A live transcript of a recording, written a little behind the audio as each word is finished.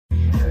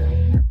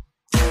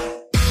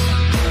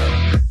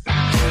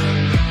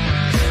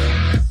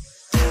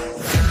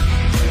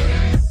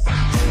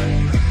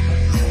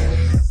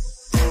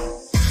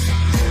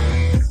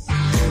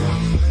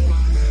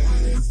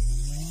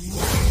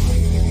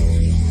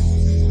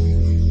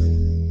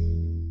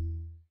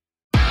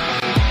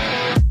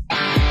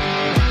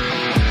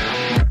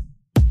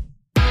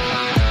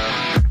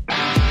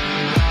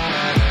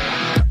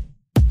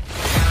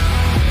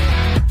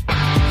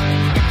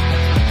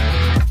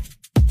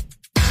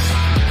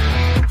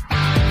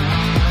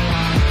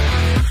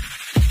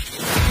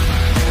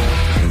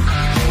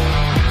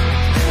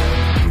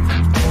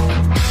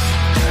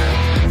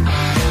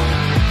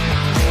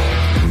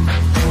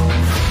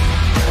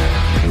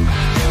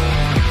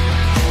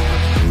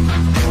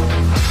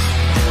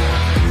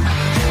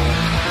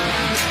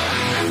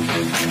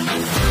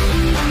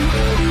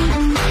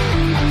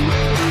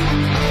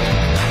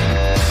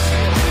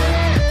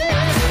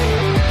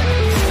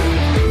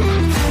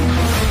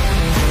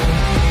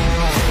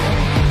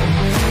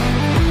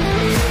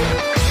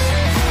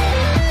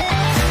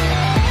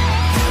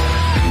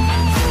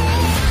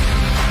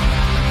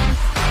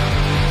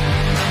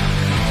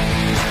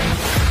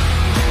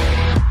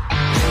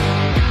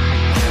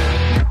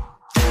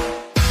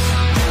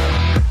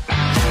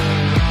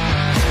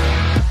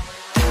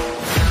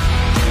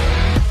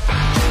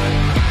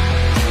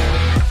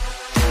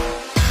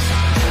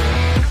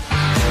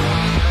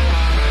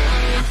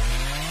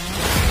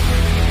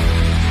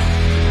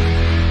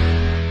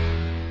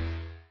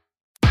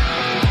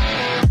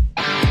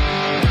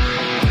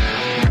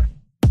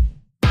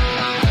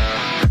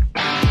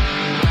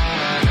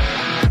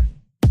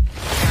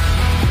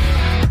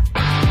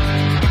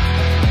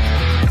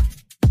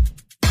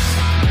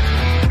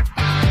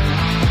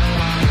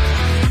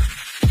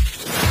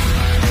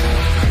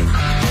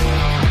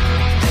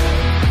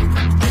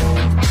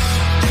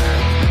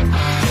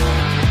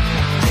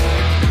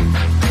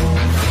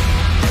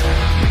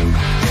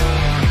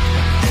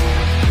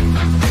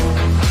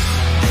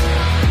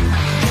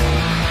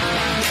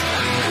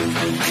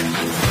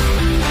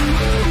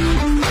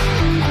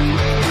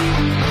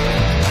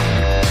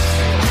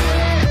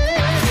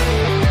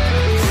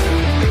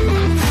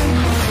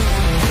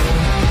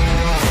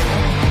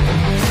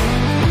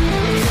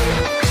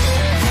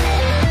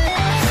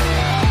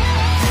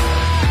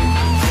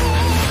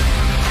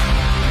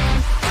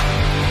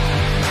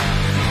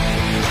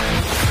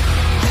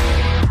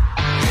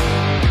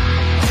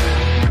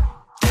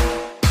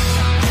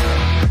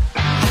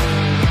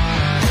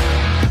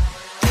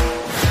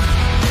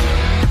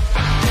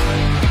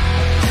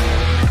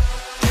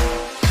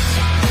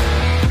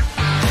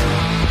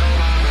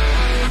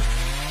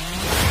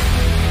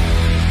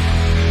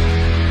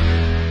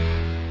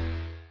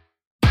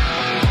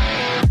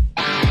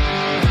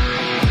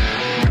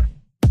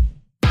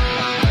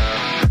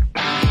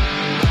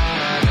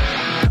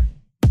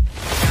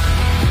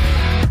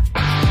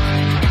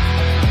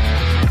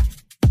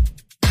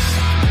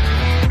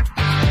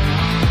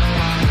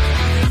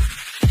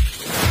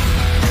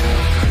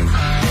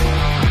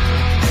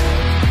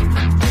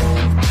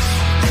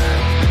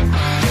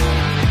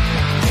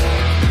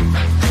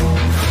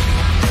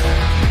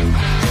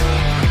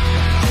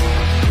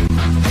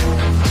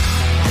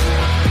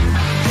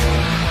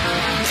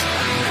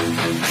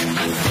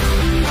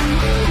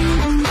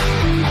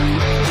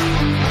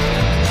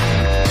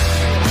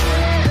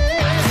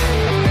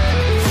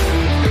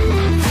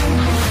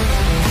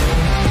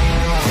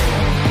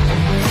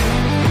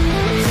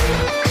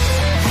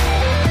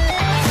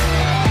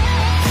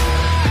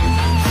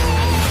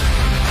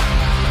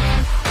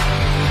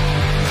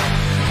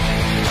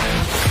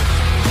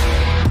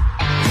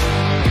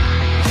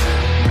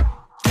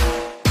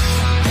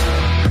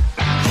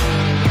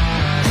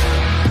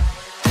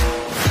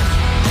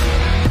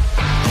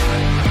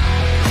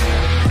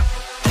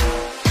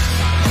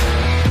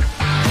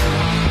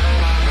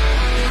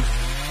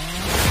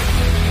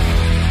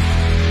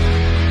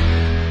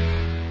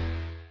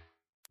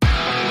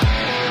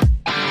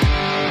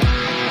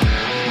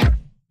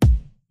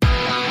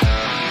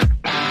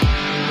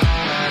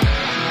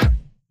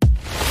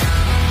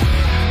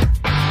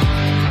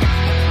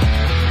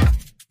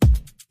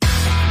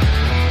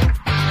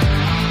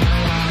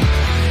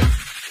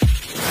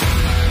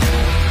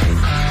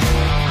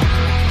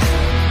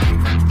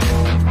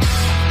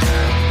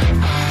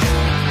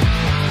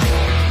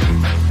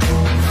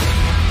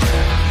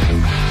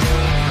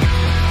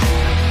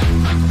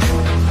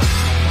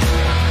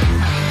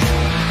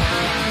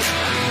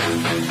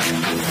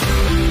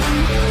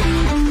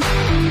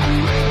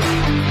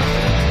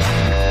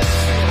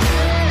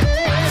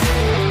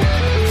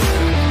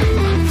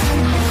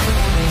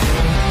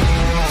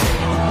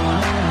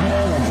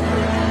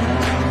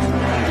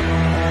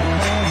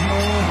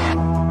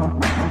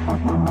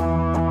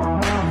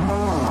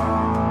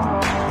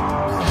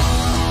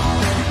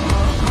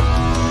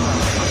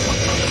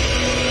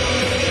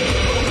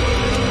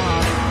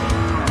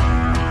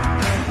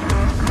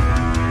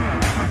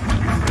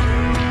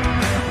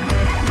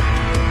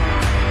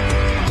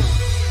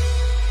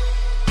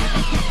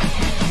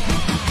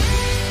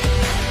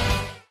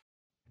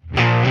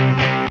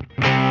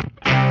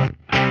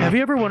Have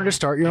you ever wanted to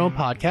start your own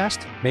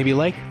podcast? Maybe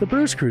like the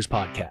Bruise Cruise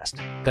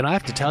podcast? Then I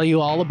have to tell you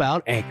all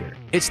about Anchor.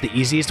 It's the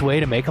easiest way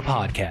to make a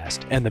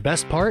podcast. And the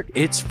best part,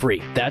 it's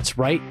free. That's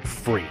right,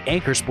 free.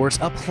 Anchor sports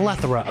a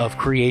plethora of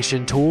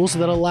creation tools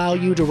that allow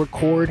you to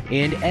record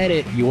and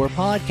edit your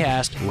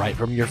podcast right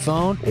from your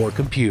phone or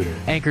computer.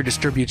 Anchor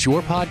distributes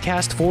your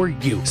podcast for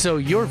you, so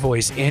your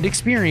voice and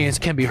experience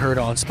can be heard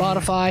on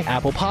Spotify,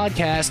 Apple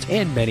Podcast,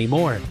 and many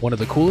more. One of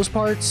the coolest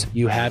parts,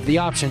 you have the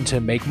option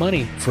to make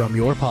money from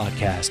your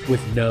podcast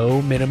with no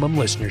minimum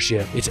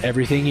listenership. It's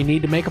everything you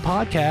need to make a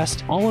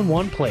podcast all in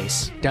one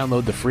place.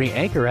 Download the free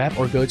Anchor app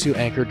or go to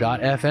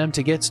anchor.fm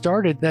to get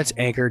started. That's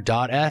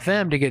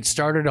anchor.fm to get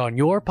started on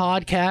your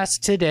podcast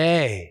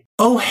today.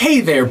 Oh, hey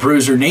there,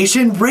 Bruiser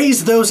Nation.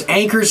 Raise those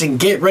anchors and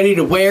get ready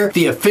to wear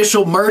the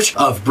official merch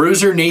of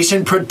Bruiser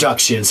Nation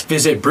Productions.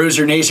 Visit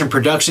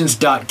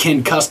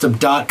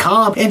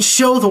bruisernationproductions.kincustom.com and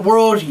show the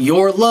world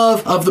your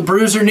love of the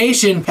Bruiser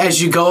Nation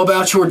as you go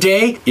about your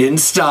day in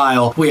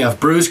style. We have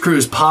Bruise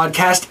Cruise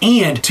podcast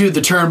and To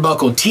the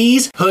Turnbuckle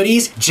tees,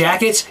 hoodies,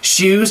 jackets,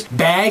 shoes,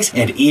 bags,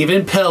 and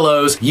even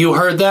pillows. You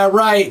heard that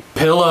right,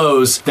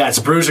 pillows. That's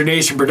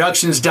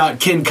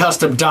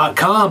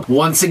bruisernationproductions.kincustom.com.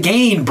 Once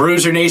again,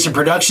 Bruiser Nation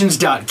Productions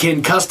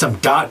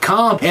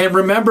 .kincustom.com. And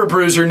remember,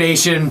 Bruiser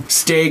Nation,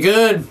 stay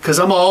good, because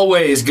I'm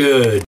always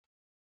good.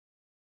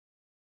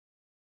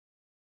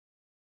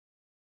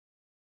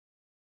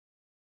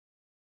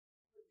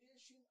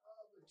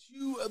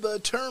 To the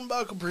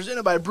Turnbuckle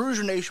presented by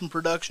Bruiser Nation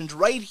Productions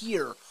right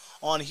here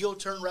on Heel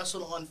Turn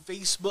Wrestling on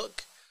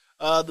Facebook.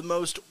 The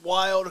most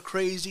wild,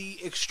 crazy,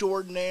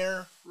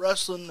 extraordinaire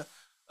wrestling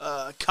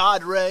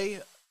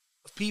cadre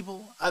of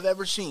people I've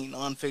ever seen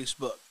on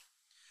Facebook.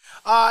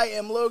 I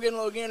am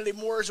Loganity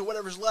Morris, or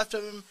whatever's left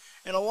of him,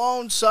 and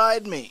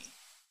alongside me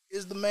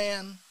is the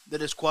man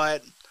that is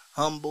quiet,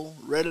 humble,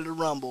 ready to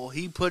rumble.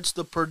 He puts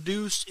the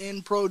produce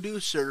in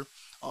producer.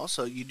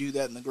 Also, you do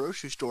that in the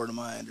grocery store, to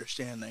my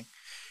understanding,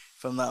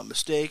 if I'm not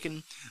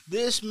mistaken.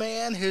 This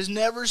man has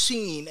never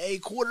seen a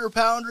quarter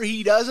pounder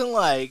he doesn't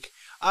like.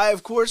 I,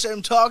 of course,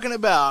 am talking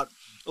about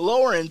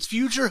Lauren's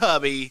future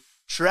hubby,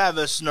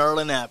 Travis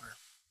Snarlin Napper.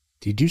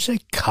 Did you say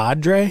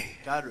cadre?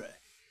 Cadre.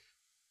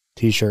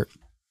 T-shirt.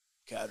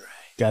 Cadre.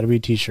 Got to be a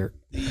T-shirt.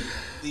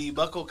 The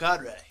Buckle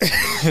Cadre.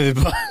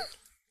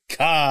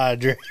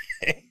 Cadre.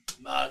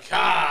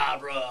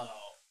 Macabro.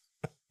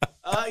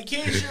 In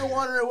case you're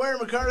wondering where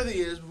McCarthy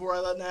is before I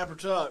let Napper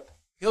talk,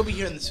 he'll be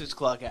here in the 6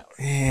 o'clock hour.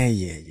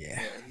 Yeah.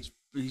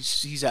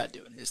 He's out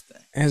doing his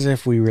thing. As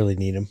if we really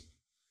need him.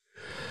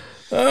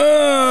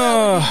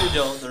 Oh.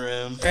 Adult in the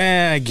room.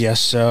 I guess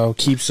so.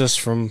 Keeps us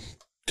from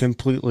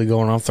completely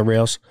going off the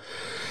rails.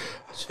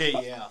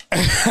 Yeah.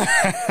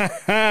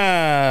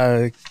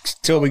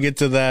 Till we get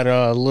to that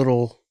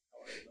little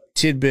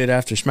tidbit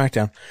after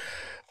SmackDown.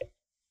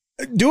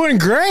 Doing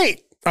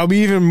great. I'll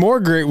be even more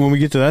great when we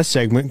get to that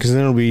segment, because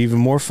then it'll be even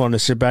more fun to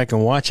sit back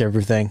and watch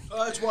everything.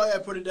 Well, that's why I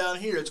put it down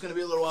here. It's going to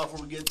be a little while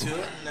before we get to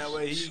it, and that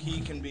way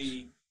he can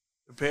be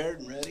prepared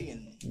and ready.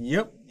 And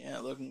yep. Yeah,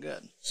 looking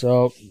good.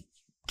 So,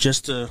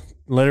 just to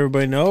let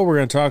everybody know, we're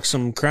going to talk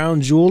some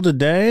Crown Jewel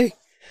today.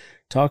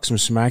 Talk some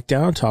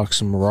SmackDown, talk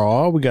some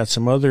Raw. We got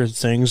some other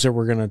things that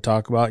we're going to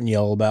talk about and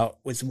yell about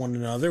with one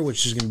another,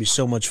 which is going to be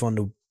so much fun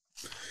to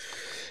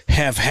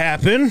have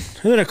happen. And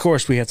then, of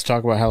course, we have to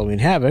talk about Halloween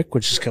Havoc,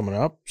 which is coming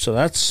up. So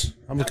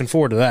I'm looking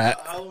forward to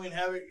that. Halloween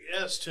Havoc,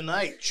 yes,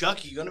 tonight.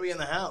 Chucky, going to be in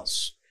the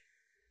house.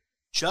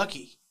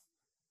 Chucky,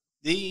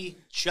 the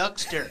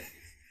Chuckster,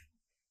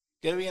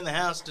 going to be in the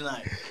house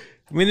tonight.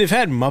 I mean, they've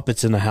had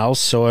Muppets in the house,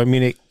 so, I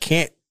mean, it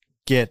can't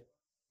get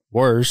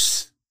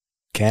worse,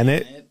 can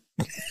it?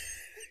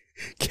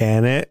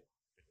 Can it?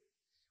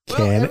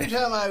 Well, every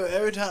time,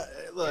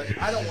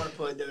 look, I don't want to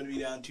put WWE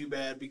down too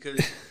bad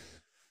because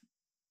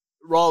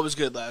Raw was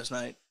good last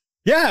night.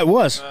 Yeah, it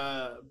was.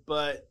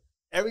 But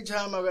every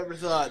time I've ever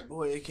thought,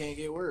 boy, it can't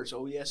get worse.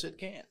 Oh, yes, it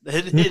can. Oh,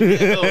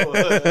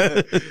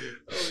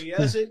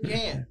 yes, it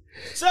can.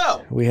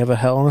 So we have a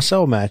Hell in a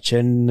Cell match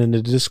and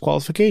a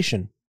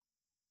disqualification.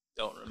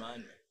 Don't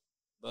remind me.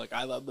 Look,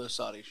 I love those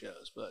Saudi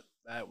shows, but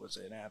that was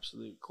an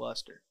absolute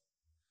cluster.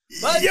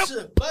 But,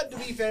 but to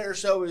be fair,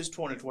 so is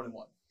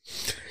 2021.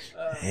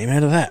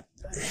 Amen to that.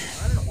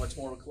 I don't know what's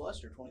more of a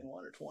cluster,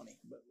 21 or 20.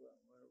 But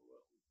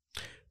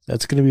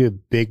that's going to be a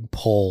big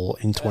poll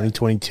in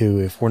 2022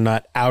 if we're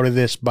not out of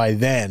this by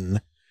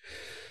then.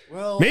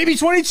 Well, maybe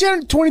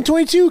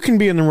 2022 can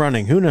be in the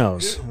running. Who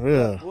knows?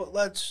 Well,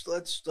 let's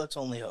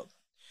only hope.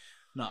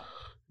 No.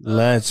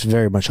 Let's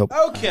very much hope.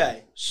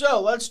 Okay,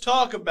 so let's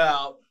talk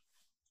about.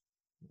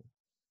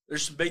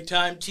 There's some big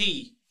time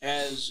tea,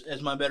 as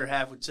my better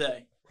half would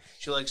say.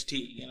 She likes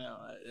tea, you know.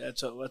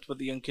 That's what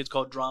the young kids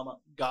call drama,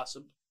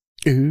 gossip.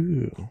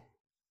 Ooh.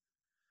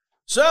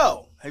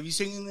 So, have you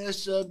seen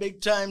this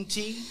big time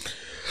tea?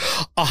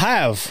 I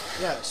have.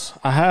 Yes.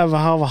 I have.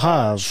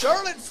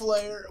 Charlotte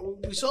Flair.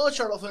 We saw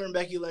Charlotte Flair and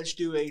Becky Lynch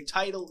do a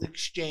title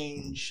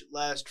exchange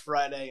last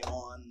Friday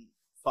on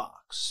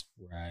Fox.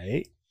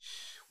 Right.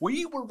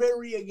 We were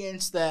very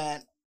against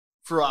that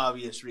for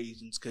obvious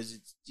reasons, because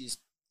it's just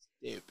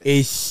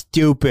is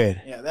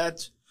stupid. Yeah,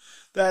 that's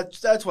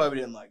why we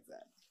didn't like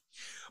that.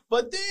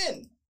 But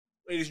then,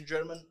 ladies and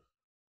gentlemen,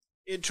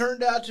 it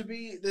turned out to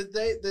be that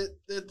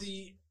that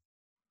the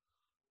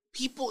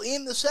people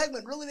in the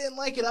segment really didn't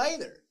like it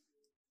either.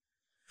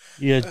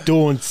 You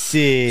don't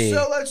say.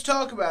 So let's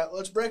talk about it.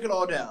 Let's break it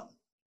all down.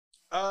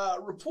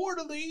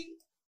 Reportedly,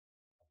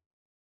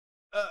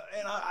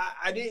 and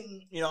I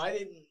didn't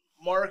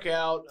mark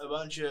out a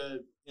bunch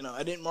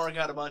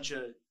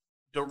of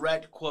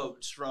direct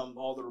quotes from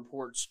all the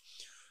reports.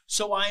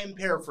 So I am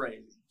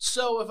paraphrasing.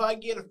 So if I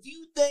get a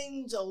few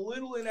things a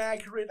little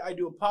inaccurate, I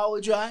do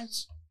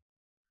apologize.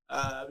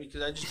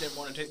 Because I just didn't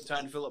want to take the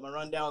time to fill up my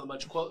rundown with a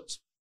bunch of quotes.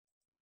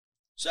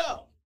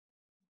 So,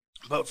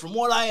 but from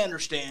what I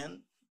understand,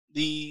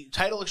 the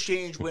title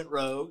exchange went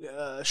rogue.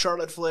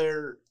 Charlotte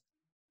Flair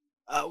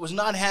was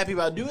not happy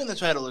about doing the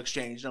title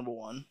exchange, number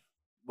one.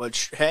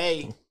 Which,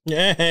 hey,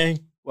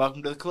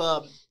 welcome to the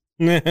club.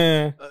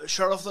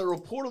 Charlotte Flair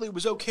reportedly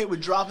was okay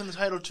with dropping the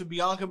title to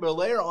Bianca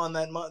Belair on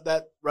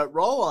that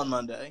Raw on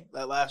Monday,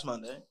 that last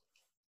Monday.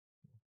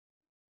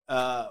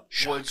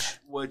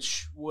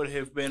 Which would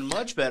have been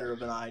much better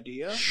of an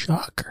idea.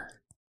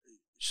 Shocker.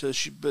 So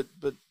she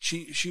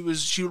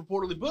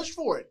reportedly pushed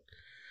for it,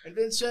 and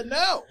then said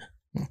no.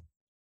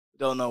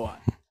 Don't know why.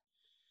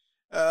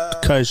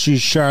 Because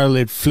she's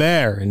Charlotte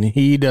Flair, and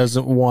he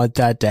doesn't want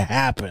that to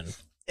happen.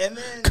 And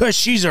then, because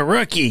she's a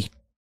rookie.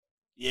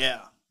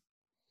 Yeah.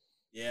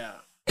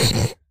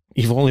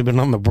 You've only been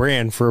on the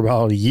brand for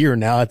about a year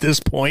now at this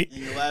point.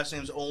 And your last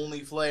name's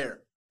only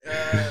Flair.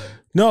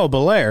 No,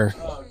 Belair.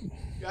 Oh,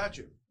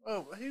 gotcha.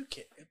 Oh, who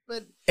cares?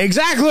 But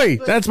exactly.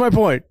 That's my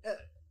point.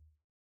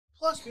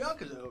 Plus,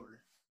 Bianca's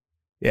over.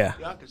 Yeah.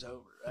 Bianca's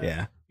over.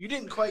 Yeah. You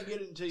didn't quite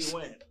get it until you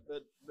win,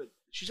 but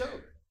she's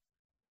over.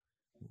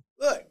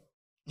 Look,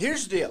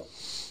 here's the deal.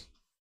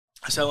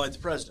 I sound like the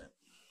president.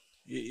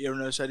 You ever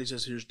notice that he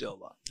says, "Here's the deal" a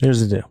lot?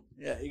 Here's the deal.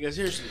 Yeah, he goes,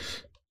 "Here's the deal."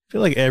 I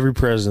feel like every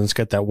president's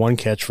got that one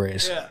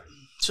catchphrase. Yeah.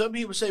 Some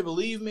people say,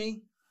 "Believe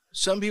me."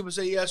 Some people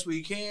say, "Yes,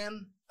 we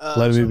can."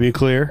 Let me be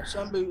clear.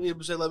 Some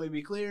people say, "Let me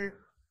be clear."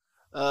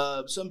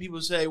 Some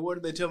people say, "What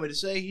did they tell me to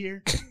say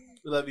here?"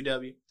 We love you,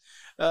 W.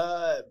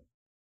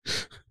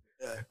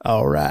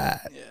 All right.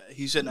 Yeah,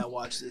 he said, "Now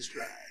watch this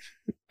drive."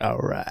 All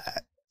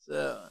right.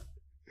 So,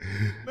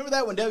 remember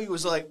that when W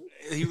was like,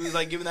 he was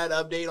like giving that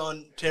update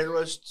on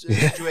terrorist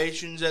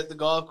situations at the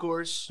golf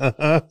course,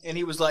 and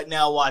he was like,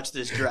 "Now watch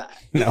this drive."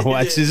 Now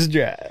watch this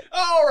drive.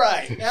 All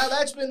right, now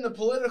that's been the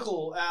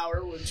political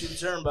hour with the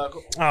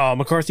Turnbuckle. Oh,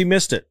 McCarthy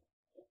missed it.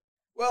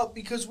 Well,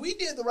 because we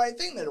did the right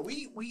thing there.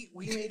 We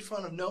made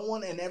fun of no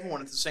one and everyone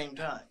at the same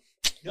time.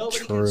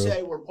 Nobody can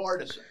say we're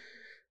partisan.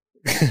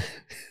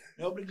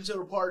 Nobody can say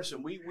we're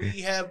partisan.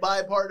 We have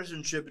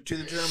bipartisanship to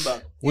the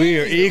Turnbuckle. We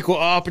are equal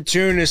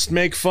opportunists.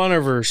 Make fun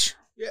of us.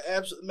 Yeah,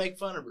 absolutely. Make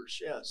fun of us.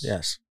 Yes.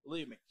 Yes.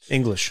 Believe me.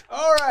 English.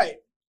 All right.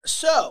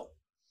 So,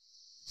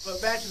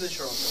 but back to the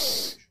Charlotte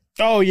situation.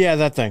 Oh, yeah,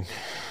 that thing.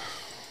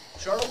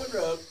 Charlotte went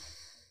rogue,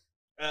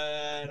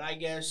 and I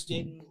guess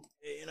didn't,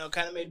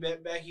 kind of made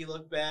Becky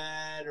look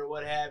bad or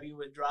what have you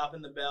with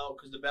dropping the belt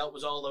because the belt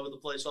was all over the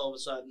place all of a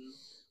sudden.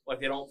 Like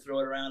they don't throw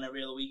it around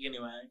every other week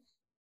anyway.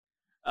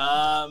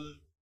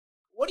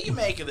 What do you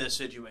make of this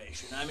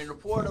situation? I mean,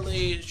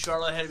 reportedly,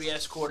 Charlotte had to be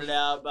escorted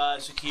out by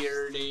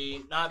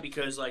security, not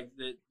because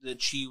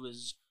that she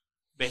was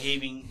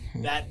behaving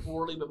that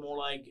poorly, but more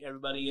like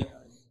everybody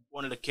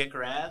wanted to kick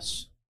her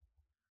ass,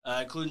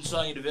 including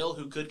Sonya Deville,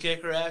 who could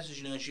kick her ass,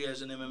 as you know, she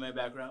has an MMA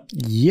background.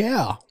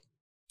 Yeah.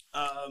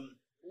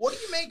 What do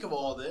you make of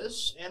all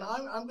this? And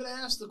I'm going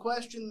to ask the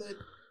question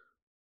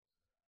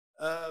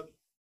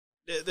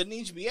that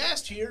needs to be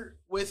asked here.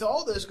 With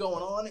all this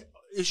going on,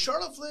 is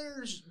Charlotte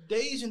Flair's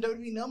days in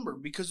WWE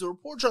numbered? Because the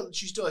reports are that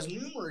she still has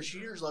numerous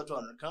years left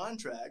on her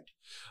contract.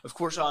 Of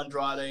course,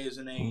 Andrade is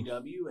in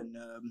AEW, and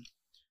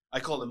I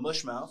call him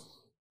Mushmouth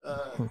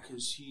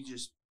because he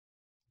just...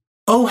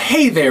 Oh,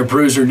 hey there,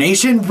 Bruiser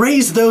Nation.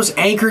 Raise those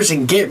anchors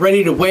and get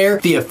ready to wear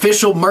the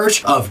official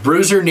merch of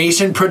Bruiser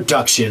Nation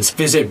Productions.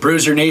 Visit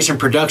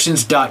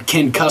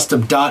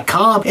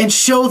bruisernationproductions.kincustom.com and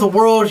show the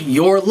world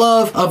your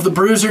love of the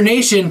Bruiser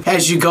Nation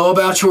as you go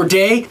about your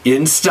day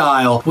in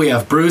style. We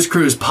have Bruise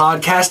Cruise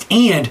podcast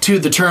and To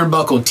the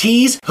Turnbuckle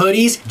tees,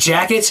 hoodies,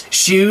 jackets,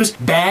 shoes,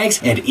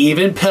 bags, and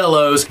even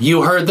pillows.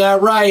 You heard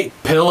that right,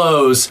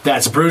 pillows.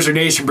 That's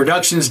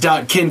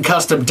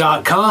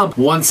bruisernationproductions.kincustom.com.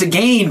 Once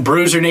again,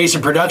 Bruiser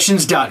Nation Productions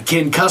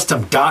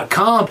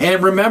 .kincustom.com.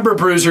 And remember,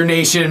 Bruiser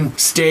Nation,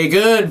 stay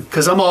good,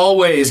 because I'm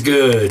always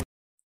good.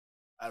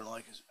 I don't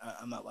like it.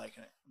 I'm not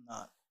liking it. I'm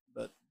not.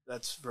 But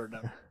that's for a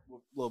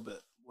little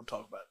bit. We'll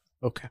talk about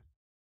it. Okay.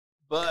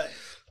 But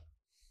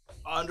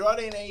Andrade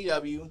and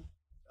AEW,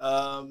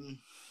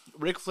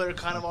 Ric Flair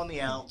kind of on the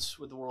outs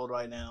with the world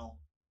right now.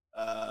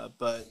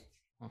 But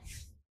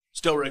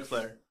still Ric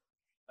Flair.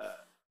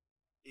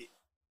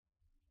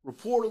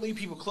 Reportedly,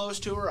 people close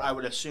to her, I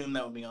would assume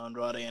that would be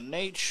Andrade and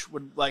Nate,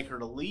 would like her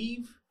to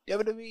leave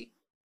WWE.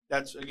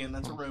 That's a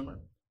rumor.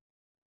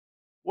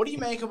 What do you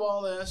make of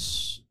all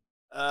this?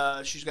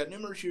 She's got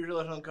numerous years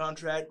left on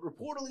contract.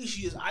 Reportedly,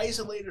 she has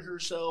isolated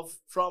herself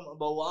from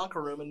the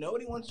locker room, and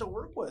nobody wants to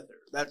work with her.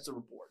 That's the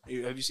report.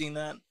 Have you seen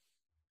that?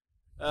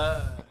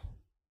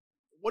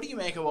 What do you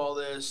make of all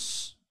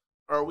this?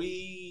 Are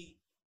we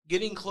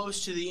getting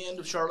close to the end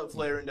of Charlotte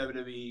Flair in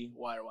WWE?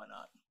 Why or why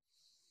not?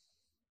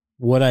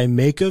 What I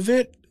make of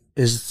it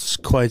is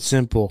quite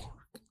simple.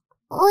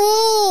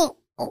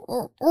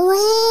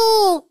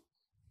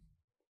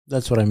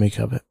 That's what I make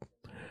of it.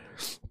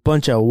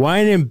 Bunch of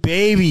whining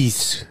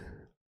babies.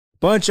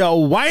 Bunch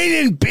of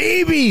whining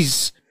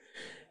babies.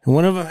 And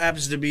one of them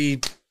happens to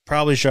be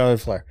probably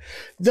Charlotte Flair.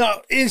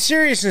 No, in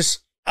seriousness,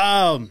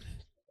 I'll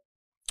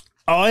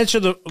answer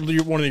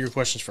one of your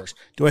questions first.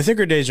 Do I think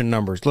her days are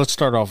numbers? Let's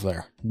start off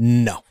there.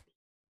 No.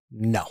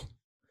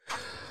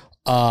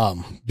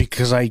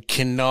 Because I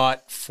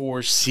cannot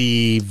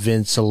foresee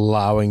Vince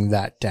allowing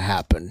that to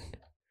happen.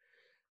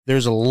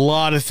 There's a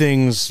lot of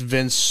things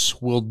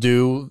Vince will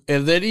do,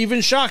 and that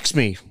even shocks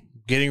me.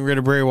 Getting rid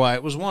of Bray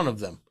Wyatt was one of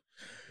them.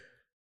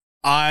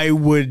 I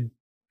would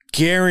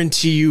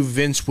guarantee you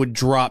Vince would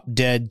drop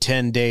dead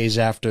 10 days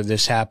after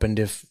this happened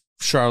if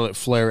Charlotte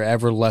Flair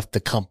ever left the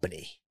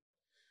company.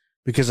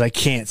 Because I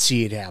can't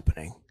see it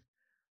happening.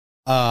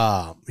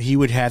 He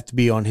would have to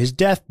be on his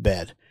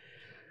deathbed.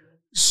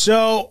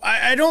 So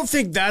I don't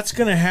think that's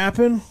going to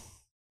happen.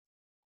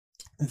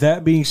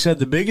 That being said,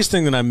 the biggest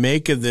thing that I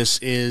make of this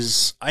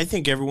is I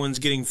think everyone's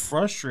getting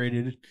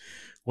frustrated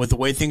with the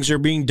way things are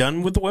being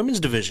done with the women's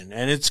division.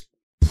 And it's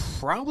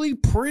probably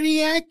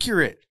pretty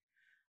accurate.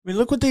 I mean,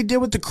 look what they did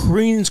with the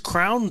Queen's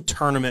Crown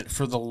tournament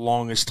for the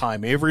longest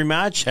time. Every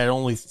match had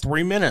only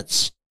 3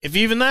 minutes, if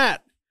even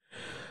that.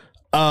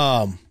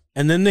 And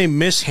then they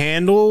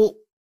mishandle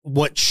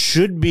what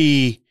should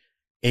be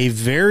a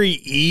very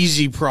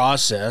easy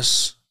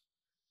process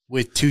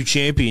with 2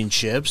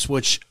 championships,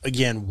 which,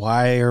 again,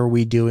 why are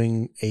we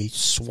doing a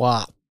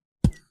swap?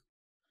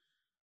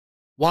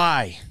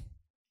 Why?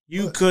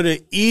 You could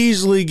have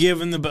easily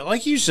given the belt,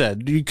 like you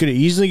said, you could have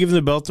easily given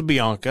the belt to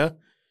Bianca.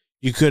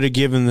 You could have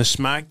given the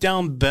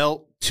SmackDown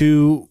belt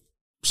to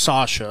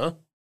Sasha.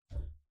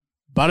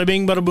 Bada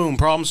bing, bada boom,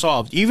 problem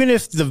solved. Even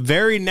if the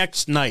very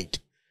next night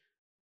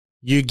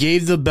you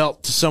gave the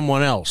belt to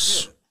someone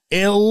else,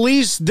 at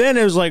least then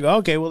it was like,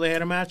 okay, well, they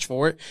had a match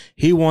for it.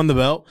 He won the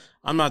belt.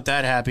 I'm not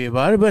that happy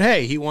about it, but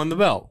hey, he won the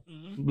belt.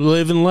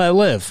 Live and let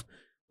live.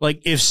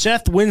 Like, if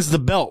Seth wins the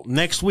belt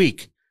next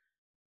week,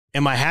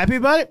 am I happy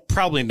about it?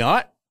 Probably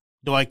not.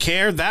 Do I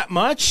care that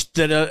much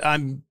that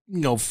I'm,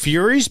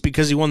 furious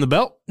because he won the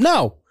belt?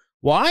 No.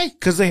 Why?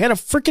 Because they had a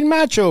freaking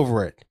match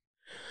over it.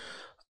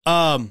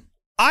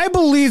 I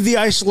believe the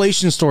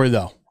isolation story,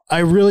 though. I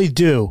really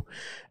do.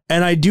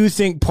 And I do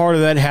think part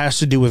of that has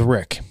to do with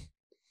Rick.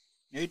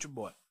 Nature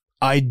boy.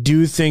 I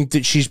do think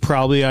that she's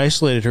probably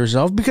isolated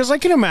herself because I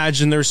can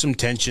imagine there's some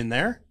tension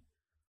there.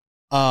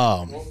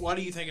 Why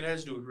do you think it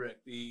has to do with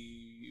Rick?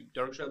 The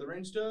Dark Side of the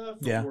Ring stuff?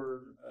 Yeah.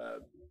 Or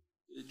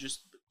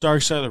just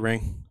Dark Side of the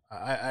Ring.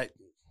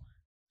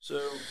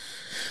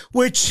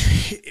 Which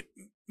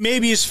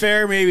maybe is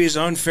fair, maybe is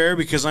unfair,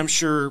 because I'm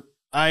sure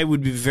I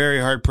would be very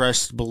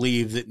hard-pressed to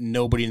believe that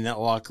nobody in that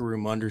locker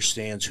room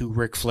understands who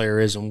Ric Flair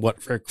is and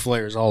what Ric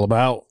Flair is all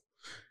about.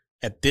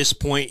 At this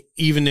point,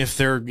 even if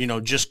they're,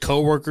 just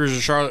coworkers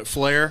of Charlotte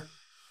Flair,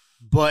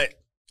 but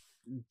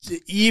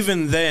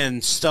even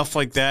then, stuff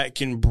like that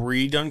can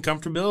breed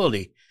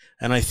uncomfortability.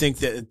 And I think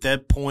that at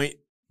that point,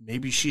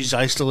 maybe she's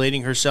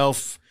isolating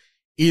herself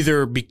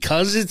either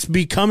because it's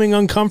becoming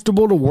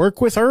uncomfortable to work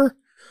with her,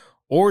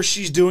 or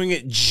she's doing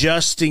it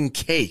just in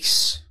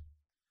case.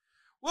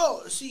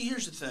 Well, see,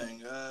 here's the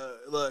thing.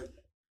 Look,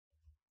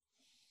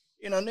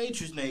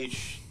 nature's Nate.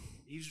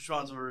 He's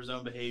responsible for his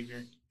own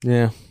behavior.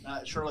 Yeah.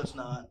 Charlotte's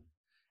not.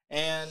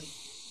 And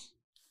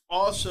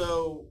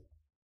also,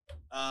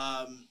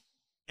 and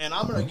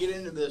I'm going to get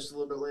into this a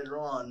little bit later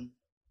on,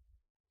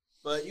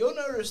 but you'll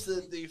notice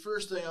that the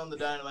first thing on the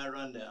Dynamite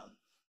Rundown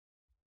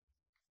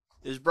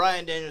is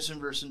Bryan Danielson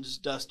versus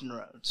Dustin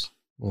Rhodes.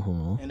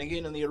 Uh-huh. And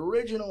again, in the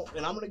original,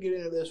 and I'm going to get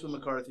into this with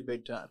McCarthy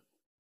big time,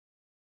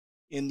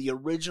 in the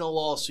original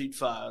lawsuit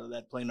filed of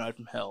that Plane Ride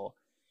from Hell,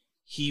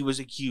 he was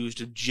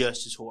accused of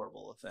just as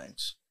horrible of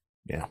things.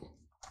 Yeah.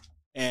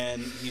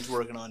 And he's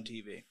working on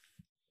TV.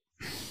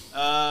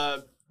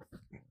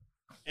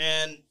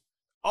 And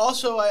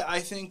also, I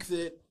think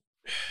that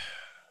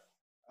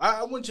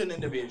I went to an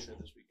NWA show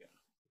this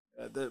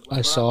weekend.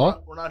 I saw.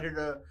 We're not here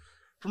to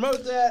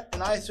promote that.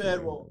 And I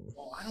said, well,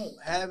 I don't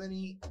have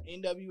any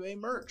NWA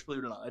merch,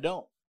 believe it or not. I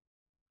don't.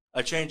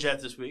 I changed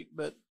that this week,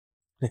 but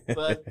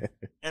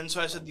and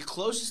so I said, the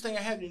closest thing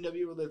I have to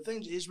NWA related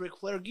things is Ric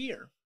Flair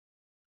gear.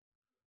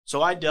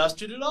 So I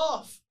dusted it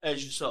off,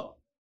 as you saw.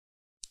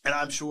 And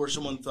I'm sure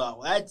someone thought,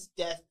 well, that's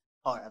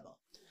horrible.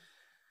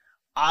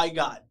 I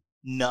got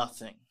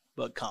nothing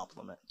but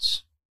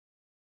compliments.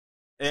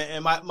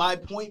 And my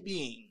point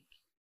being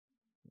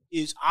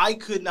is I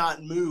could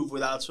not move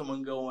without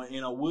someone going,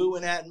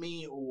 wooing at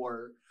me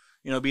or,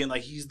 being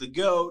like, he's the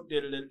GOAT.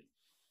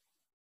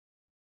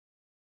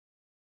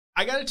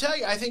 I got to tell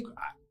you, I think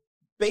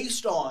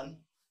based on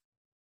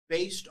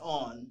based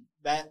on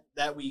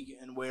that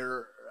weekend,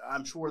 where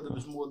I'm sure there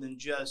was more than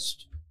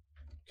just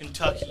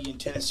Kentucky and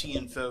Tennessee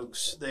and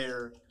folks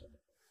there,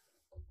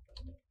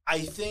 I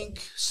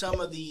think some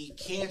of the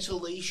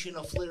cancellation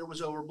of Flair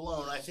was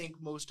overblown. I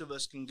think most of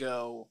us can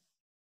go,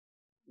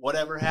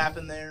 whatever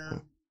happened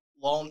there,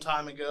 long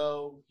time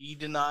ago, he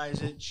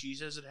denies it, she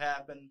says it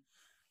happened.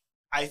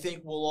 I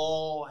think we'll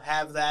all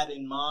have that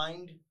in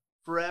mind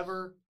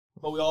forever,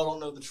 but we all don't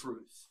know the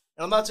truth.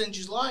 And I'm not saying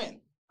she's lying.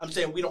 I'm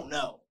saying we don't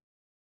know.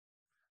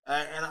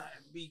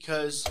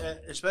 Because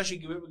especially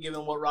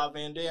given what Rob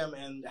Van Dam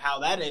and how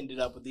that ended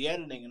up with the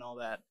editing and all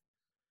that.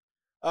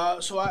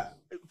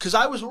 Because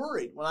I was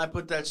worried when I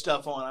put that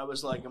stuff on. I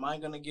was like, am I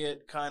going to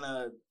get kind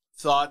of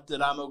thought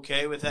that I'm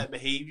okay with that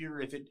behavior?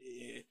 If it,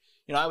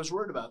 I was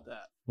worried about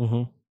that.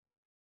 Mm-hmm.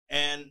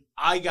 And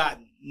I got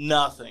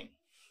nothing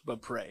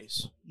but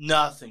praise.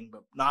 Nothing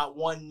but not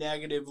one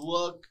negative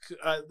look,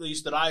 at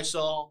least that I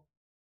saw.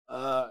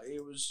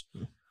 It was.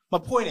 My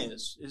point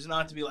is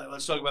not to be like,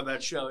 let's talk about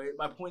that show.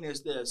 My point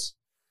is this.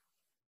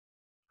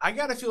 I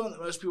got a feeling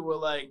that most people were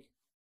like,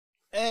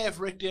 if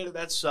Rick did it,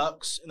 that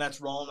sucks, and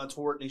that's wrong, that's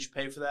horrid, and he should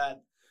pay for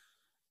that.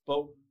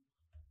 But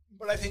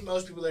I think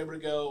most people are able to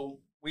go,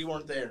 we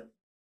weren't there.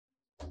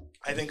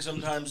 I think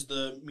sometimes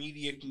the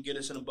media can get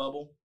us in a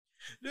bubble.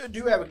 I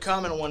do have a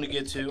comment I want to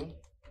get to.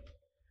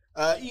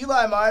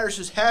 Eli Meyer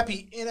says,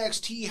 happy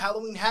NXT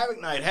Halloween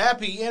Havoc night.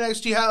 Happy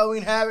NXT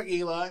Halloween Havoc,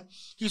 Eli.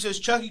 He says,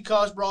 Chucky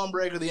cost Braun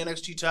Breaker the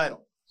NXT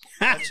title.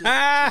 That's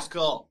his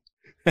call.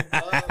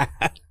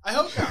 I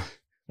hope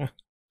not.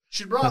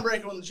 Should Braun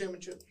Breaker win the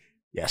championship?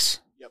 Yes.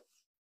 Yep.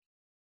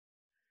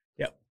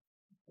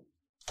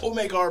 We'll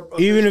make our...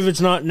 Even if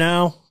it's not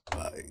now,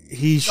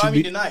 he should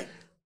be... tonight.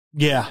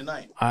 Yeah,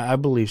 tonight. I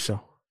believe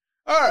so.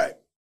 All right.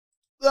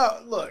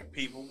 Look,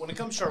 people, when it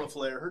comes to Charlotte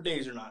Flair, her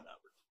days are not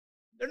numbered.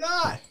 They're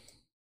not.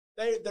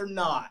 They're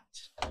not.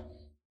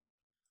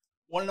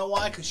 Want to know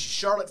why? Because she's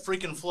Charlotte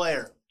freaking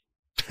Flair.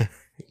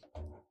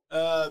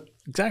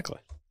 Exactly.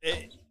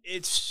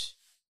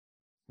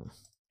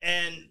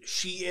 And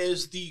she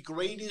is the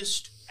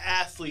greatest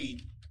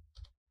athlete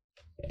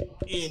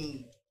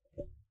in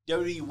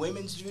WWE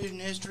Women's Division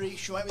history.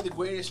 She might be the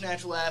greatest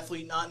natural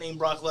athlete not named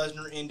Brock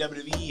Lesnar in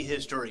WWE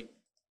history.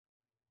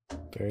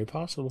 Very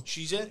possible.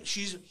 She's in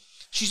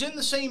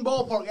the same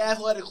ballpark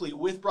athletically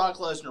with Brock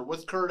Lesnar,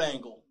 with Kurt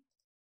Angle,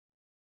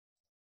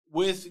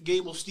 with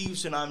Gable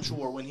Steveson, I'm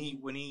sure, when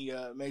he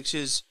makes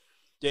his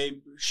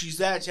debut. She's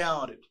that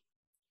talented.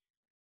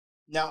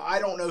 Now, I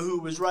don't know who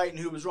was right and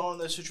who was wrong in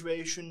this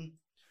situation.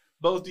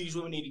 Both these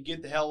women need to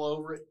get the hell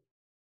over it.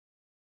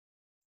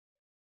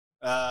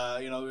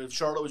 If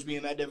Charlotte was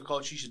being that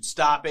difficult, she should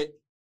stop it.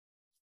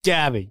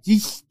 Stop it.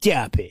 Just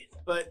stop it.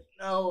 But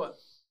no,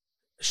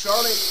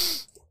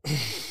 Charlotte,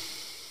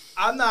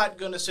 I'm not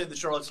going to say that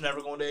Charlotte's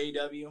never going to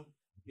AEW.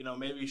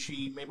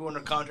 Maybe when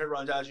her contract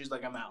runs out, she's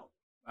like, I'm out.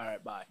 All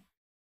right, bye.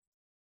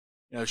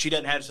 She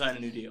doesn't have to sign a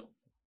new deal.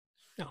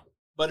 No.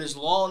 But as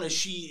long as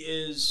she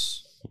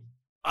is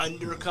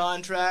under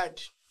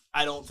contract,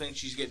 I don't think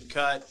she's getting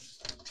cut.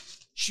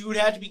 She would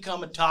have to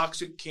become a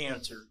toxic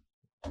cancer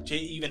to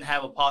even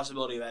have a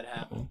possibility of that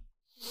happening.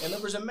 And there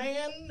was a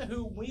man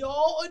who we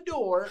all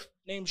adore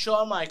named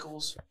Shawn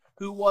Michaels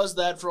who was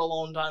that for a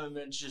long time and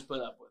Vince just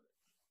put up with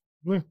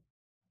it. Yeah.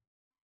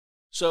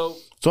 So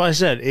I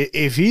said,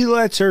 if he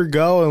lets her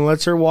go and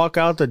lets her walk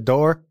out the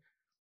door,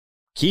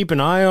 keep an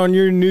eye on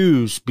your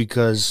news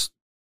because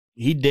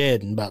he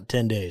dead in about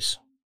 10 days.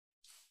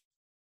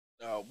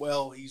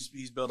 Well, he's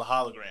built a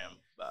hologram,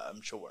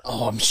 I'm sure.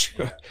 Oh, I'm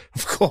sure. Yeah.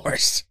 Of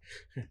course.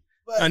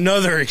 But,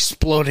 another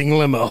exploding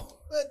limo.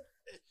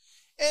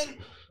 And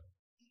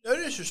no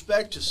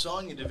disrespect to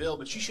Sonya Deville,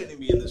 but she shouldn't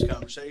even be in this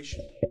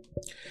conversation.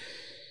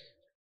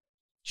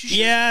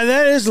 Yeah,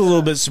 that is a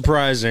little bit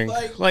surprising.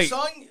 Like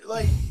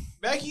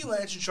Becky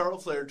Lynch and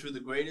Charlotte Flair, two of the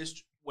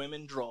greatest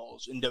women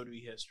draws in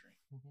WWE history.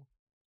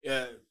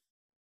 Mm-hmm.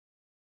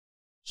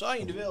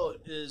 Sonya Deville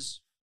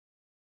is,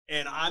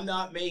 and I'm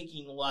not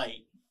making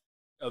light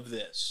of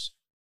this,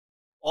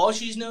 all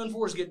she's known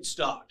for is getting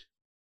stalked.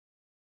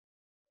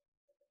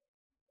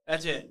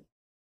 That's it.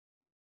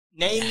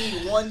 Name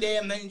me one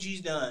damn thing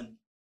she's done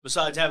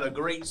besides have a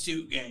great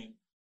suit game.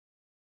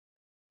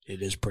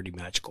 It is pretty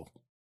magical.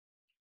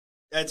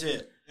 That's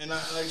it. And like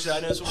I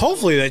said, I know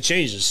hopefully that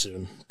changes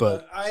soon.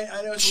 But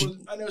I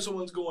know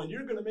someone's going,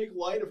 you're going to make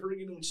light of her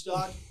getting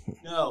stalked?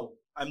 No,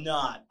 I'm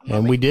not.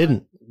 And we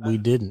didn't. We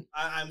didn't.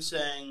 I'm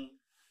saying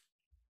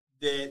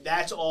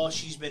that's all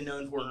she's been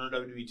known for in her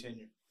WWE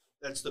tenure.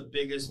 That's the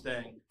biggest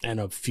thing. And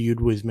a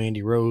feud with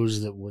Mandy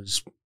Rose that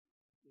was,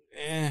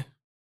 I'd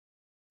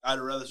have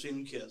rather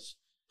seen them kiss.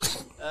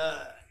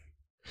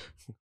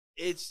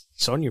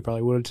 Sonya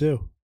probably would have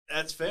too.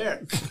 That's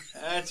fair.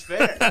 That's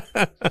fair.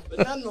 But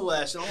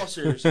nonetheless, in all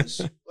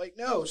seriousness,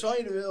 no,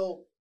 Sonya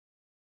Deville,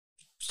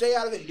 stay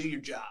out of it and do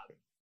your job.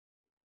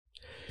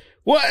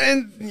 Well,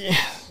 and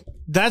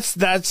that's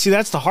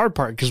the hard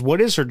part, because what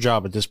is her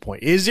job at this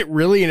point? Is it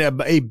really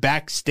a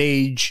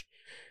backstage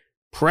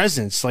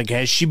presence? Like,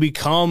 has she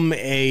become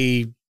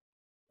a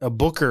a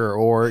booker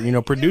or,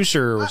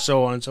 producer or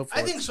so on and so forth.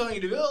 I think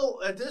Sonya Deville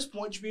at this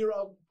point should be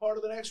part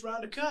of the next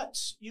round of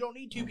cuts. You don't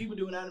need two people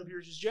doing Adam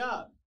Pearce's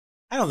job.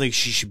 I don't think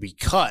she should be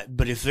cut,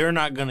 but if they're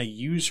not going to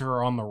use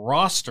her on the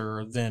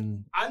roster,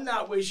 then I'm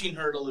not wishing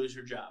her to lose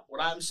her job.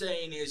 What I'm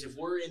saying is, if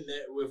we're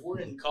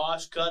in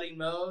cost cutting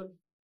mode,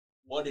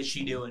 what is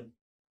she doing?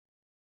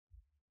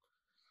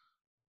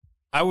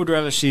 I would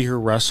rather see her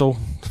wrestle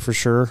for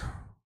sure.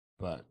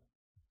 But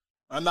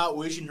I'm not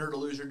wishing her to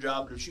lose her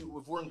job, but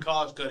if we're in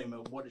cost cutting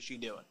mode, what is she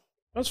doing?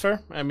 That's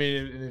fair. I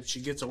mean, if she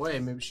gets away,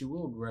 maybe she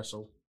will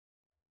wrestle.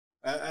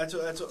 That's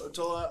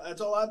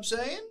all I'm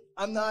saying.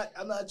 I'm not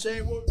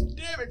saying, well,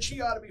 damn it,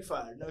 she ought to be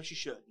fired. No, she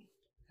shouldn't.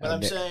 But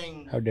I'm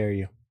saying, how dare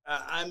you?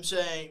 I'm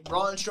saying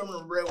Braun Strowman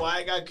and Bray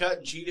Wyatt got cut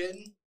and she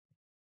didn't.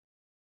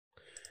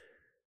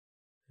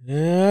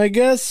 Yeah, I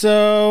guess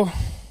so.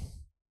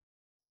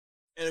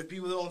 And if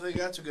people don't think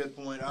that's a good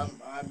point,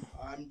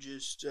 I'm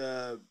just.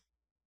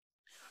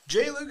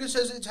 Jay Lucas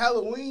says it's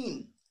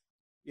Halloween.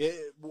 Yeah,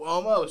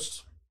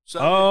 almost.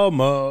 Sunday.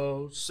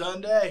 Almost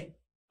Sunday.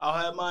 I'll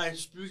have my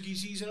spooky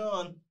season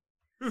on.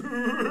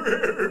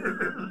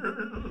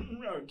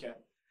 Okay.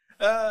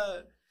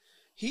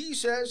 He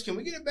says, can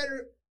we get a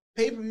better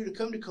pay-per-view to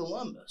come to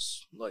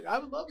Columbus? Look, I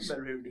would love a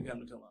better pay-per-view to come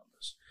to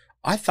Columbus.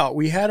 I thought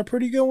we had a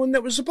pretty good one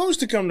that was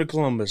supposed to come to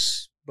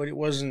Columbus, but it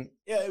wasn't.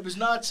 Yeah, it was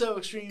not so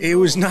extreme. It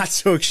was not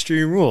so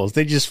extreme rules.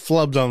 They just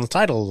flubbed on the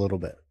title a little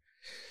bit.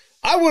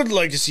 I would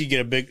like to see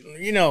get a big,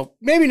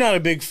 maybe not a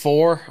big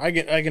four. I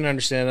can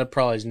understand that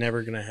probably is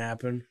never going to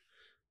happen.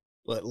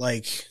 But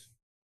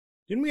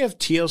didn't we have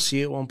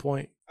TLC at one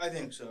point? I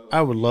think so.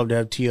 I would love to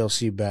have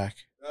TLC back.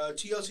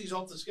 TLC's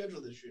off the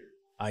schedule this year.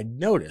 I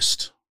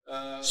noticed.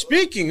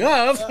 Speaking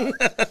of,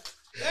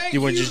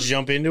 you want to just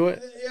jump into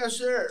it? Yes,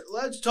 sir.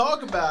 Let's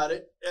talk about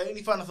it.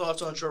 Any final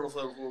thoughts on Charlotte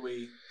Flair before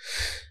we?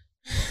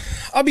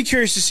 I'll be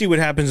curious to see what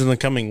happens in the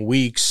coming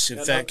weeks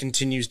if that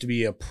continues to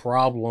be a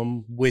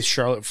problem with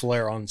Charlotte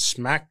Flair on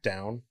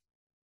SmackDown.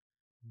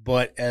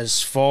 But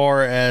as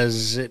far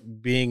as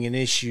it being an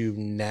issue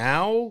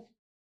now,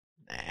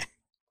 nah.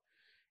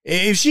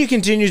 If she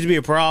continues to be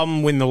a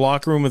problem in the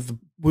locker room with the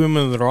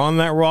women that are on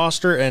that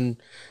roster and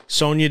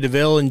Sonya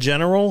Deville in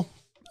general,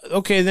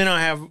 okay,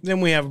 then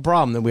we have a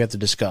problem that we have to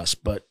discuss.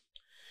 But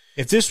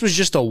if this was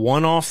just a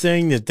one-off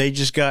thing that they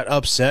just got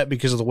upset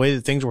because of the way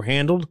that things were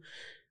handled,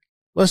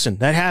 listen,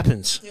 that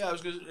happens. Yeah,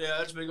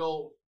 that's a big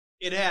old.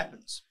 It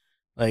happens.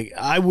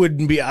 I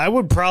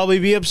would probably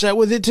be upset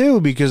with it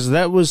too because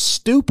that was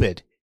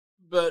stupid.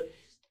 But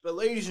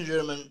ladies and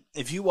gentlemen,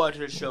 if you watch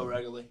this show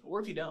regularly, or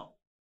if you don't.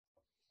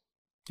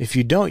 If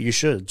you don't, you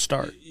should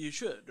start. You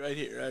should, right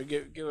here.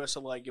 Give us a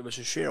like, give us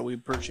a share. We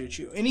appreciate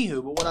you.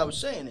 Anywho, but what I was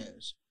saying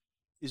is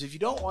if you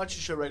don't watch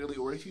the show regularly,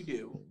 or if you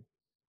do,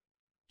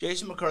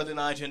 Jason McCarthy and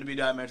I tend to be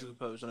diametrically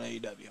opposed on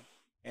AEW.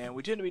 And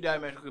we tend to be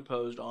diametrically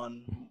opposed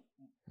on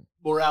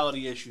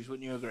morality issues.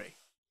 Wouldn't you agree?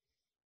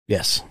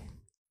 Yes.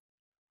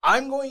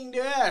 I'm going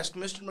to ask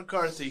Mr.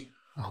 McCarthy.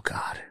 Oh,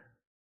 God.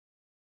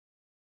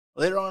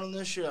 Later on in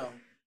this show.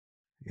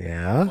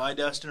 Yeah? Why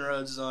Dustin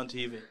Rhodes is on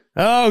TV.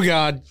 Oh,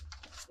 God.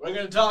 We're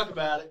going to talk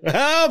about it.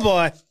 Oh,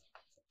 boy.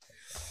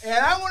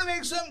 And I want to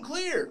make something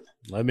clear.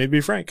 Let me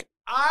be frank.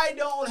 I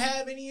don't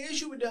have any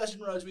issue with Dustin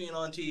Rhodes being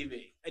on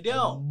TV. I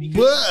don't.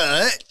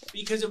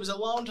 Because it was a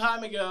long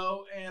time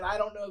ago, and I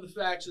don't know the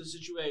facts of the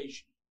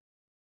situation.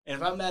 And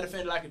if I'm that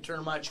offended, I can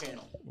turn my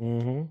channel.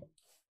 Mm-hmm.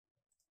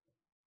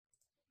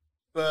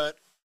 But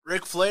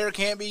Ric Flair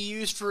can't be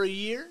used for a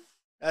year?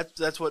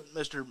 That's what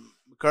Mr.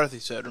 McCarthy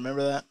said.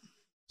 Remember that?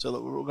 So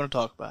we're going to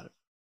talk about it.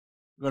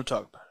 We're going to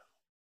talk about it.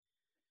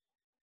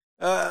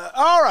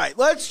 All right,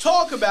 let's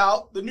talk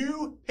about the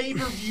new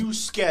pay-per-view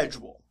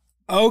schedule.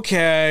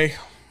 Okay.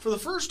 For the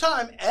first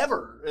time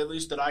ever, at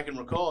least that I can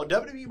recall,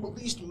 WWE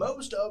released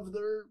most of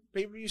their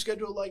pay-per-view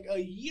schedule a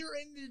year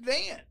in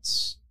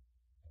advance.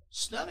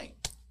 Stunning.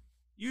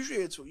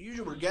 Usually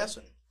we're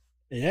guessing.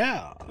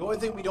 Yeah. The only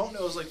thing we don't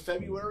know is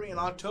February and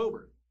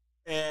October.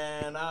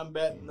 And I'm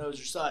betting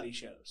those are Saudi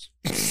shows.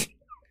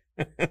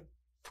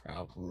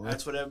 Probably.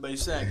 That's what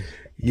everybody's saying.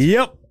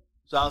 Yep.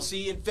 So I'll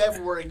see you in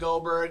February,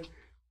 Goldberg.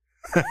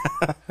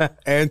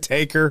 And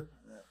Taker.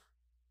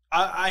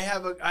 I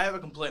have a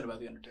complaint about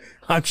The Undertaker.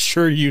 I'm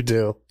sure you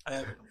do.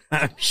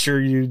 I'm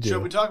sure you do.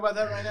 Should we talk about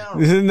that right now?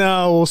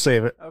 No, we'll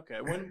save it. Okay.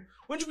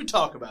 When should we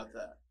talk about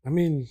that? I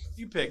mean,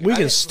 you pick. We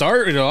can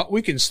start it off.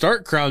 We can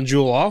start Crown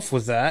Jewel off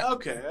with that.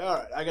 Okay. All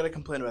right. I got a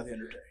complaint about The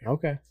Undertaker.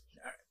 Okay.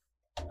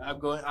 All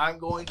right. I'm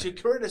going to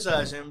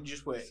criticize him.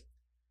 Just wait.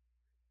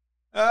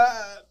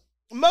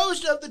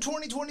 Most of the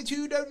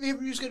 2022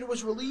 WWE schedule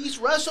was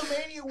released.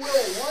 WrestleMania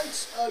will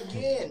once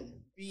again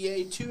be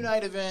a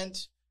 2-night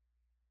event.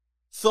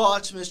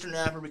 Thoughts, Mr.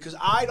 Napper? Because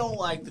I don't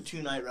like the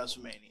 2-night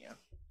WrestleMania.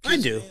 I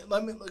do.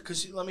 Let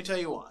me tell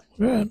you why.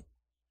 Yeah.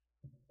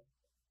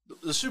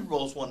 The Super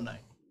Bowl is one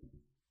night.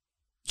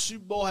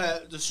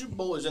 The Super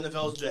Bowl is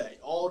NFL's day.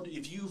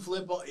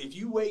 If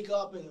you wake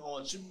up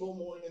on Super Bowl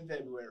morning in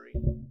February,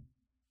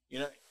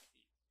 you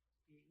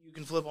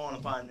can flip on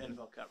and find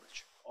NFL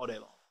coverage all day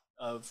long.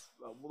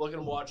 look at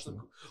him watch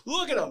them.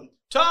 Look at him.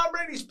 Tom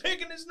Brady's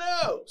picking his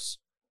nose.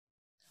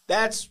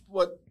 That's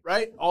what,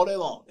 right? All day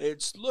long.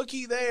 It's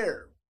looky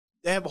there.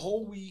 They have a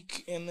whole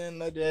week and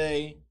then a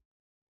day.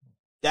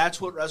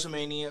 That's what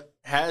WrestleMania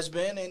has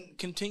been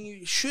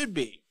and should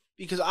be.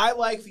 Because I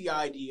like the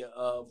idea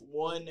of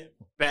one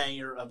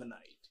banger of a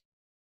night.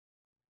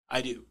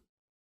 I do.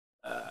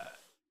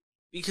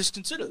 Because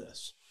consider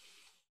this.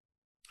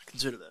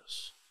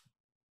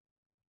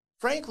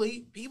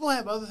 Frankly, people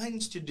have other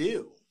things to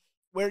do.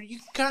 Where you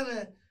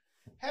can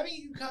having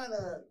you kind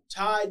of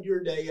tied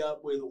your day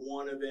up with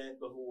one event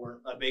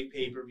before, a big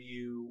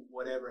pay-per-view,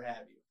 whatever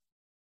have you.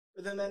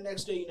 But then that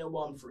next day,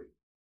 well, I'm free.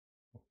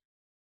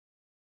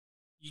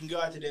 You can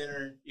go out to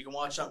dinner, you can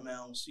watch something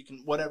else, you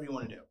can, whatever you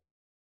want to do.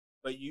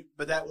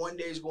 But that one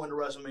day is going to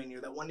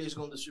WrestleMania, that one day is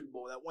going to the Super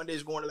Bowl, that one day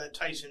is going to that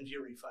Tyson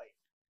Fury fight.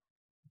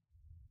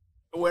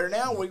 Where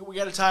now we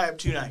got to tie up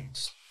 2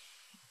 nights.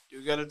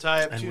 We got to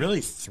tie up 2. And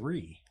really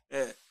 3.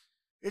 Yeah.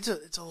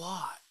 It's a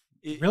lot.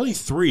 Really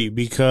 3,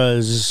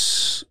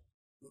 because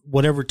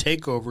whatever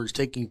takeover is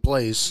taking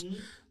place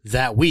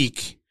that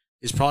week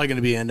is probably going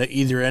to be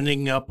either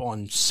ending up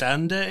on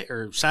Sunday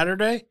or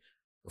Saturday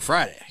or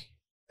Friday.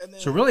 And then,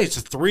 so really, it's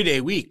a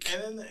 3-day week.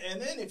 And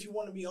then, if you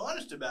want to be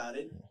honest about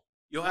it,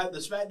 you'll have the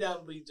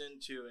SmackDown bleeds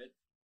into it.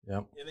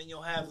 Yep. And then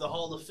you'll have the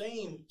Hall of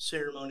Fame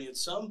ceremony at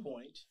some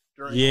point.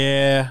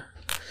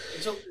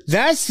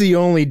 That's the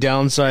only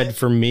downside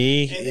for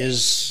me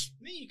is.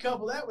 Then you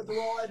couple that with the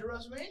Raw after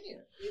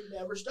WrestleMania. It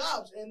never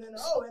stops. And then,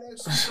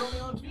 NXT's only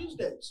on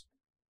Tuesdays.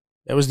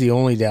 That was the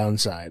only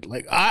downside.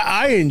 Like,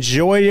 I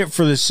enjoyed it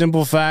for the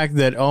simple fact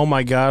that, oh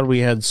my God, we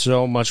had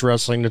so much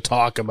wrestling to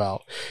talk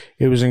about.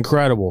 It was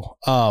incredible.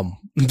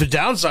 The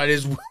downside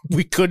is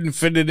we couldn't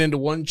fit it into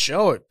one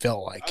show, it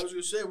felt like. I was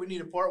going to say, we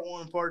needed part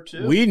 1 and part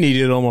 2. We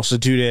needed almost a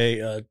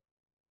 2-day,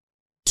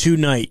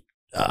 2-night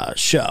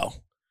show.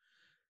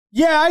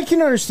 Yeah, I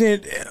can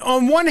understand.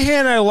 On one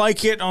hand, I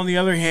like it. On the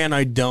other hand,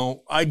 I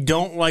don't. I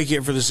don't like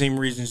it for the same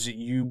reasons that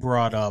you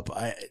brought up.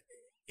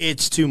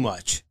 It's too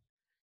much.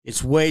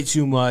 It's way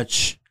too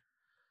much.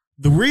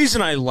 The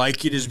reason I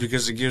like it is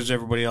because it gives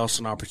everybody else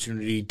an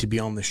opportunity to be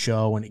on the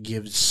show, and it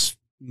gives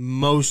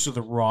most of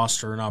the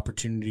roster an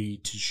opportunity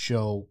to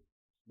show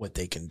what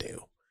they can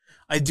do.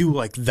 I do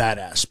like that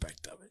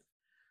aspect of it.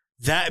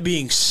 That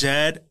being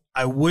said,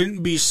 I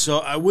wouldn't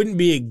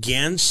be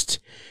against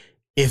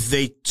if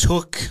they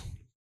took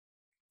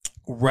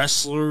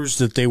wrestlers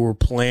that they were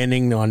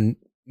planning on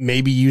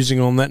maybe using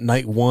on that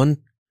night 1,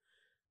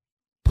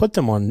 put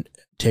them on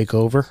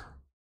TakeOver.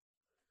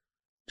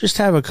 Just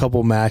have a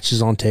couple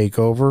matches on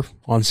TakeOver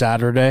on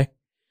Saturday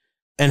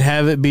and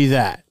have it be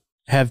that.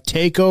 Have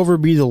TakeOver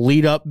be the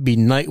lead up, be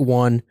night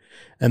 1,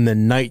 and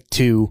then night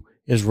 2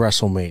 is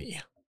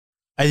WrestleMania.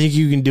 I think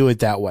you can do it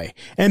that way.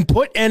 And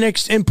put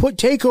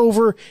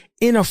TakeOver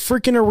in a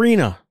freaking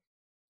arena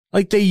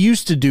like they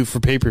used to do for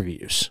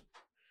pay-per-views.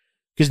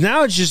 Because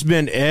now it's just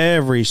been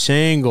every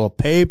single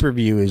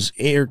pay-per-view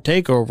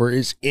TakeOver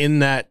is in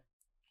that,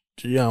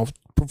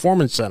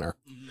 performance center.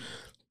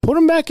 Put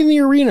them back in the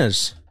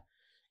arenas.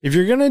 If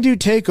you're going to do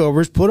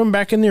takeovers, put them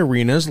back in the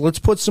arenas. Let's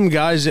put some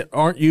guys that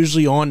aren't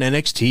usually on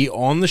NXT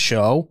on the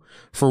show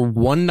for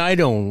one night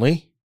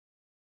only.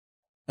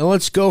 And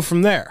let's go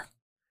from there.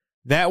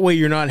 That way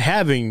you're not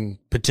having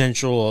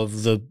potential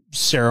of the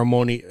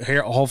ceremony,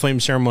 Hall of Fame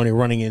ceremony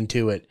running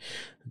into it,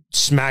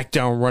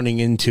 SmackDown running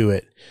into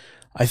it.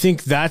 I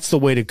think that's the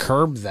way to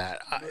curb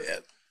that.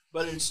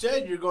 But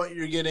instead,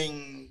 you're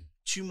getting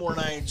 2 more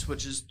nights,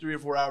 which is 3 or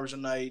 4 hours a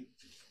night,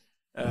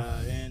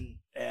 and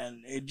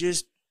it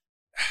just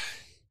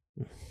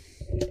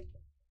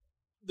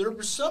there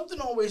was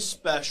something always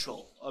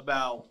special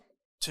about,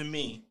 to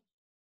me,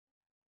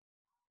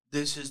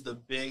 this is the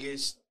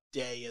biggest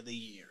day of the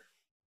year,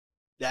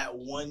 that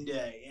one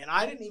day, and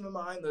I didn't even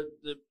mind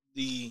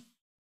the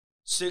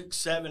 6,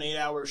 7, 8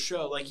 hour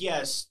show. Like,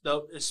 yes,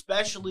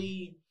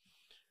 especially.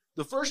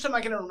 The first time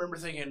I can remember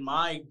thinking,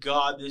 my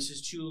God, this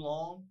is too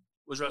long,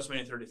 was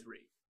WrestleMania 33.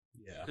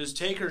 Yeah. Because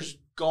Taker's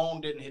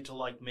gong didn't hit till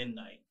like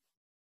midnight,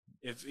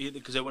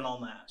 because it went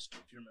on last,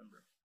 if you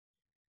remember.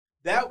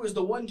 That was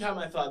the one time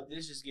I thought,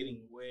 this is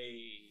getting way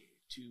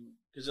too,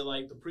 because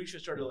the pre-show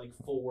started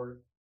at 4,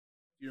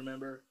 you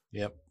remember?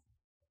 Yep.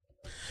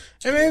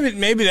 And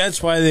maybe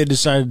that's why they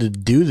decided to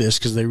do this,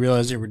 because they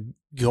realized they were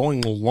going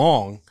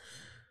long.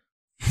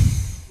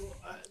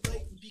 Well,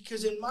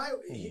 because in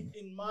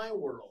my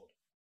world,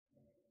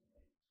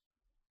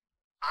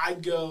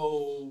 I'd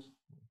go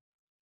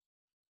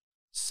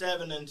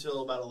 7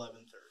 until about 11:30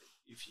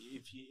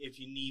 if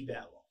you need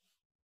that long.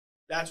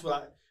 That's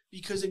what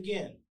because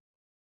again,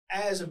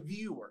 as a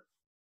viewer,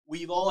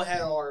 we've all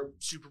had our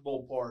Super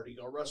Bowl party,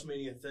 our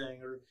WrestleMania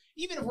thing, or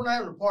even if we're not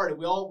having a party,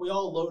 we all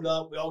load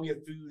up, we all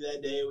get food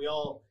that day, we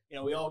all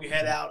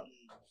head out and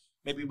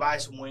maybe buy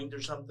some wings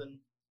or something.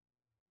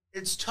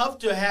 It's tough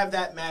to have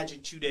that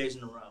magic 2 days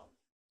in a row.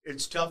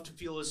 It's tough to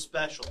feel as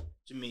special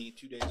to me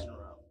 2 days in a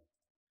row.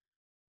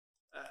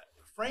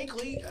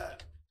 Frankly,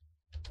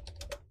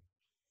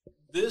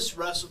 this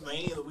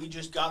WrestleMania that we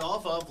just got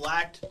off of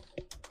lacked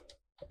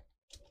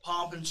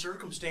pomp and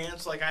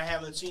circumstance like I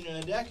haven't seen in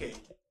a decade.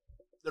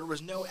 There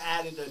was no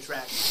added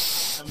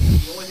attraction. I mean,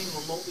 the only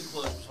thing remotely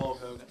close was Hulk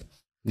Hogan.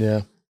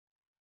 Yeah.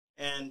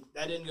 And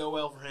that didn't go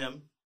well for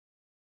him.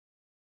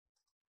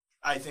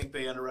 I think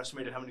they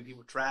underestimated how many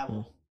people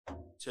travel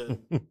to,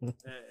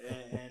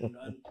 and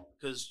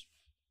because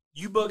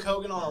you book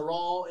Hogan on a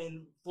Raw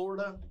in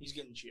Florida, he's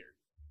getting cheered.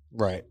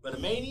 Right. But a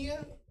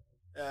Mania,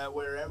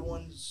 where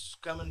everyone's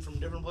coming from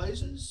different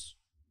places,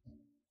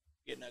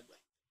 getting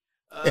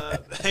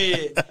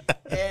ugly.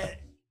 And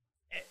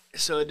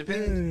so it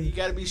depends. You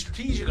got to be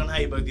strategic on how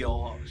you book the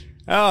old hogs.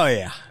 Oh,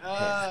 yeah.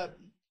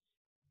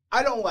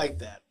 I don't like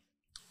that.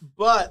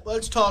 But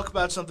let's talk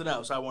about something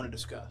else I want to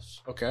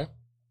discuss. Okay.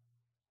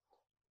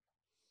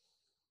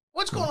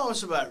 What's going on with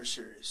Survivor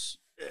Series?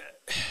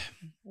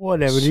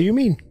 Whatever do you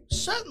mean?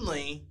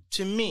 Suddenly,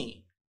 to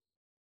me,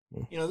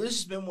 this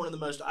has been one of the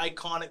most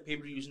iconic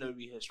pay-per-views in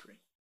WWE history.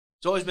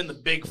 It's always been the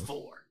big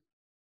four.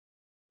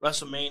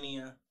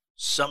 WrestleMania,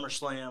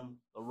 SummerSlam,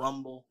 the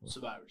Rumble,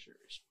 Survivor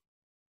Series.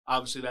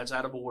 Obviously, that's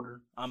out of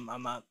order. I'm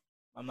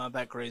not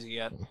that crazy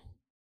yet.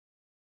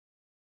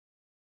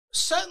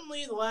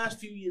 Suddenly, the last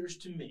few years,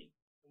 to me,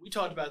 we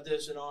talked about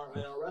this in our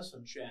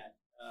wrestling chat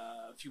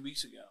a few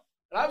weeks ago.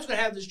 And I was going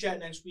to have this chat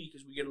next week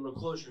as we get a little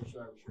closer to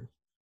Survivor Series.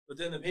 But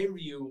then the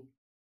pay-per-view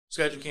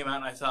schedule came out,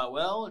 and I thought,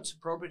 well, it's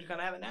appropriate to kind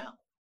of have it now.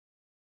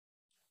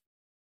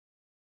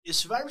 Is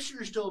Survivor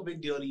Series still a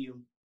big deal to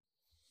you?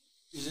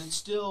 Is it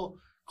still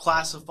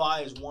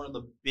classified as one of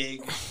the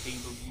big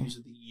pay-per-views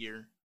of the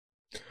year?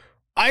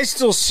 I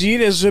still see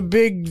it as a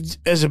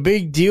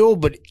big deal,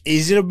 but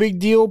is it a big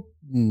deal?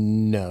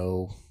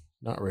 No,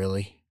 not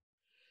really.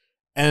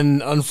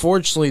 And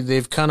unfortunately,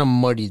 they've kind of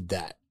muddied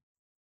that.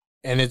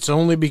 And it's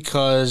only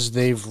because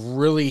they've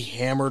really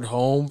hammered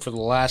home for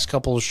the last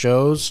couple of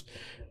shows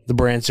the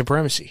brand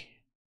supremacy.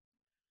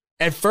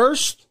 At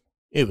first,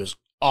 it was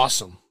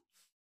awesome.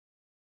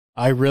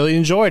 I really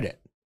enjoyed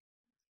it.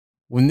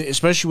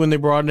 Especially when they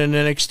brought in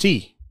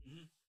NXT.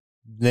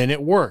 Then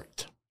it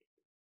worked.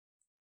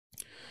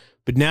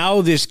 But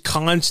now this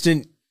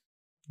constant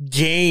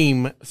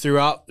game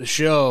throughout the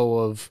show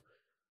of,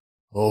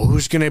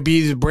 who's going to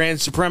be the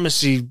brand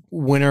supremacy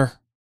winner?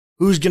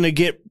 Who's going to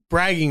get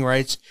bragging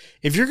rights?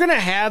 If you're going to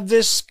have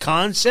this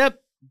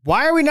concept,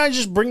 why are we not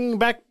just bringing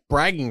back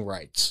bragging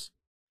rights?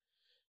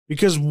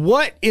 Because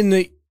what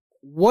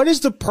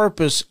is the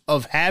purpose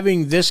of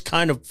having this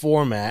kind of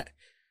format?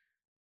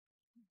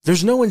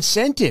 There's no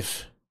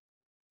incentive.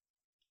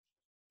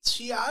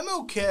 See, I'm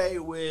okay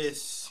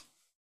with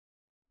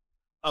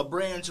a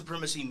brand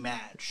supremacy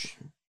match.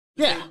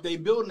 Yeah. They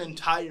build an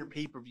entire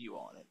pay-per-view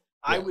on it.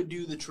 Yeah. I would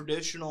do the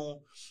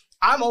traditional.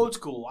 I'm old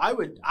school.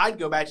 I'd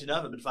go back to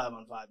nothing but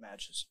 5-on-5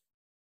 matches.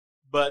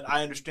 But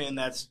I understand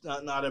that's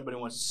not everybody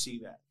wants to see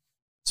that.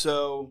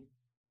 So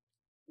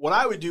what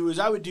I would do is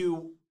I would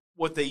do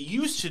what they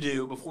used to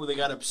do before they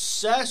got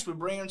obsessed with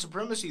brand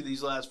supremacy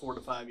these last 4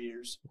 to 5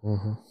 years,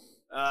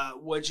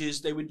 which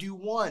is they would do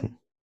one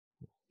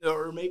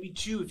or maybe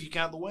two if you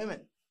count the women.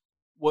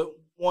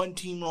 One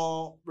Team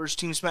Raw versus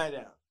Team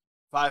SmackDown.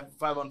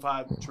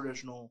 5-on-5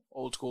 traditional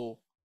old school.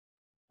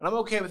 And I'm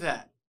okay with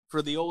that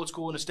for the old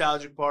school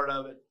nostalgic part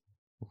of it.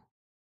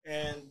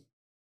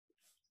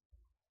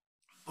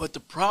 But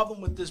the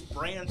problem with this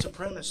brand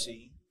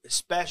supremacy,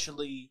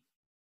 especially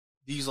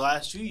these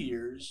last 2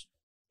 years,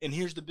 and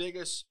here's the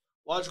biggest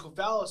logical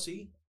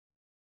fallacy,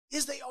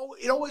 is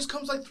it always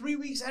comes like 3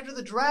 weeks after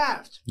the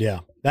draft.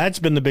 Yeah, that's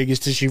been the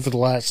biggest issue for the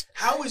last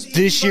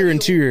this year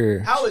and 2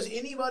 years. How is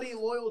anybody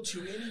loyal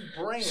to any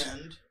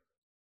brand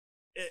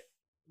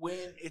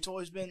when it's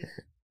always been?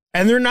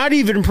 And they're not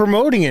even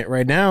promoting it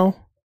right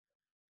now.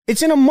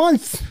 It's in a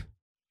month.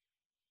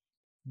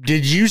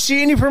 Did you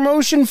see any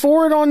promotion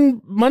for it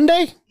on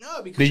Monday?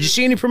 No, because did you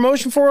see any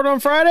promotion for it on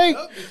Friday?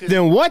 No,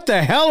 then what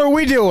the hell are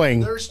we doing?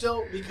 They're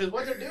still, because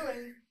what they're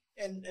doing,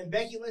 and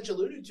Becky Lynch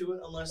alluded to it,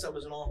 unless that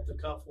was an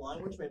off-the-cuff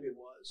line, which maybe it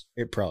was.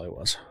 It probably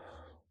was.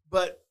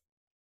 But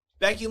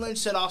Becky Lynch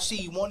said, "I'll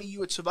see one of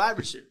you at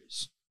Survivor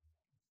Series,"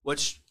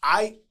 which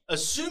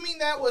assuming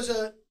that was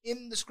a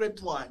in the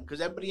script line,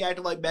 because everybody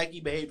acted like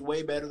Becky behaved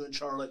way better than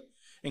Charlotte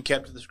and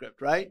kept to the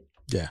script, right?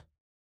 Yeah.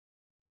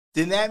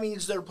 Then that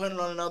means they're putting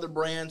on another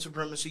brand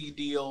supremacy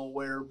deal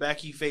where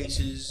Becky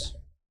faces,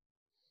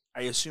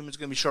 I assume it's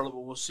going to be Charlotte,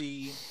 but we'll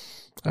see.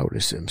 I would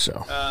assume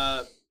so.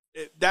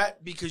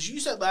 Because you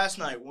said last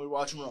night when we were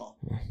watching Raw,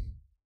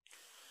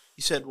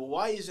 you said, well,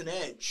 why isn't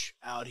Edge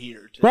out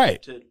here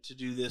to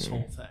do this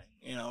whole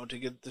thing, to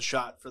get the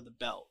shot for the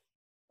belt?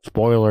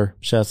 Spoiler,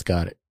 Seth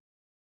got it.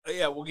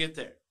 Yeah, we'll get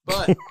there.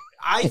 But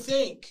I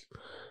think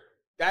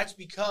that's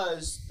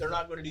because they're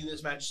not going to do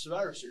this match at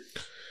Survivor Series.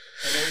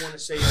 And they want to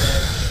save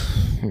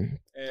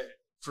Edge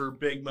for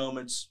big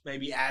moments,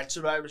 maybe at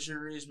Survivor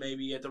Series,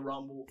 maybe at the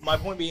Rumble. My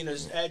point being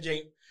is Edge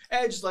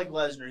is like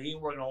Lesnar. He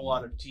ain't working on a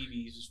lot of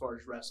TVs as far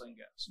as wrestling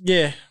goes.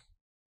 Yeah.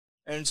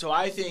 And so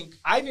I think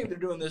they're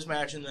doing this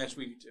match in the next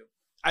week or two.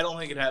 I don't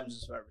think it happens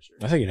at Survivor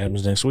Series. I think it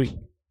happens next week.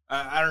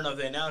 I don't know if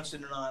they announced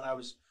it or not. I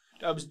was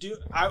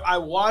I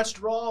watched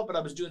Raw, but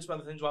I was doing some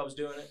other things while I was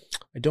doing it.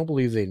 I don't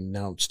believe they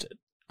announced it.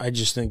 I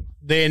just think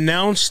they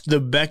announced the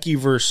Becky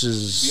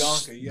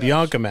versus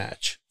Bianca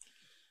match.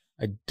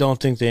 I don't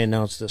think they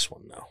announced this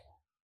one, though.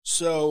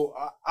 So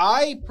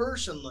I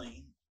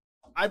personally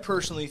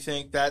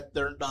think that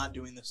they're not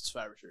doing this at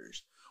Survivor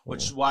Series,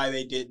 which is why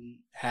they didn't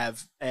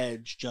have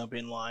Edge jump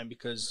in line,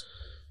 because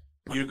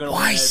you're going to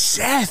why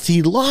Seth?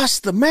 He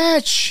lost the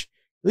match.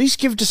 At least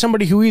give it to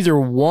somebody who either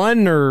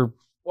won or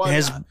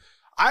has.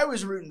 I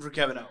was rooting for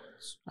Kevin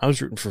Owens. I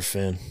was rooting for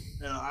Finn.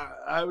 You know,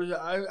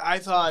 I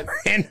thought,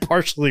 and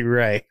partially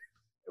Ray.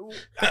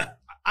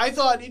 I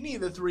thought any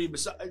of the three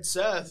besides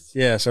Seth.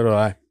 Yeah, so do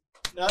I.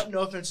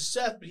 No offense to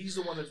Seth, but he's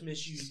the one that's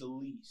misused the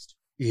least.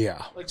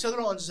 Yeah. Like, Seth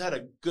Rollins has had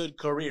a good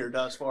career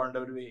thus far in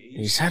WWE.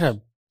 He's had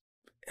a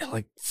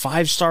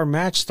 5-star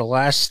match the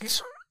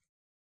last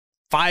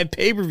 5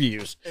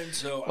 pay-per-views. And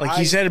so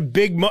he's had a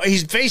big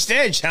he's faced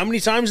Edge how many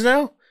times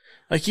now?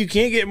 Like, you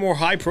can't get more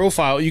high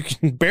profile. You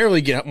can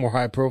barely get more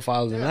high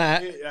profile than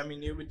that.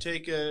 It would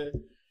take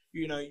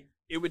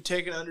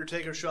an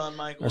Undertaker, Shawn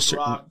Michaels,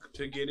 Rock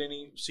to get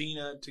any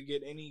Cena to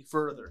get any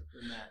further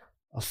than that.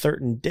 A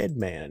certain dead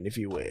man, if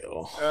you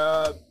will.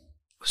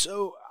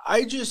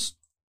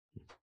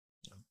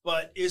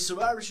 But is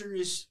Survivor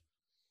Series,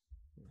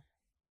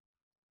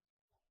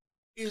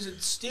 is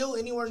it still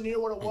anywhere near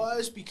what it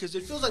was? Because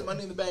it feels like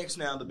Money in the Bank's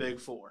now the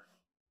big four.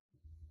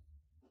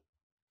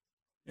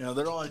 You know,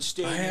 they're on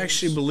stadiums. I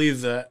actually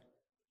believe that.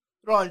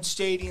 They're on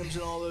stadiums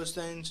and all those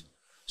things.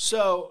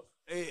 So,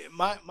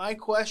 my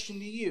question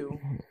to you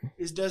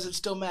is, does it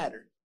still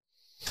matter?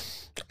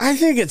 I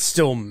think it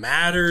still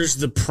matters.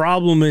 The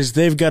problem is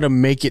they've got to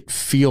make it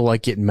feel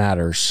like it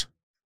matters.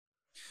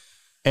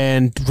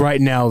 And right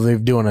now they're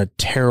doing a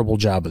terrible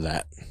job of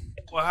that.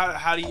 Well,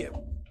 how do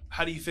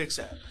you fix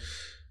that?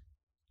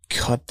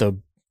 Cut the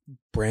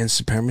brand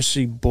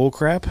supremacy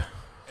bullcrap.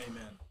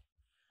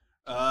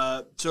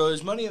 Amen. So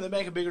is Money in the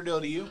Bank a bigger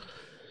deal to you?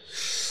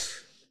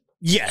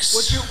 Yes.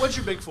 What's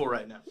your big four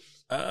right now?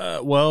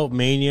 Well,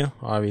 Mania,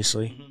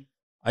 obviously. Mm-hmm.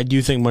 I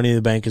do think Money in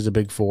the Bank is a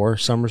big four.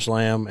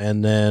 SummerSlam,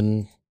 and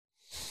then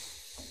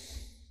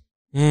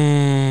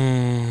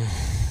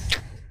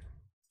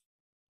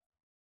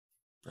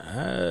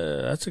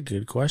that's a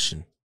good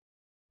question.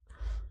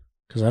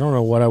 Because I don't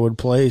know what I would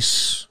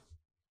place.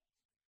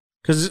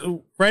 Because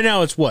right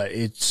now it's what?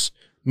 It's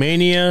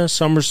Mania,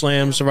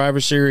 SummerSlam,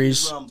 Survivor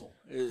Series,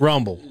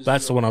 Rumble.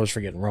 That's the one I was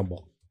forgetting,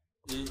 Rumble.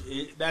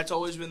 That's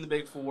always been the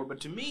big four. But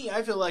to me,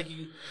 I feel like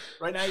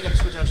right now you got to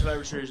switch out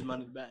Survivor Series and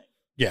Money in the Bank.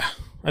 Yeah,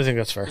 I think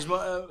that's fair. Because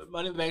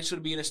Money in the Bank's going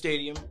to be in a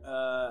stadium.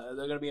 They're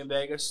going to be in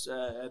Vegas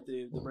at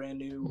the brand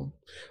new.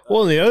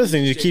 Well, and the other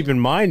thing to keep in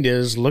mind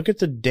is look at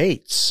the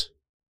dates.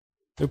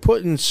 They're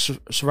putting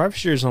Survivor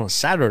Series on a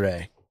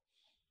Saturday.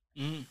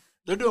 Mm-hmm.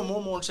 They're doing more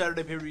and more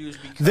Saturday pay-per-views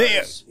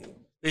because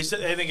they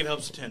think it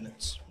helps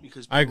attendance.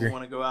 Because people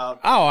want to go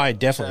out. Oh, I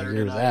definitely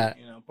agree with that.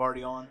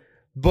 Party on.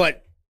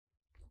 But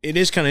it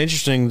is kind of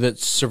interesting that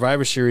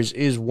Survivor Series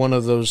is one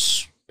of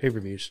those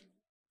pay-per-views.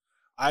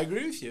 I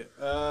agree with you.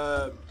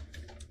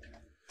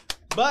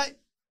 But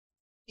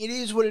it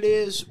is what it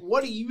is.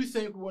 What do you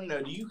think we want to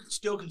know? Do you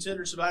still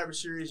consider Survivor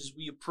Series, as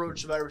we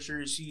approach Survivor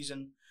Series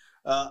season,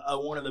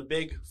 one of the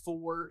big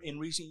four in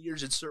recent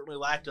years? It certainly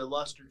lacked a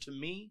luster to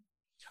me.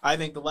 I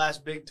think the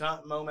last big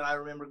time moment I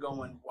remember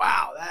going,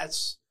 wow,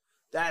 that's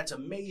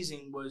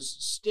amazing, was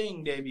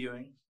Sting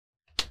debuting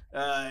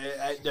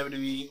at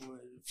WWE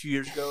a few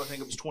years ago. I think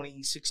it was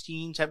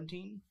 2016,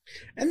 17.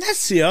 And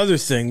that's the other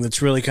thing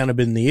that's really kind of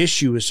been the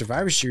issue with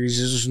Survivor Series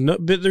is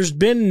there's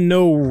been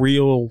no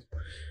real.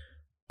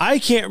 I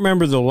can't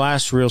remember the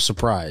last real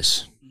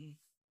surprise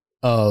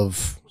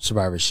of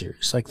Survivor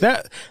Series like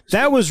that.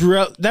 That was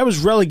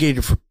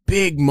relegated for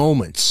big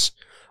moments.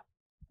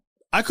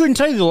 I couldn't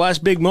tell you the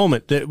last big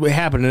moment that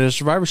happened in a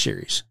Survivor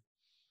Series.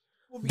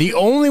 The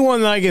only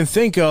one that I can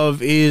think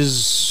of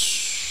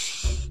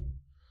is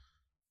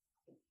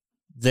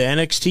the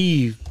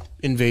NXT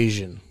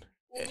invasion.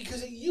 Well,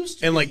 because it used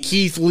to and like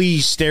Keith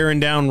Lee staring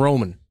down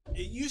Roman.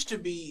 It used to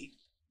be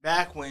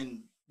back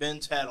when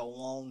Vince had a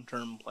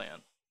long-term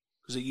plan.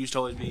 Because it used to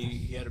always be,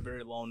 he had a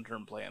very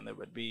long-term plan that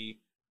would be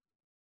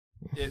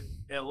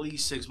at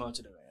least 6 months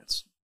in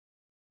advance,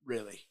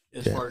 really,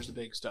 as far as the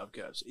big stuff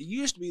goes. It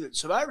used to be that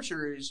Survivor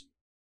Series,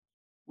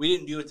 we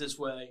didn't do it this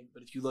way,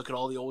 but if you look at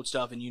all the old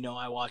stuff, and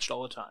I watched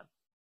all the time,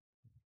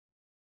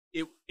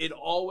 it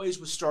always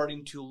was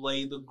starting to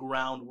lay the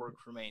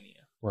groundwork for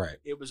Mania. Right.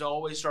 It was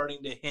always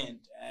starting to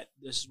hint at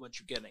this is what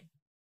you're getting.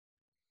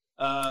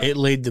 It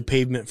laid the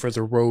pavement for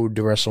the road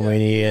to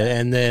WrestleMania,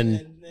 and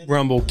then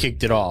Rumble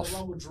kicked it off.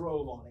 Rumble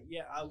drove on it.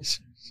 Yeah,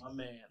 my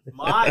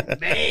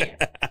man.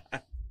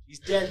 He's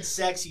dead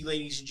sexy,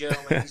 ladies and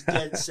gentlemen. He's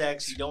dead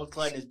sexy. Don't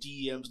slide in his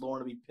DMs.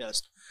 Lauren will be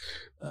pissed.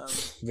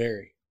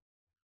 Very.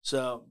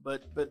 So,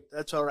 but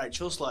that's all right.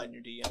 She'll slide in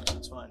your DMs.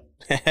 That's fine.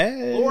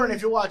 Hey. Lauren,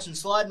 if you're watching,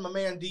 slide in my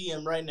man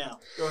DM right now.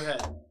 Go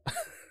ahead.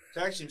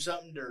 Text him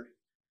something dirty.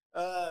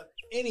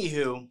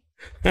 Anywho.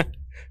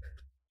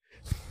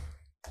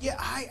 Yeah,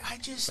 I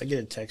just... I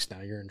get a text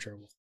now. You're in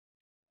trouble.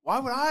 Why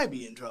would I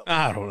be in trouble?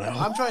 I don't know.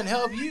 I'm trying to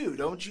help you,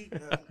 don't you?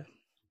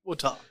 We'll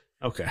talk.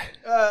 Okay.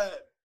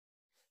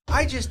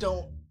 I just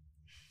don't.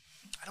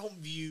 I don't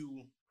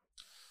view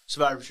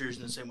Survivor Series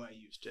in the same way I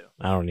used to.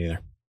 I don't either.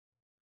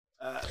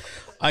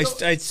 I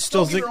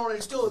still think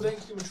it's still a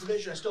Thanksgiving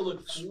tradition. I still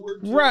look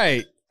forward to it.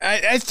 Right.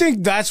 I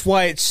think that's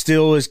why it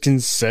still is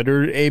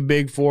considered a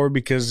Big Four,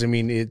 because I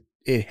mean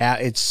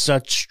it's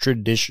such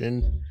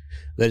tradition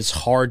that it's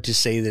hard to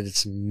say that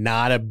it's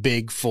not a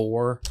Big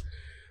Four.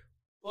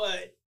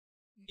 But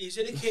is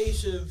it a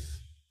case of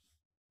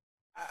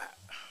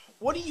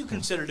what do you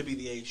consider to be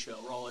the A show,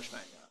 Raw or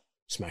SmackDown?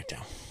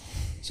 SmackDown.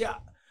 See,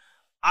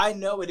 I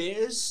know it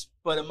is,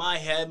 but in my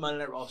head, Monday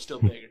Night Raw is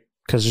still bigger.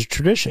 Because it's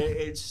tradition.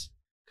 It's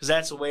because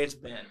that's the way it's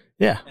been.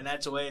 Yeah. And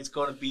that's the way it's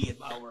going to be in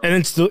my world. And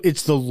it's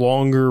the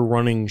longer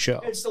running show.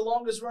 It's the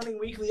longest running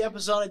weekly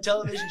episodic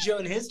television show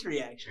in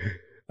history, actually.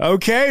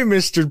 Okay,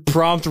 Mr.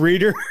 Prompt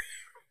Reader.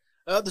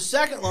 The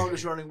second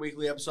longest running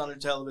weekly episodic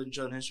television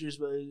show in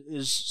history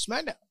is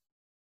SmackDown.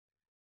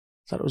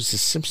 I thought it was The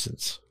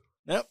Simpsons.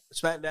 Nope,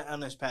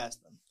 SmackDown has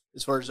passed them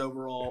as far as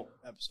overall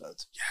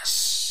episodes.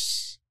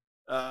 Yes.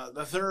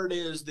 The third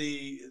is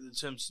the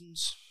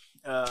Simpsons.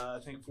 I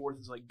think fourth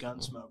is like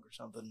Gunsmoke or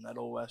something, that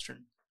old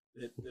Western.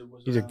 It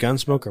was Either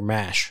Gunsmoke or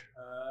MASH.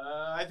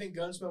 I think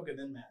Gunsmoke and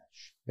then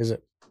MASH. Is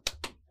it?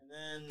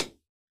 And then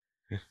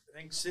I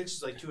think 6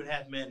 is like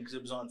 2.5 Men because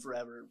it was on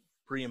forever,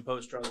 pre and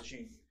post Charlie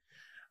Sheen.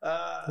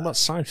 What about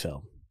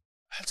Seinfeld?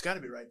 That's got to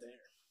be right there.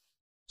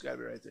 It's got to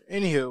be right there.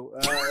 Anywho,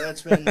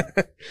 that's been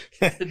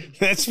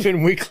that's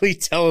been weekly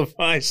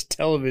televised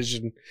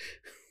television.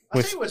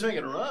 I'll tell you what's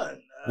making a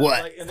run.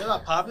 What? And they're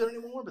not popular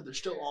anymore, but they're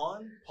still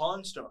on.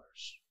 Pawn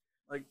Stars.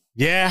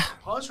 Yeah.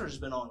 Pawn Stars has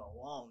been on a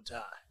long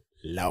time.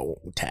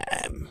 Long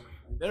time.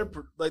 They're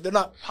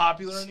not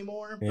popular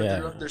anymore, but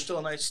Yeah. they're still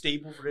a nice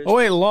staple for history. Oh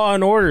wait, Law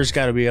and Order's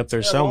got to be up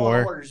there somewhere. Law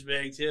and Order's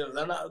big too.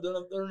 They're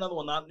another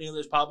one not nearly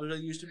as popular as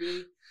they used to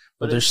be,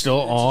 But they're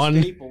still it's on?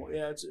 a staple.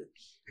 Yeah,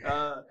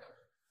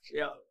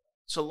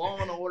 So Law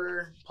and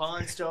Order,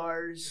 Pawn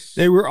Stars.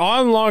 They were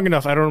on long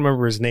enough. I don't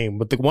remember his name,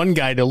 but the one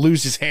guy to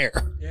lose his hair.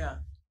 Yeah.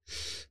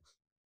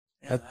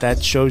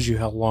 That shows you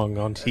how long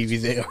on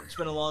TV they are. It's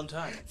been a long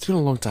time. It's been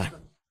a long time.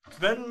 It's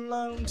been a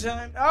long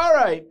time. All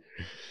right.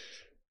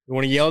 You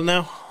want to yell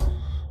now?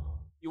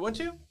 You want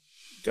to?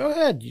 Go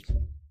ahead.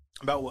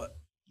 About what?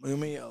 What do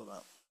you mean yell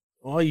about?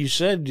 Well, you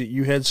said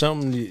you had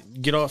something to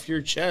get off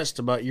your chest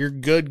about your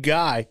good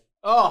guy.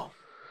 Oh.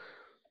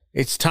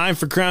 It's time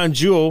for Crown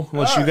Jewel,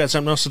 unless All you right. got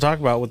something else to talk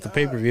about with the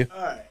pay-per-view.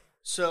 All right.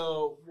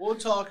 So we'll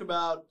talk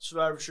about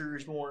Survivor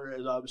Series more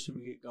as obviously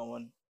we get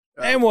going.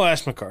 And we'll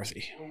ask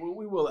McCarthy.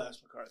 We will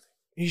ask McCarthy.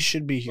 He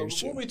should be here But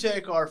before soon. we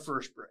take our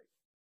first break,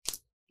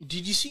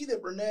 did you see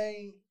that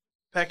Renee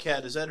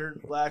Peckhead, is that her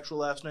actual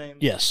last name?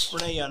 Yes.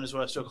 Renee Young is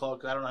what I still call it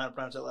because I don't know how to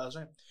pronounce that last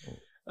name.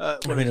 I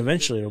mean,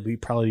 eventually it'll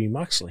probably be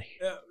Moxley.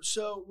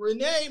 So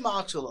Renee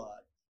Moxalot,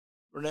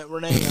 Renee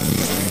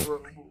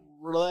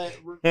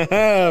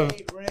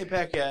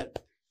Peckhead,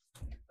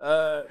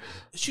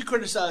 she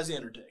criticized The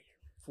Undertaker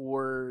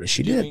for Yes,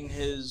 she did. doing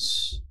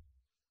his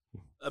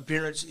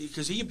appearance,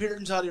 because he appeared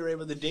in Saudi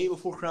Arabia the day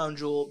before Crown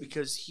Jewel,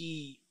 because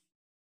he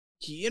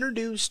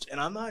introduced, and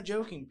I'm not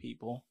joking,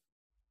 people,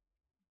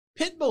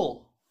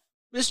 Pitbull,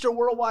 Mr.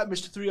 Worldwide,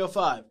 Mr.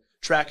 305,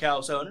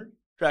 Trackhouse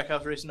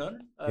racing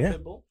owner, Yeah.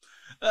 Pitbull.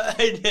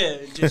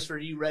 Just for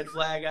you red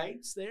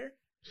flagites there.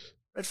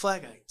 Red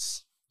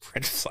flagites.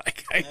 Red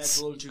flag That's heights.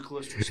 a little too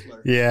close to a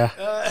slur. Yeah.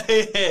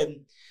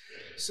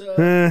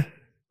 So,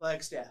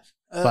 Flagstaff.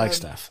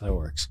 Flagstaff. That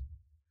works.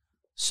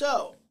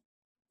 So,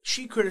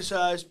 she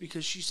criticized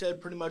because she said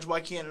pretty much, why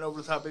can't an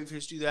over-the-top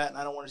babyface do that? And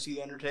I don't want to see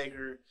The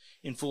Undertaker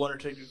in full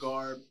Undertaker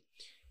garb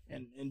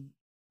and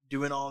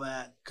doing all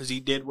that, because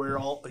he wore the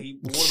whole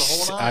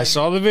nine. I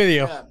saw the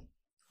video. Yeah.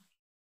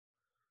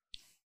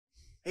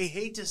 I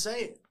hate to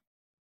say it.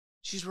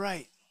 She's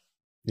right.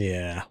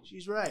 Yeah.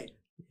 She's right.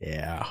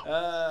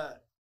 Yeah.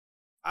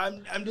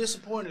 I'm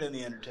disappointed in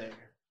The Undertaker.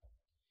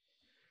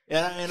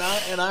 And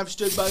I've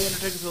stood by The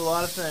Undertaker through a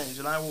lot of things,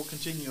 and I will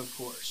continue, of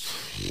course.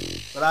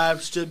 But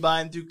I've stood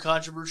by him through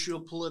controversial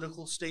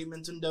political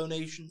statements and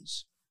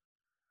donations.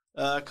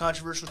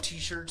 Controversial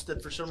T-shirts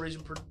that for some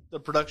reason the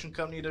production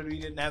company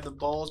WWE didn't have the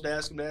balls to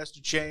ask him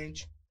to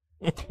change.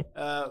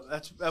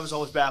 That was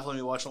always baffling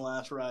me watching the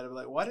last ride. I was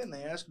like, why didn't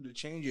they ask him to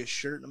change his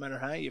shirt no matter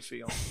how you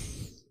feel?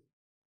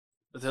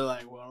 But they're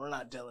like, well, we're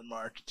not telling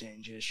Mark to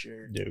change his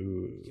shirt. No.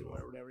 He can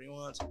wear whatever he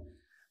wants.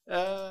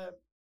 I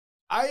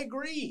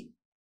agree,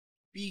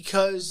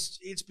 because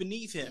it's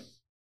beneath him.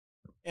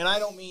 And I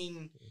don't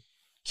mean,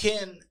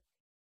 can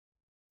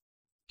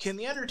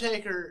The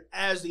Undertaker,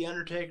 as The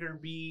Undertaker,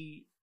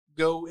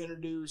 go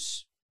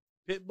introduce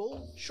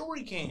Pitbull? Sure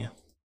he can.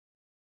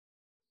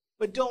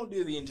 But don't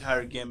do the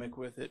entire gimmick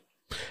with it.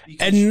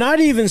 And not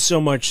even so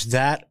much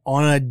that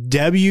on a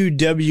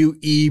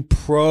WWE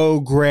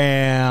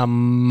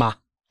program.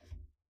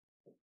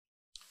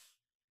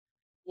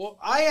 Well,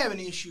 I have an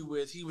issue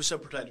with, he was so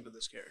protective of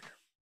this character.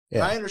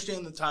 Yeah. I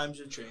understand the times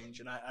have changed,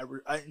 and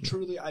I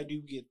truly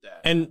do get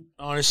that. And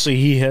honestly,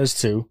 he has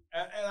too.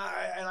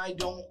 And I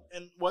don't,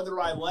 and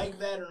whether I like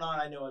that or not,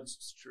 I know it's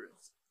the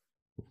truth.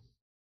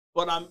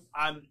 But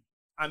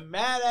I'm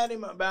mad at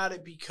him about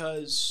it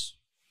because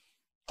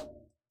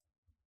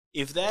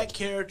if that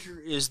character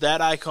is that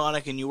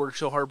iconic and you work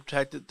so hard to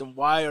protect it, then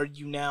why are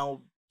you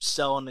now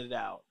selling it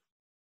out?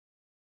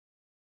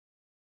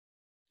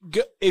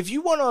 If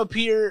you want to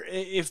appear,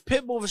 if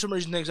Pitbull for some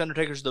reason thinks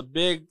Undertaker's the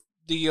big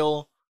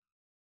deal,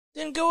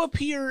 then go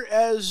appear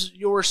as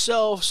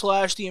yourself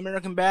 / the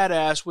American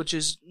Badass, which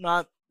is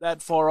not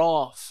that far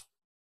off.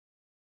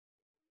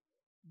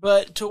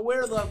 But to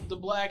wear the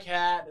black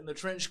hat and the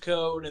trench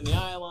coat and the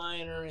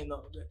eyeliner and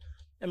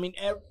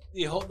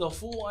the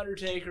full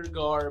Undertaker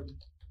garb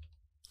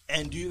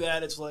and do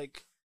that, it's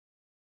like,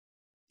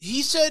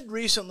 he said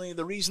recently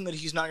the reason that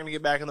he's not going to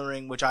get back in the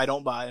ring, which I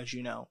don't buy, as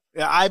you know.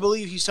 I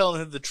believe he's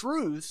telling the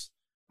truth,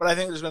 but I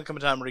think there's going to come a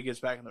time where he gets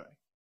back in the ring.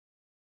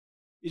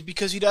 Is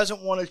because he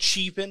doesn't want to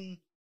cheapen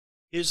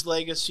his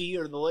legacy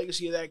or the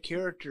legacy of that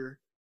character.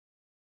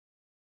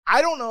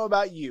 I don't know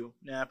about you,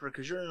 Napper,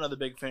 because you're another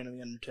big fan of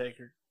The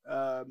Undertaker.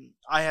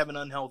 I have an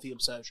unhealthy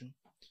obsession.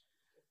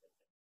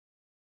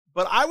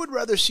 But I would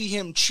rather see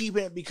him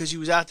cheapen it because he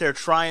was out there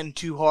trying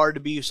too hard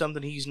to be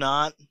something he's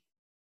not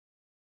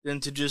than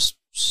to just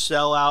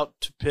sell out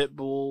to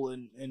Pitbull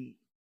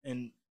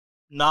and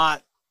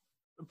not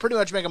pretty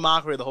much make a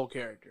mockery of the whole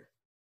character.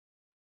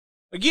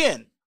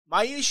 Again,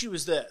 my issue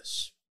is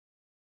this.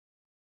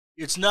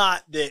 It's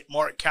not that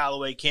Mark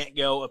Calloway can't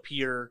go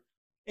appear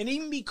and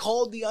even be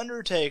called The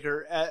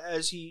Undertaker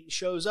as he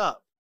shows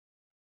up.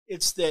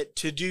 It's that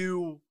to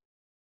do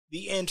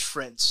the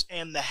entrance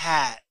and the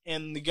hat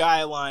and the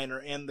guy liner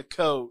and the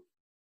coat.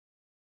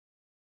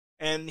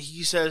 And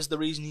he says the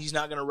reason he's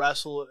not going to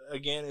wrestle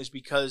again is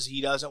because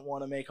he doesn't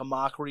want to make a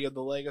mockery of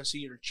the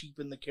legacy or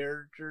cheapen the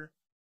character.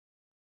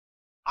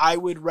 I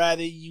would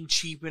rather you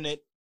cheapen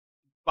it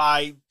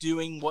by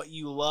doing what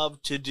you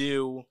love to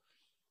do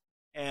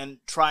and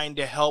trying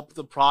to help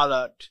the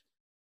product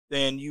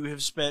than you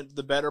have spent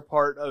the better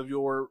part of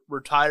your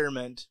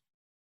retirement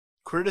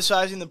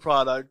criticizing the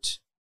product,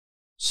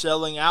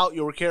 selling out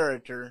your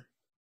character,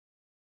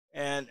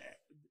 and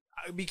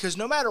because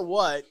no matter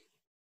what,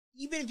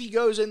 even if he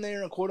goes in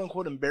there and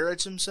quote-unquote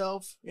embarrass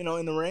himself, in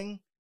the ring,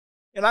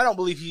 and I don't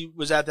believe he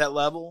was at that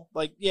level.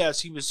 Like,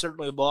 yes, he was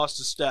certainly a boss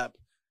to step,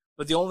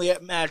 but the only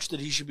match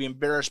that he should be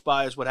embarrassed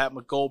by is what happened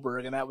with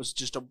Goldberg, and that was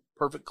just a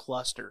perfect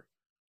cluster.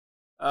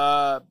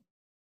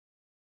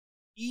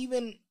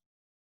 Even,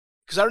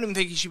 because I don't even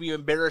think he should be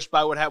embarrassed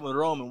by what happened with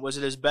Roman. Was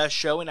it his best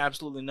showing?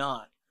 Absolutely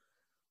not.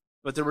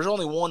 But there was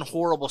only one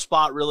horrible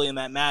spot really in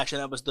that match,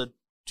 and that was the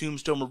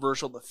tombstone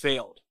reversal that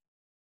failed.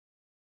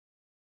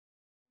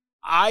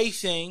 I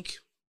think,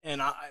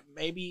 and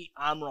maybe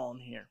I'm wrong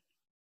here,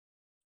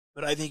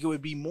 but I think it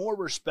would be more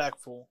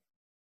respectful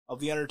of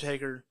The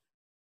Undertaker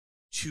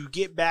to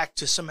get back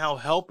to somehow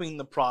helping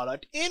the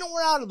product in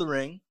or out of the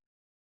ring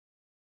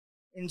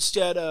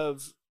instead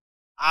of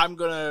I'm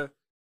gonna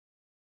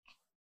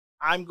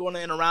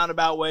in a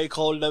roundabout way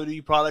call the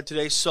WWE product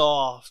today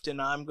soft, and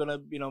I'm gonna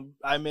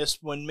I miss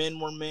when men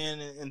were men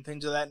and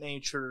things of that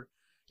nature.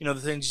 The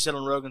things he said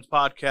on Rogan's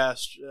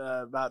podcast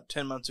about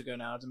 10 months ago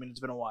now. It's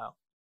been a while.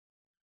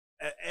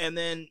 And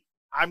then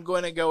I'm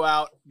going to go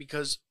out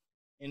because,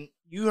 and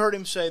you heard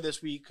him say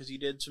this week because he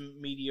did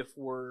some media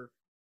for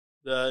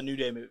the New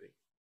Day movie,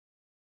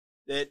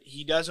 that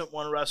he doesn't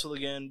want to wrestle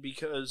again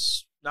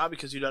because, not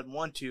because he doesn't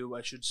want to,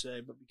 I should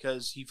say, but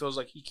because he feels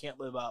like he can't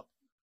live up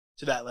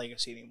to that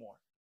legacy anymore.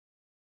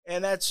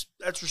 And that's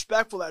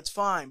respectful, that's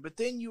fine. But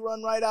then you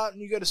run right out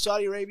and you go to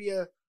Saudi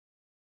Arabia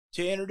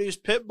to introduce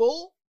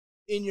Pitbull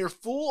in your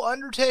full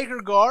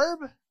Undertaker garb?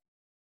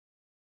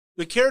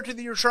 The character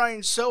that you're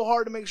trying so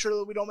hard to make sure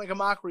that we don't make a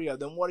mockery of,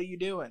 then what are you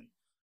doing?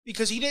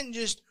 Because he didn't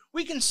just,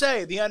 we can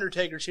say The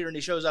Undertaker's here and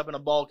he shows up in a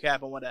ball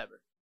cap and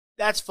whatever.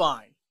 That's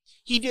fine.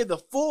 He did the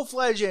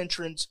full-fledged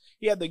entrance.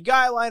 He had the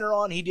guy liner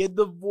on. He did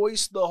the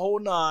voice, the whole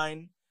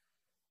nine.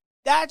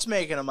 That's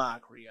making a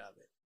mockery of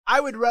it. I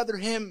would rather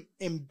him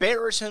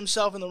embarrass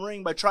himself in the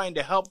ring by trying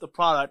to help the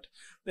product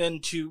than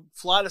to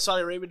fly to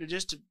Saudi Arabia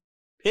to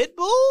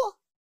Pitbull?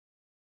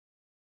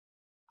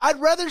 I'd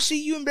rather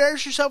see you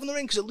embarrass yourself in the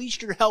ring because at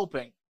least you're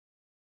helping.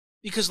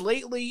 Because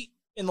lately,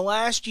 in the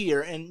last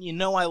year, and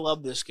I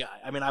love this guy.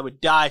 I would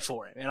die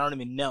for him, and I don't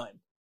even know him.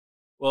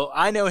 Well,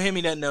 I know him,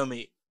 he doesn't know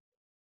me.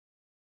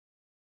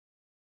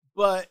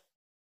 But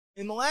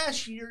in the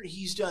last year,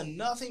 he's done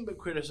nothing but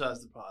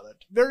criticize the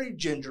product. Very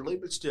gingerly,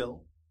 but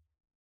still.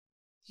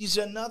 He's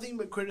done nothing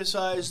but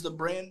criticize the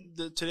brand,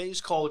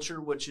 today's culture,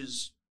 which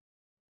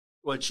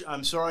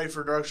I'm sorry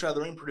for Dark Side of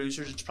the Ring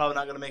producers, it's probably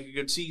not going to make a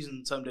good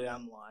season someday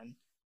down the line.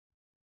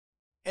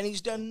 And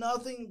he's done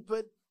nothing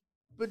but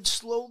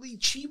slowly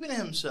cheapen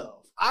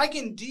himself. I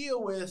can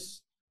deal with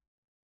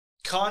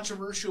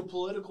controversial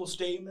political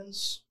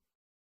statements,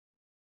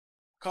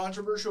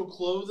 controversial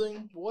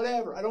clothing,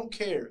 whatever. I don't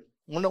care.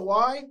 Want to know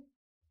why?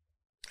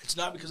 It's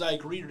not because I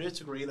agree or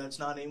disagree. That's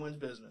not anyone's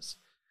business.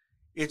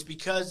 It's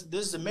because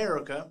this is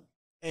America,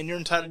 and you're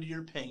entitled to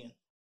your opinion.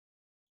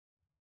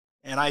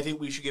 And I think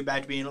we should get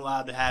back to being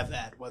allowed to have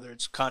that, whether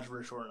it's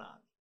controversial or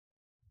not.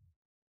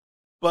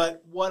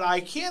 But what I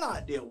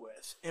cannot deal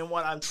with, and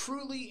what I'm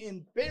truly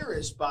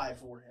embarrassed by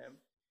for him,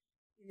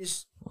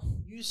 is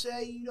you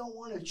say you don't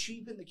want to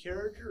cheapen the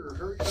character or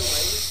hurt your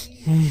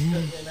legacy,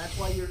 and that's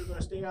why you're going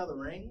to stay out of the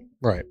ring?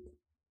 Right.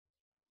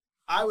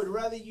 I would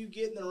rather you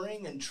get in the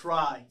ring and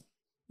try.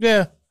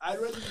 Yeah. I'd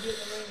rather you get in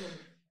the ring and...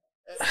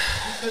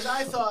 because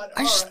I thought...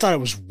 I just thought it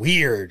was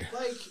weird.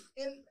 Like,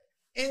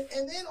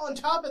 and then on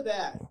top of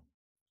that,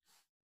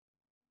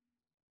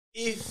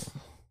 if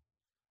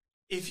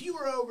you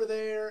were over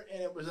there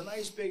and it was a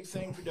nice big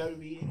thing for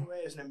WWE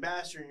anyway as an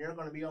ambassador and you're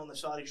going to be on the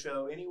Saudi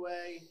show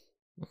anyway,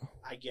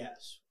 I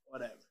guess.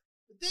 Whatever.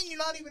 But then you're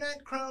not even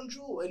at Crown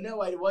Jewel. And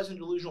no, I wasn't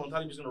delusional and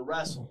thought he was going to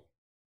wrestle.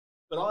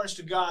 But honest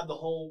to God, the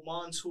whole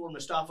Mansoor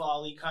Mustafa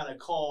Ali kind of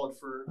called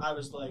for, I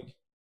was like,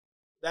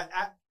 that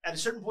at a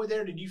certain point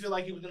there, did you feel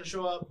like he was going to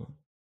show up?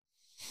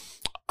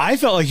 I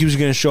felt like he was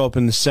going to show up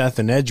in the Seth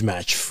and Edge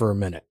match for a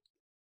minute.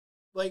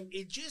 Like,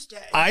 it just...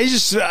 I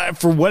just,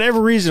 for whatever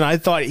reason, I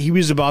thought he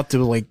was about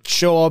to, like,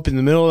 show up in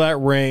the middle of that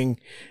ring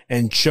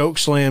and choke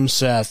slam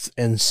Seth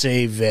and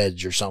save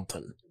Edge or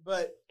something.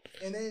 But,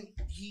 and then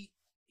he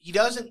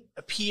doesn't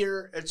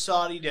appear at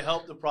Saudi to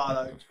help the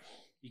product.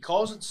 He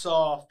calls it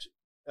soft.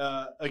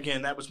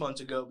 Again, that was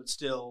months ago, but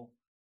still.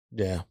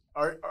 Yeah.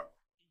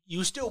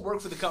 You still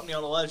work for the company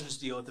on a Legends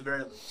deal at the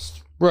very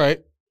least.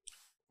 Right.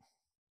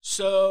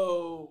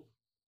 So,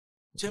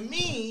 to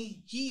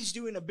me, he's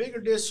doing a bigger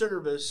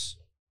disservice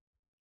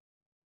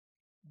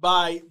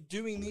by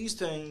doing these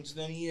things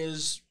than he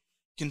is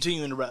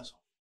continuing to wrestle.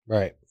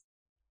 Right.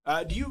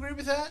 Do you agree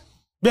with that?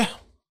 Yeah.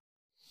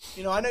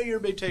 You know, I know you're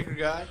a big Taker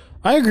guy.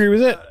 I agree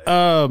with it.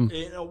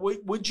 You know,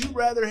 would you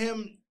rather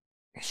him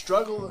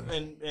struggle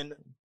and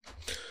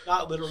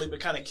not literally, but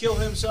kind of kill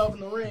himself in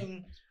the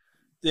ring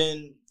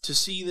than to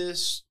see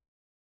this?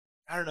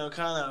 I don't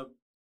know,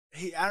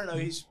 he's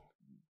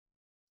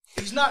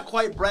not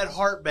quite Bret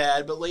Hart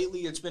bad, but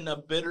lately it's been a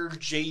bitter,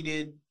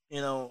 jaded, you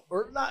know,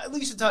 or not, at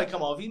least until I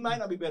come off. He might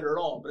not be bitter at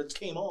all, but it's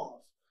came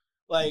off.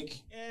 Like,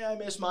 I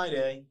miss my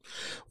day.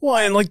 Well,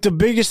 and like the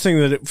biggest thing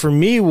that for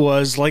me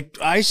was, like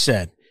I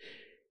said,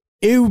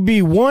 it would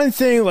be one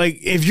thing, like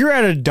if you're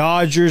at a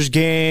Dodgers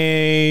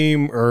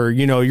game or,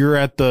 you know, you're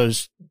at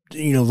the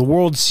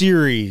World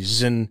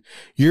Series and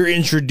you're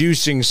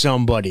introducing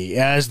somebody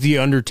as the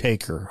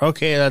Undertaker.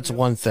 Okay, that's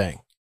one thing.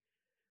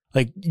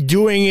 Like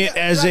doing it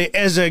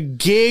as a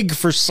gig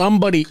for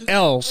somebody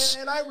else.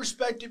 And I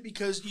respect it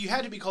because you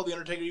had to be called the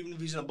Undertaker even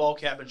if he's in a ball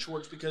cap and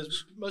shorts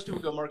because most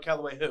people go, Mark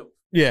Calloway who?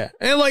 Yeah.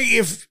 And like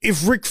if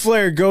Ric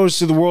Flair goes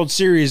to the World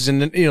Series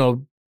and, you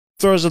know,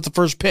 throws out the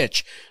first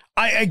pitch,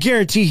 I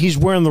guarantee he's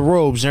wearing the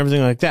robes and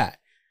everything like that.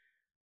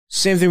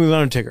 Same thing with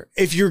Undertaker.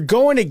 If you're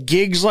going to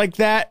gigs like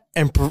that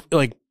and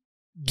like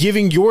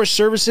giving your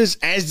services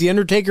as the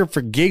Undertaker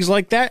for gigs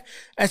like that,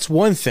 that's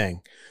one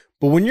thing.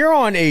 But when you're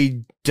on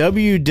a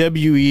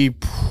WWE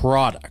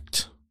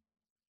product,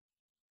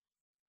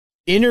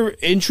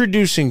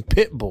 introducing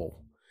Pitbull,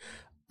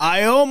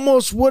 I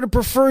almost would have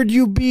preferred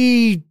you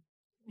be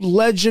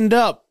legend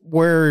up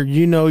where,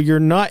 you know, you're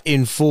not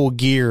in full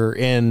gear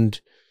and,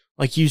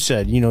 like you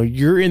said, you know,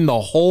 you're in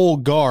the whole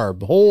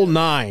garb, whole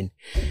nine,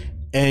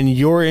 and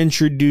you're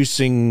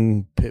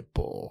introducing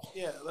Pitbull.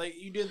 Yeah, like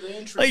you did the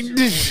intro. Like,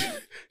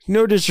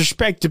 no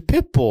disrespect to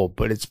Pitbull,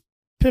 but it's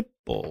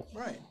Pitbull.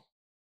 Right.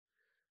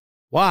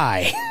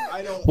 Why?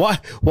 I don't.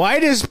 Why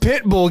does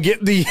Pitbull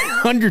get the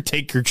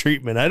Undertaker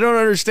treatment? I don't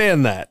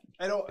understand that.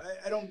 I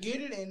don't get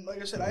it, and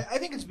like I said, I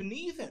think it's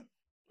beneath him.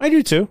 I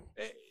do too.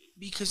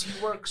 Because he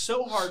worked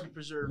so hard to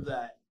preserve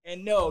that.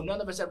 And no,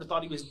 none of us ever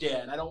thought he was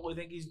dead. I don't really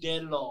think he's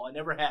dead at all. I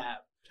never have.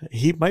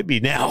 He might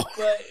be now.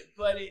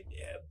 But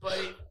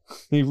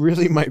he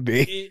really might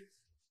be.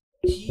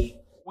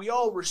 We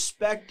all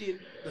respected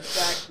the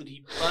fact that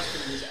he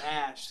busted his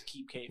ass to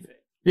keep kayfabe.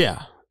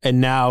 Yeah.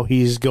 And now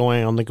he's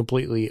going on the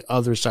completely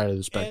other side of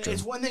the spectrum. And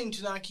it's one thing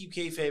to not keep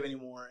kayfabe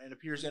anymore and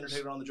appears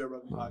Undertaker on the Joe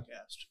Rogan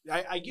podcast.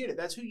 I get it.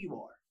 That's who you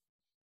are.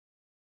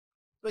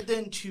 But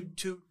then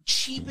to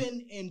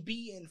cheapen and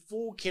be in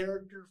full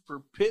character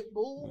for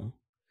Pitbull.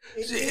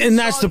 And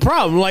that's the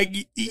problem.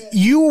 Like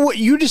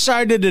you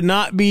decided to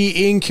not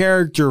be in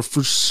character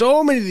for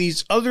so many of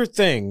these other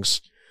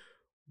things.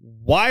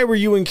 Why were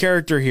you in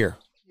character here?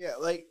 Yeah,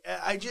 like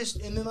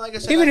and then like I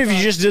said, even if you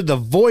just did the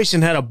voice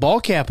and had a ball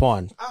cap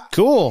on,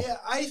 cool. Yeah,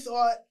 I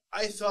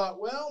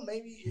thought, well,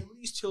 maybe at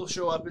least he'll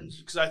show up,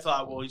 because I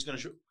thought, well, he's going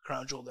to show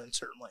Crown Jewel then,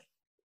 certainly.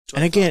 So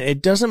and again,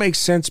 it doesn't make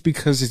sense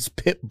because it's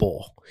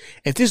Pitbull.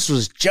 If this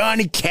was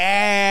Johnny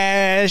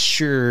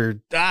Cash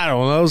or I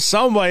don't know,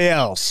 somebody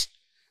else,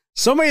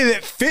 somebody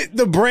that fit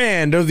the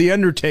brand of the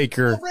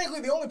Undertaker. Well,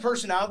 frankly, the only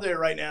person out there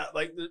right now,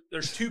 like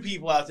there's two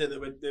people out there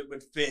that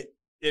would fit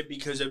it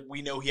because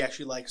we know he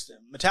actually likes them: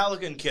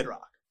 Metallica and Kid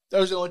Rock.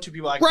 Those are the only two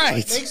people I can like.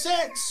 Makes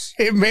sense.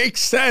 It makes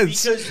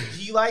sense. Because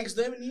he likes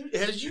them and he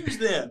has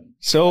used them.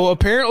 So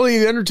apparently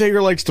the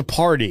Undertaker likes to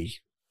party.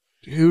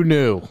 Who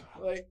knew?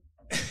 Like,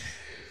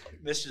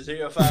 Mr.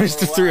 305.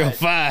 Mr.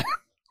 305.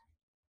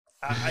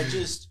 I'm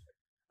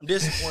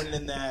disappointed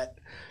in that.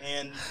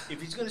 And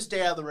if he's going to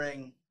stay out of the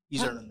ring,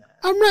 he's earning that.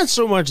 I'm not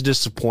so much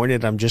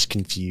disappointed. I'm just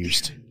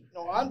confused.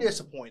 No, I'm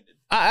disappointed.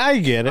 I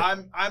get it.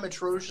 I'm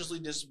atrociously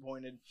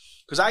disappointed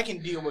because I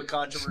can deal with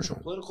controversial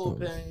political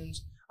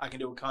opinions. I can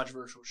deal with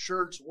controversial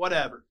shirts,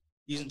 whatever.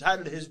 He's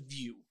entitled to his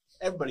view.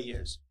 Everybody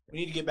is. We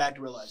need to get back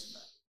to realizing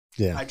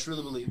that. Yeah. I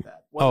truly believe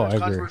that. Whether it's I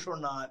agree. controversial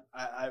or not,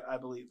 I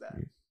believe that.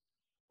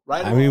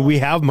 Right? I mean, we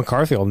have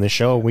McCarthy on this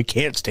show, and we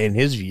can't stand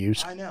his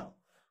views. I know.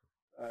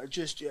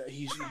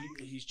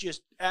 He's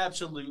just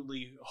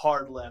absolutely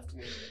hard left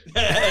wing.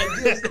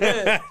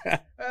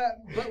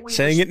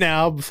 Saying it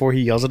now before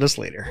he yells at us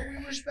later. But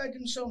we respect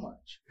him so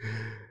much,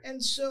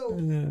 and so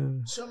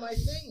my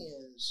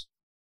thing is,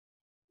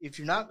 if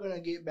you're not going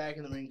to get back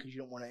in the ring because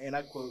you don't want to, and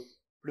I quote,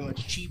 pretty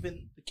much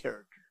cheapen the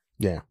character.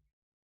 Yeah.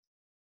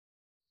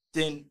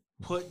 Then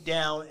put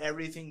down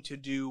everything to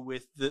do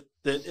with the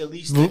at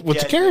least with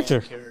the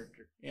character.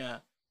 Yeah,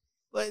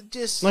 but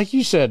just like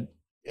you said.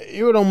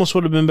 It would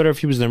have been better if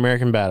he was an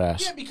American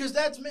badass. Yeah, because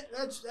that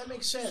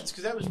makes sense.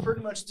 Because that was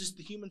pretty much just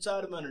the human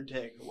side of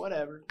Undertaker.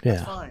 Whatever,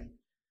 that's fine.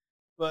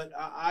 But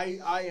I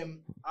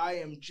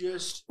am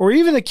just, or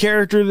even the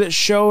character that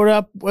showed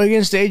up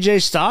against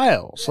AJ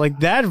Styles, like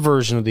that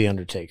version of the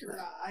Undertaker.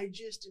 I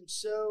just am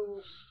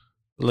so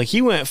like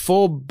he went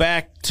full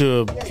back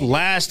to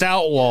Last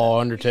Outlaw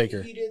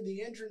Undertaker. He did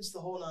the entrance, the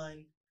whole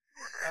nine.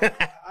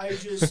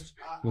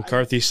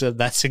 McCarthy said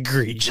that's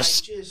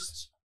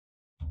egregious.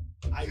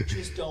 I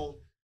just don't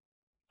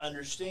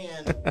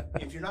understand.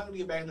 If you're not going to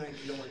get back in the ring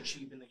because you don't want to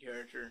cheapen the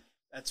character,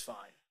 that's fine.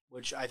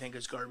 Which I think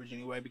is garbage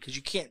anyway because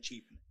you can't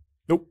cheapen it.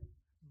 Nope.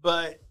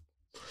 But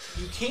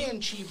you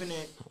can cheapen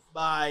it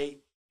by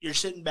you're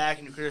sitting back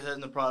and you're criticizing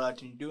the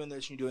product and you're doing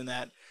this and you're doing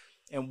that.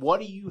 And what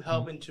are you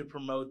helping to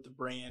promote the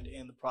brand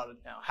and the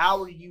product now?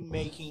 How are you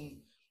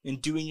making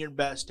and doing your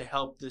best to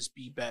help this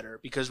be better?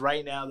 Because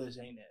right now, this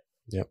ain't it.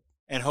 Yep.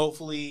 And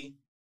hopefully...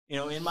 You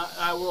know, in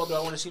my world, do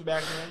I want to see him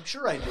back in the ring?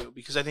 Sure, I do,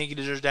 because I think he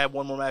deserves to have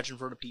one more match in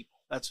front of people.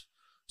 That's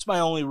my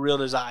only real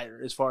desire,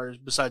 as far as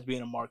besides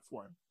being a mark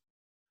for him.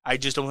 I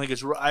just don't think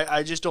it's.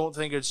 I just don't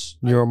think it's.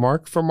 You're a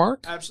mark for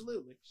Mark?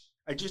 Absolutely.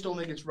 I just don't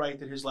think it's right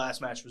that his last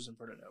match was in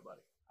front of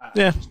nobody. I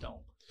just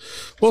don't.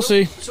 We'll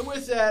see. So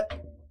with that,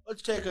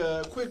 let's take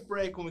a quick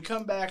break. When we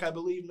come back, I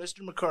believe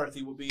Mr.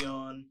 McCarthy will be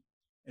on,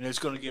 and it's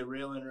going to get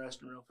real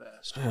interesting real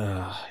fast.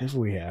 If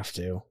we have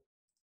to.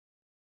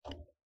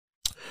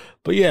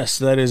 But yes,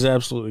 that is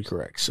absolutely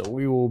correct. So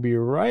we will be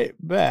right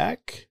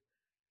back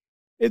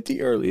at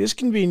the earliest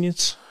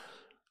convenience.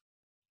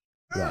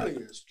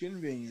 Earliest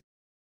convenience.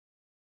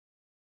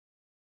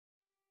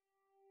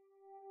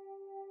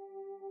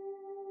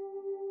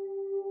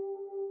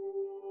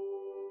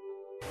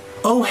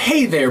 Oh,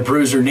 hey there,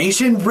 Bruiser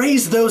Nation.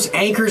 Raise those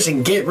anchors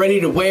and get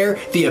ready to wear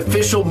the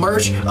official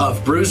merch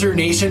of Bruiser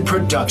Nation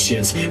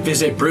Productions.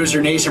 Visit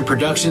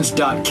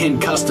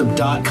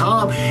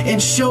bruisernationproductions.kincustom.com and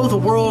show the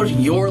world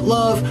your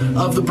love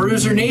of the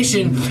Bruiser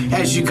Nation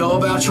as you go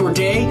about your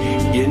day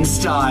in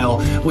style.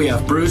 We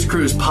have Bruise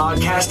Cruise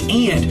Podcast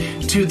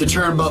and To the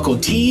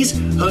Turnbuckle tees,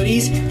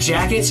 hoodies,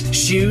 jackets,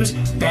 shoes,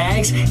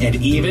 bags, and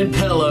even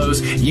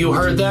pillows. You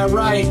heard that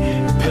right.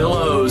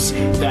 Pillows.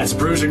 That's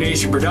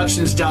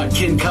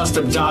bruisernationproductions.kincustom.com.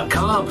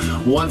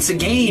 Once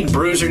again,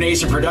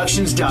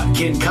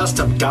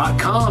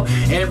 bruisernationproductions.kincustom.com.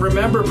 And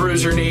remember,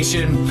 Bruiser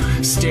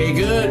Nation, stay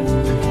good,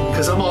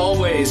 because I'm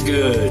always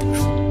good.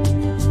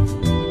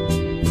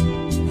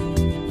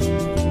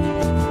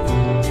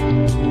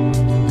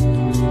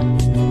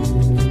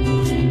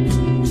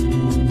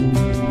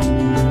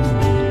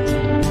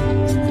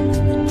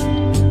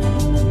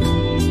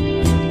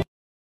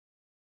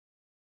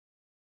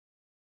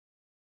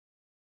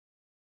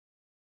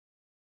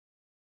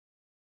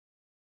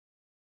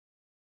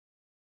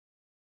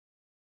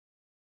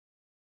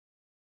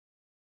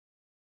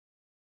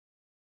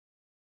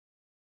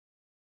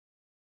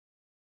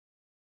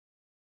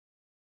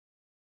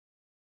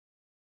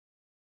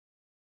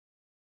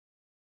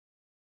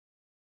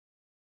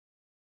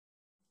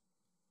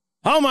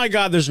 Oh my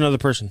God, there's another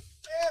person.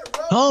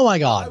 Oh my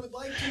God. I would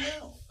like to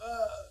know.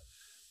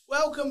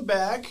 Welcome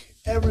back,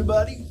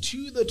 everybody,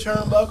 to the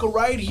Turnbuckle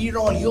right here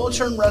on Heel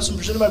Turn Wrestling,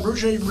 presented by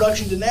Bruce Nation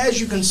Productions. And as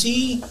you can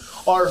see,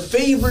 our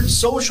favorite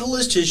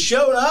socialist has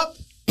shown up.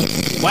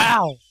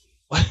 Wow.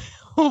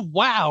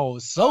 Wow,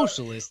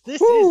 socialist.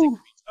 This is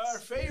our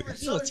favorite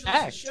socialist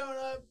has shown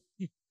up.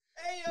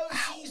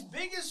 AOC's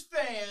biggest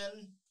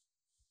fan,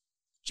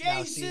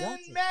 Jason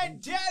Mad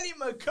Daddy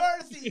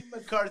McCarthy.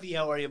 McCarthy,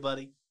 how are you,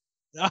 buddy?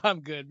 I'm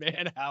good,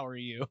 man. How are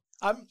you?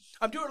 I'm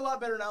doing a lot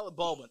better now with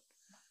Baldwin.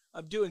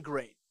 I'm doing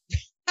great.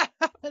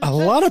 A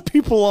lot of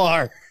people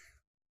are.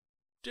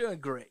 Doing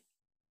great.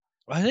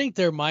 I think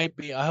there might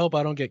be, I hope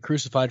I don't get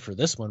crucified for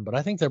this one, but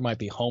I think there might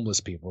be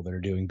homeless people that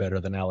are doing better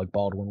than Alec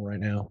Baldwin right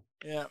now.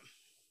 Yeah.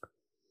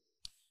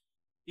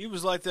 He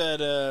was like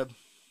that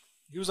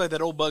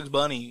old Bugs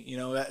Bunny, you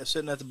know,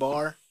 sitting at the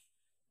bar.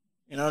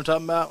 You know what I'm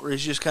talking about? Where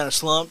he's just kind of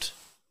slumped.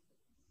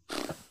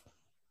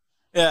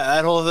 Yeah,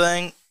 that whole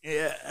thing.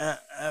 Yeah,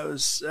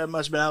 that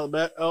must have been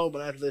Alabama. Oh,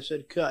 but after they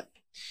said cut.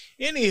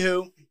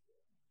 Anywho,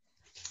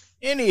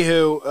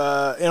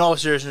 in all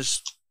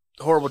seriousness,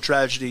 horrible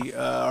tragedy.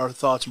 Our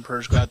thoughts and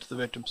prayers go out to the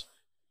victims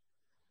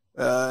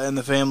and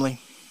the family.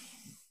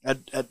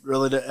 That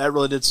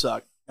really did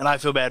suck, and I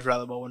feel bad for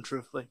Alabama Baldwin,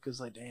 truthfully, because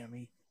like,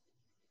 damn,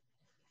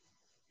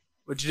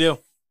 what'd you do?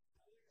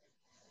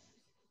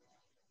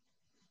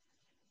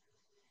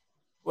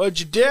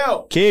 What'd you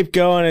do? Keep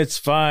going. It's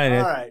fine. All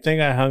I right.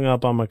 think I hung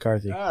up on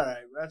McCarthy. All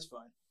right, that's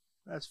fine.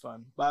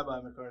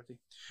 Bye, McCarthy.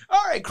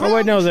 All right, Oh,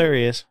 wait, no, there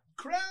he is.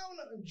 Crown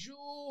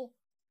Jewel.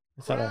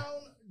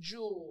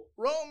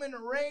 Roman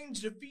Reigns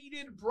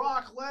defeated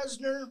Brock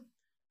Lesnar.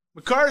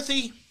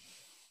 McCarthy,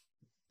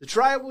 the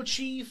tribal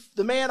chief,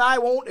 the man I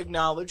won't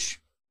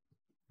acknowledge.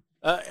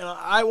 And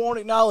I won't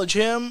acknowledge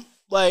him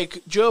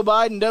like Joe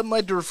Biden doesn't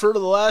like to refer to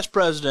the last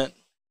president.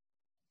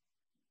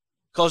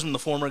 Calls him the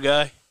former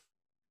guy.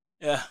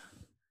 Yeah.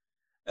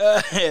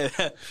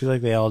 I feel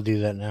like they all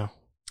do that now.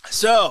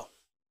 So,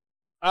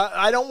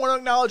 I don't want to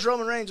acknowledge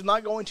Roman Reigns. I'm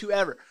not going to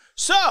ever.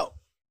 So.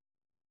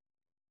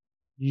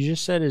 You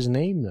just said his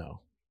name,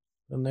 though.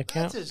 Doesn't that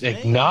count?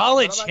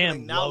 Acknowledge him.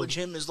 Acknowledge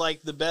him as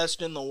like the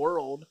best in the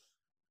world,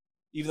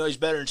 even though he's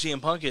better than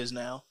CM Punk is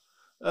now.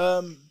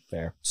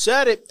 Fair.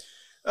 Said it.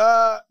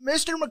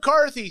 Mr.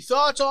 McCarthy,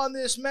 thoughts on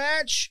this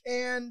match?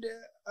 And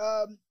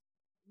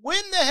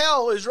when the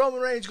hell is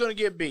Roman Reigns going to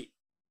get beat?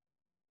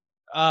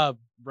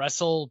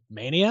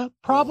 WrestleMania,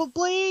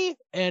 probably.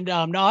 And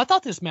no, I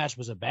thought this match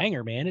was a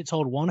banger, man. It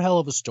told one hell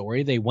of a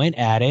story. They went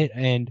at it,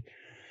 and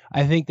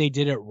I think they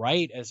did it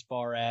right as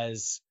far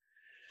as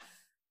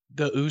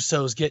the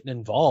Usos getting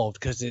involved,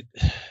 because it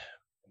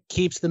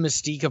keeps the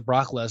mystique of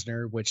Brock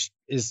Lesnar, which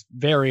is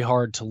very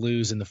hard to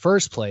lose in the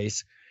first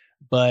place.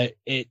 But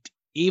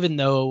even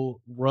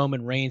though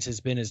Roman Reigns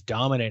has been as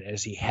dominant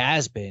as he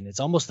has been,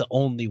 it's almost the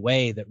only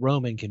way that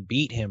Roman can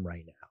beat him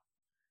right now,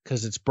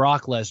 because it's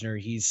Brock Lesnar.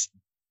 He's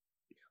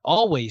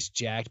always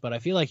jacked, but I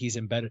feel like he's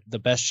in the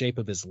best shape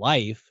of his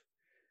life.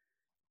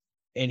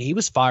 And he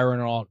was firing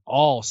on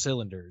all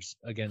cylinders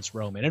against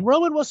Roman, and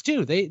Roman was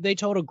too. They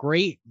told a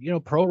great,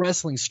 pro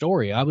wrestling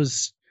story. I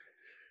was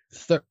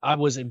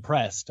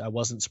impressed. I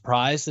wasn't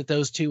surprised that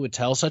those two would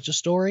tell such a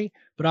story,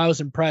 but I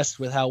was impressed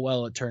with how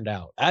well it turned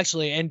out.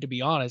 Actually, and to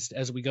be honest,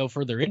 as we go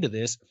further into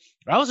this,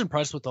 I was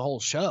impressed with the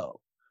whole show.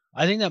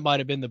 I think that might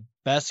have been the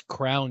best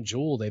crown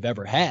jewel they've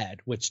ever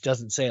had, which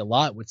doesn't say a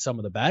lot with some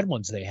of the bad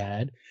ones they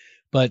had,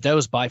 but that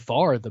was by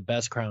far the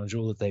best crown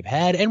jewel that they've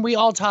had. And we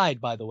all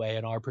tied, by the way,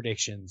 in our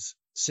predictions.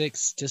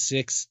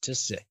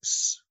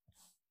 6-6-6.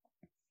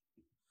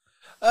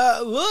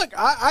 Look,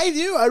 I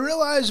do. I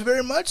realize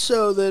very much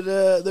so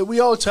that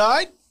we all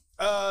tied.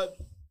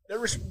 There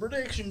were some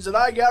predictions that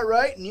I got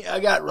right and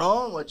I got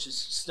wrong, which is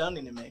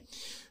stunning to me.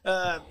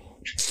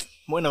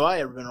 When have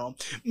I ever been wrong?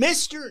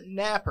 Mr.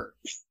 Napper.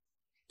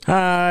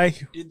 Hi.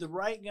 Did the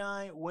right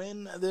guy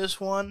win this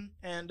one?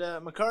 And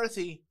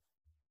McCarthy,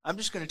 I'm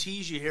just going to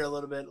tease you here a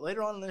little bit.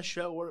 Later on in this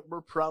show,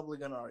 we're probably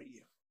going to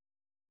argue.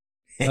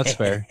 That's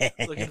fair.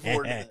 Looking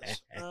forward to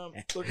this.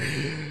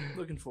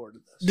 Looking forward to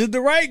this. Did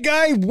the right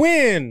guy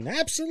win?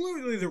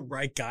 Absolutely, the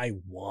right guy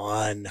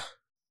won.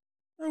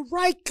 The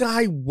right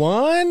guy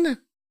won.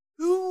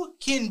 Who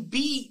can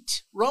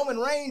beat Roman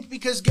Reigns?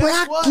 Because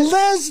guess Brock what?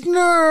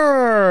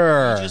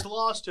 Lesnar. You just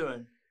lost to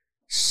him.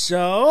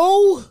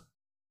 So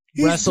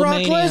he's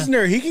Brock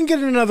Lesnar. He can get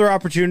another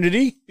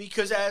opportunity.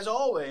 Because as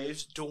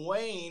always,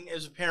 Dwayne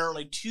is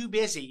apparently too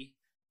busy.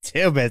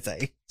 Too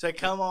busy to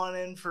come on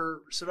in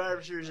for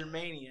Survivor Series or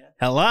Mania.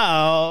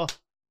 Hello.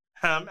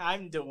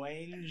 I'm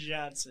Dwayne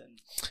Johnson.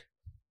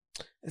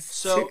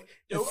 It's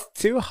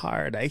too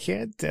hard. I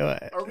can't do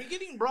it. Are we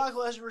getting Brock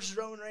Lesnar versus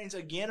Roman Reigns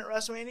again at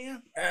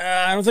WrestleMania?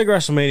 I don't think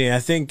WrestleMania. I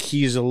think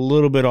he's a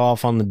little bit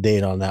off on the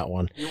date on that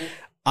one.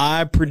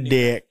 I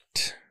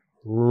predict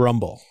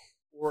Rumble.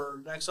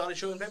 Or next Saudi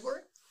show in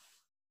February?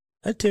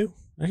 That too.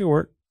 That could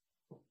work.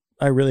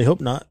 I really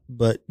hope not,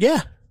 but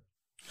yeah.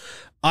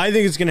 I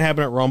think it's going to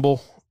happen at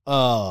Rumble.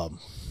 I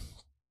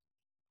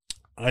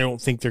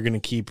don't think they're going to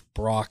keep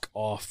Brock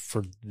off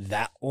for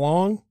that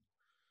long.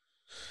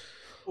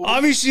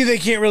 Obviously, they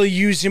can't really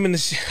use him in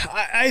this.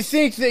 I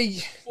think they.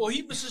 Well,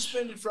 he was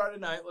suspended Friday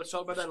night. Let's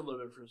talk about that a little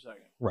bit for a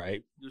second.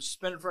 Right. He was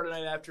suspended Friday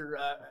night after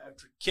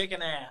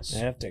kicking ass.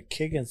 After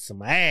kicking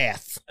some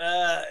ass.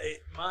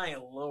 My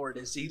Lord,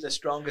 is he the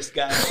strongest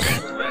guy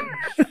in the world?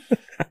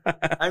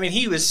 I mean,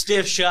 he was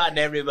stiff shotting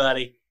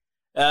everybody.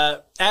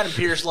 Adam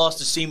Pearce lost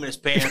his seam in his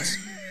pants.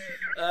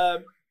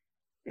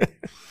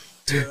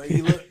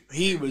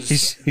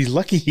 He's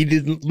lucky he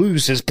didn't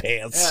lose his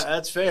pants. Yeah,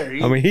 that's fair.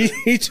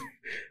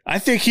 I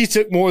think he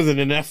took more than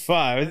an F5.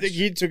 I think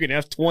he took an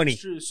F20.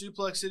 That's true.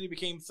 Suplex City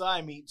became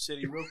Thigh Meat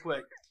City real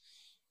quick.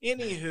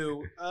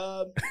 Anywho,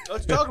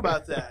 let's talk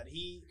about that.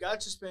 He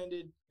got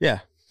suspended.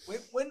 Yeah.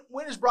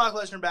 When is Brock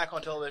Lesnar back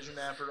on television,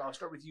 Manfred? I'll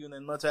start with you, and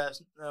then let's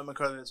ask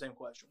McCarthy the same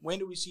question. When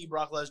do we see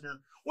Brock Lesnar?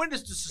 When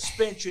does the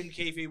suspension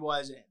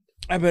kayfabe-wise end?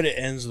 I bet it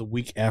ends the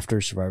week after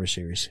Survivor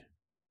Series.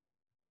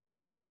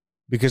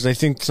 because I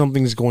think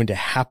something's going to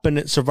happen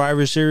at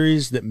Survivor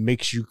Series that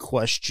makes you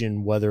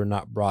question whether or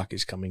not Brock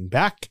is coming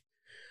back.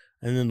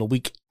 And then the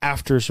week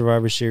after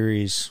Survivor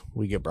Series,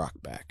 we get Brock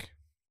back.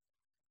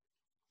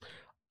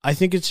 I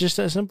think it's just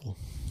that simple.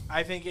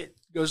 I think it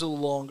goes a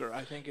little longer.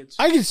 I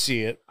can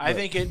see it. I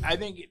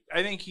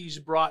think he's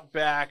brought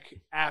back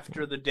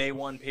after the day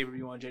one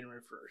pay-per-view on January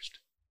 1st.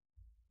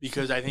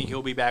 Because I think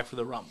he'll be back for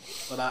the Rumble.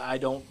 But I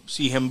don't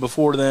see him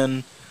before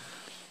then.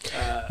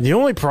 The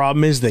only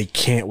problem is they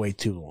can't wait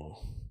too long.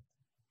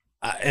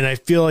 And I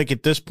feel like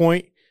at this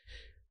point,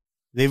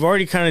 they've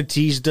already kind of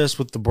teased us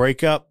with the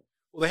breakup.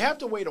 Well, they have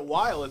to wait a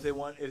while if they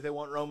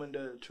want Roman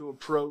to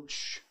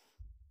approach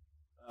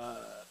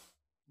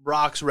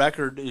Brock's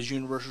record as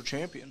Universal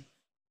Champion.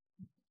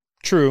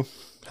 True.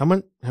 How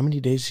many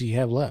days do you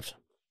have left?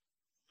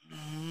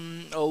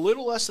 A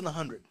little less than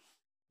 100.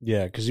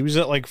 Yeah, because he was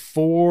at like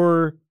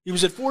 4. He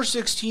was at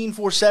 416,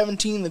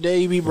 417 the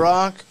day he beat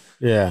Brock.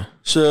 Yeah.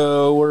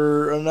 So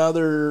we're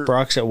another.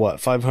 Brock's at what?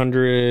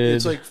 500.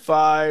 It's like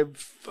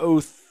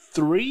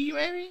 503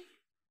 maybe.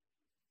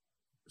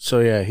 So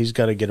yeah, he's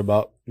got to get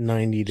about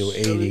 90 to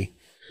 80.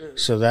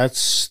 So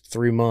that's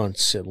 3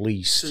 months at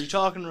least. So you're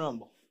talking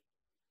Rumble.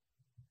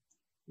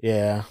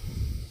 Yeah.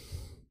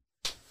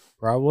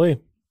 Probably.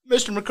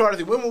 Mr.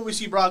 McCarthy, when will we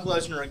see Brock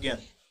Lesnar again?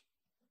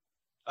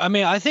 I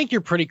mean, I think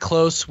you're pretty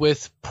close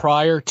with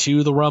prior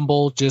to the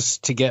Rumble,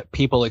 just to get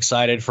people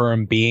excited for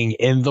him being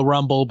in the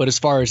Rumble. But as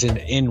far as an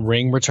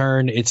in-ring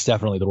return, it's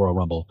definitely the Royal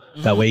Rumble.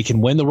 Mm-hmm. That way he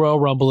can win the Royal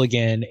Rumble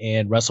again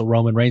and wrestle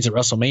Roman Reigns at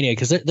WrestleMania,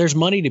 because there's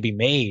money to be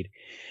made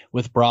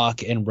with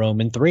Brock and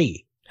Roman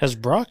 3. Has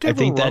Brock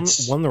ever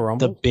won the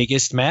Rumble? The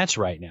biggest match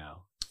right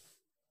now.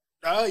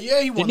 Yeah,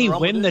 he won. Didn't he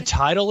win the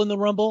title in the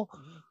Rumble?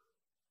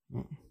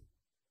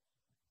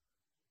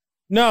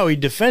 No, he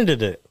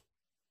defended it.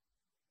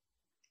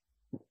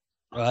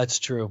 Well, that's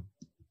true.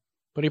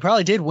 But he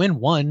probably did win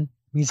one.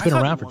 He's been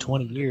around for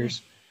 20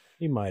 years.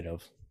 He might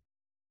have.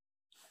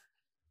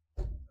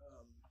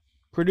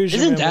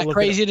 Isn't that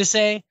crazy to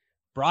say?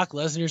 Brock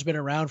Lesnar's been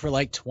around for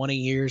like 20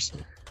 years.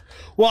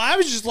 Well, I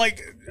was just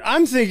like,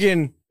 I'm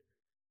thinking,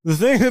 the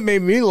thing that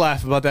made me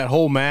laugh about that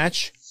whole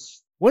match,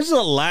 when's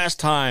the last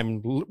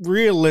time,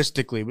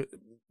 realistically,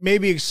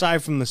 maybe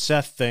aside from the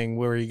Seth thing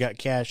where he got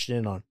cashed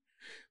in on,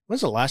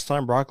 when's the last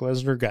time Brock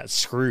Lesnar got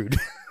screwed?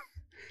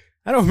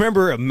 I don't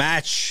remember a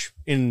match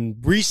in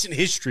recent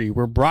history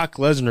where Brock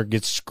Lesnar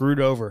gets screwed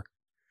over.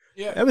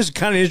 Yeah, that was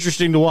kind of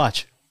interesting to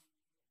watch.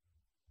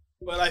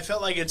 But I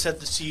felt like it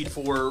set the seed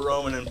for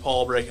Roman and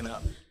Paul breaking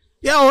up.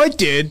 Yeah, oh, it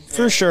did,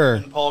 for sure.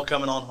 And Paul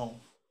coming on home.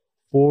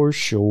 For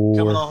sure.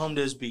 Coming on home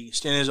to his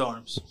beast, in his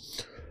arms.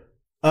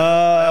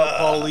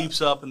 Paul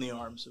leaps up in the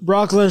arms.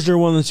 Brock Lesnar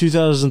won the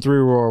 2003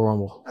 Royal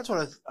Rumble. That's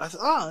what I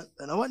thought,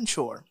 and I wasn't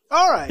sure.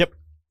 All right. Yep.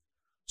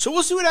 So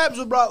we'll see what happens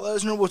with Brock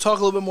Lesnar. We'll talk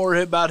a little bit more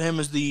about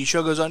him as the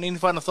show goes on. Any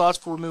final thoughts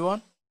before we move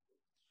on?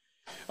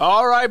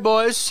 All right,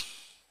 boys.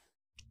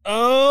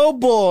 Oh,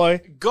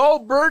 boy.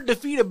 Goldberg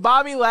defeated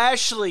Bobby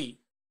Lashley.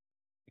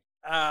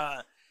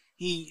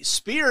 He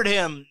speared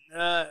him.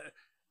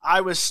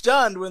 I was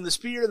stunned when the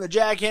spear and the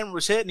jackhammer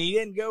was hit, and he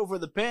didn't go for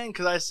the pin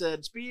because I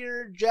said,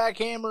 spear,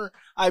 jackhammer.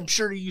 I'm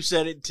sure you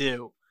said it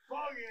too.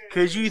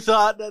 Because you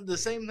thought that the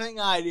same thing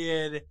I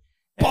did.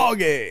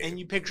 And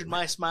you pictured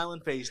my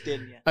smiling face,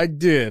 didn't you? I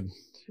did.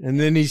 And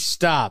then he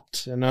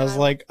stopped, and I was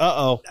like,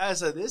 uh-oh. I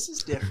said, this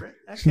is different.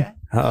 Okay.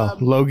 Uh-oh.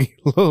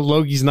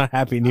 Logie's not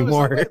happy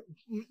anymore. Like,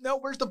 no,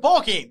 where's the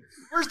ball game?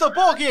 Where's the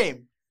ball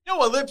game?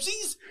 No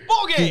ellipses.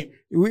 Ball game.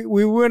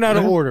 We went out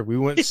of order. We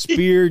went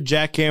spear,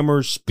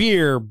 jackhammer,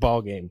 spear,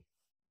 ball game.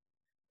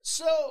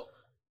 So.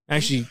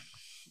 Actually,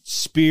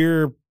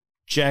 spear,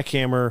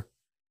 jackhammer,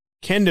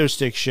 kendo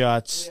stick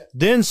shots,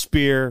 then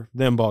spear,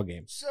 then ball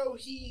game. So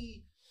he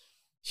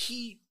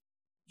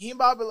and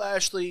Bobby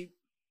Lashley,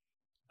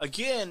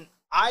 again,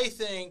 I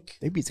think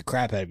they beat the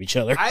crap out of each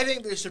other. I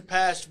think they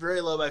surpassed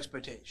very low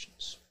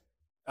expectations.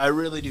 I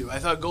really do. I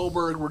thought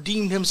Goldberg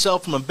redeemed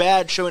himself from a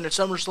bad showing at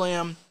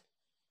SummerSlam.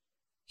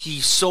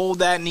 He sold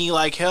that knee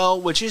like hell,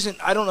 which isn't,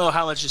 I don't know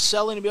how much is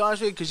selling, to be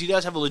honest with you, because he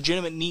does have a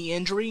legitimate knee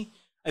injury.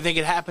 I think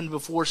it happened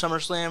before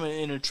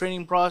SummerSlam in a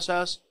training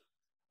process.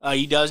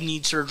 He does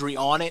need surgery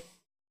on it.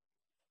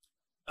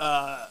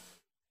 But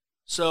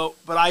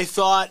I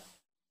thought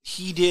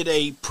he did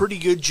a pretty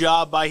good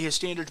job by his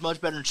standards,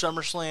 much better in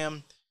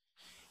SummerSlam.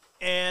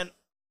 And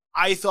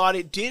I thought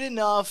it did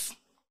enough.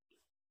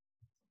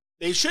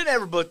 They shouldn't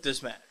ever book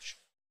this match.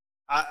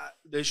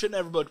 They shouldn't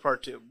ever book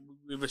part 2.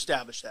 We've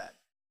established that.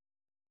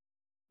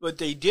 But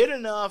they did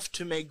enough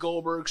to make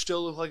Goldberg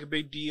still look like a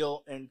big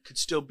deal and could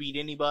still beat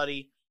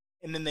anybody.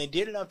 And then they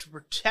did enough to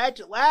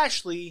protect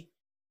Lashley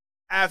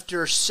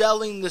after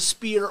selling the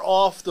spear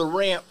off the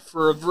ramp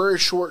for a very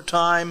short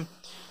time.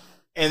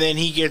 And then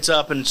he gets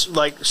up and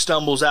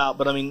stumbles out.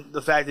 But I mean,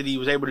 the fact that he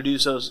was able to do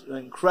so is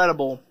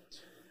incredible.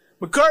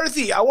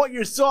 McCarthy, I want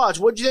your thoughts.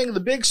 What did you think of the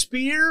big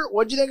spear?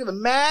 What did you think of the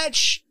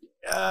match?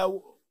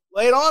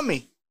 Lay it on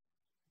me.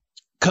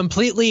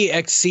 Completely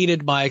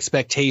exceeded my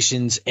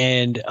expectations,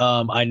 and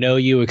I know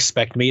you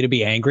expect me to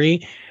be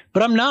angry,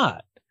 but I'm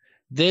not,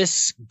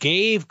 This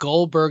gave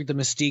Goldberg the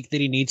mystique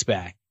that he needs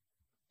back.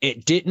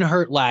 It didn't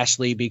hurt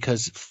Lashley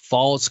because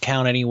falls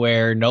count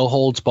anywhere, no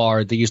holds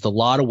barred. They used a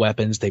lot of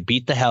weapons. They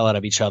beat the hell out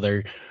of each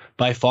other.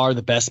 By far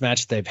the best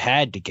match they've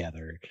had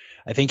together.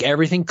 I think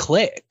everything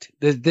clicked.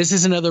 This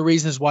is another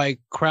reasons why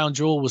Crown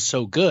Jewel was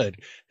so good.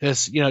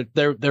 Because, you know,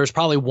 there was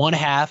probably one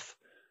half,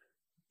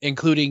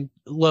 including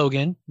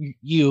Logan,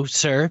 you,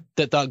 sir,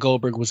 that thought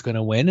Goldberg was going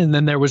to win. And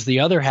then there was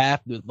the other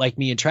half, like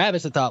me and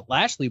Travis, that thought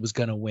Lashley was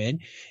going to win.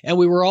 And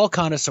we were all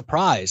kind of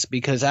surprised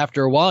because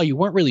after a while, you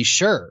weren't really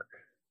sure.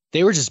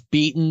 They were just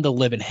beating the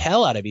living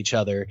hell out of each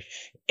other.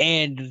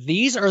 And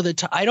these are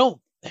the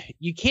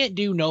you can't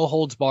do no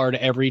holds barred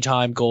every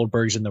time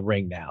Goldberg's in the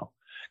ring now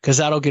because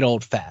that'll get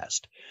old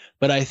fast.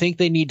 But I think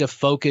they need to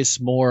focus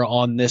more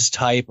on this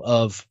type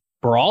of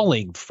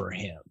brawling for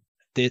him.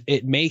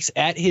 It makes,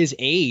 at his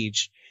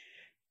age,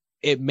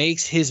 it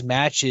makes his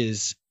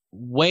matches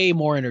way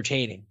more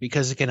entertaining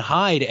because it can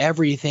hide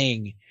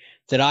everything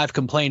that I've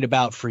complained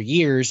about for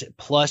years.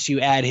 Plus you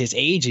add his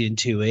age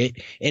into it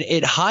and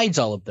it hides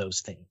all of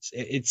those things.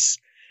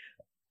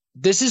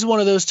 This is one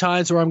of those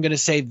times where I'm going to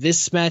say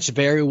this match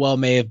very well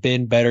may have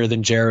been better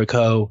than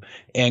Jericho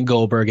and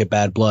Goldberg at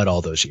Bad Blood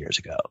all those years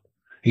ago.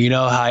 You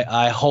know,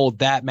 I hold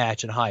that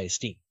match in high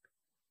esteem.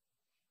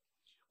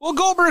 Well,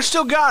 Goldberg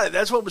still got it.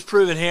 That's what was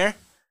proven here.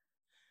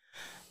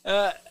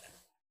 That's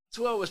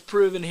what was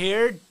proven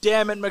here.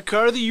 Damn it,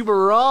 McCarthy, you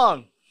were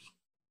wrong.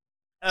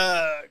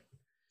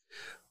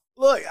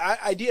 Look,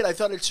 I did. I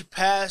thought it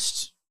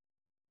surpassed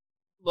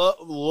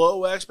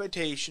low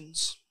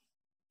expectations.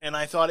 And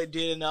I thought it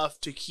did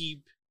enough to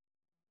keep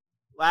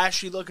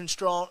Lashley looking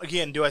strong.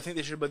 Again, do I think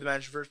they should have put the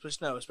match in the first place?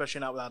 No,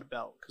 especially not without a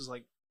belt. Because,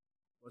 like,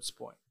 what's the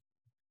point?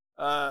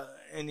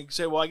 And you can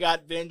say, well, I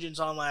got vengeance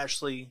on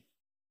Lashley.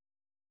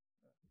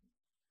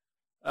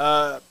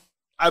 I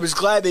was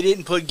glad they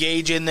didn't put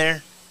Gage in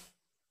there.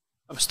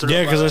 I was thrilled.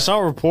 Yeah, because I saw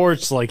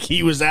reports like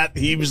he was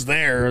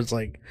there. It's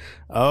like,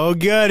 oh,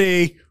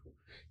 goody.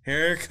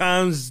 Here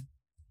comes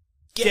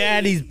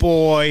Daddy's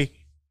boy.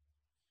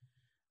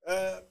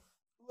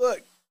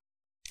 Look.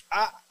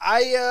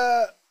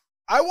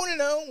 I want to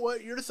know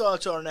what your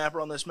thoughts are,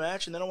 Napper, on this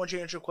match, and then I want you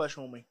to answer a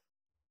question with me.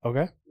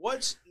 Okay.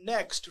 What's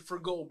next for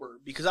Goldberg?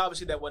 Because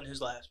obviously that wasn't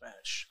his last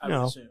match, I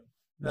would assume.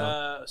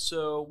 No.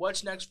 So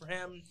what's next for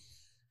him?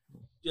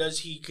 Does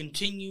he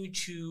continue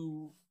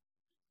to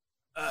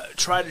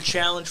try to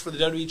challenge for the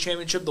WWE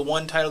Championship, the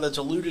one title that's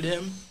eluded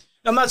him?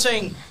 Now, I'm not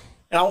saying,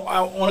 and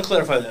I want to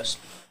clarify this,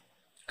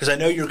 because I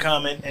know your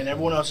comment and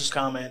everyone else's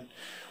comment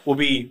will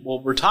be,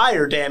 well,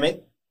 retire, damn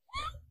it.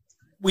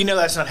 We know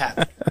that's not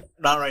happening.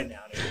 Not right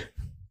now.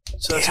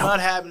 So it's not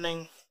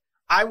happening.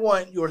 I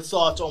want your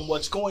thoughts on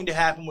what's going to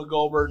happen with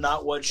Goldberg,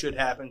 not what should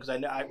happen, because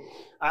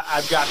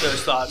I've got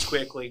those thoughts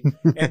quickly.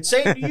 And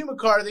same to you,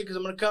 McCarthy, because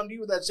I'm going to come to you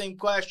with that same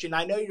question.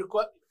 I know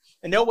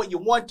what you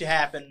want to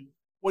happen.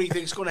 What do you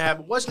think is going to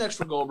happen? What's next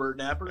for Goldberg,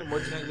 Napper, and what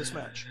do you think of this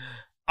match?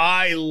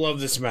 I love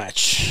this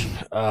match.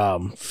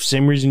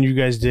 Same reason you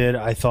guys did.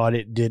 I thought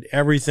it did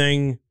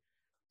everything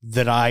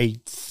that I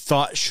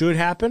thought should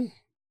happen.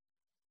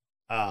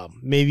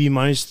 Maybe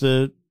minus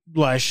the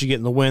Lashley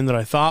getting the win that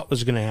I thought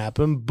was going to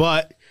happen.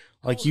 But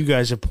like you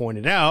guys have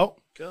pointed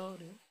out,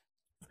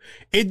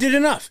 it did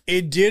enough.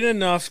 It did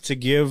enough to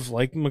give,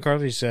 like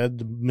McCarthy said,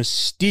 the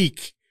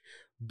mystique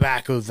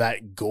back of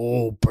that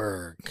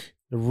Goldberg.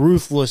 The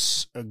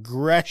ruthless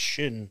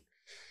aggression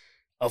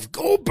of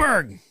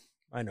Goldberg.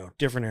 I know,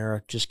 different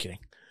era. Just kidding.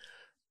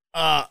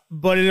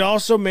 But it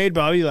also made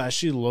Bobby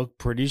Lashley look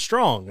pretty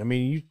strong. I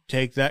mean, you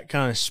take that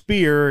kind of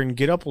spear and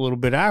get up a little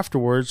bit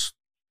afterwards,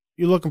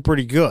 you're looking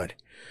pretty good.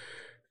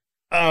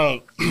 I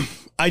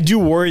do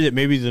worry that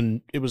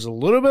maybe it was a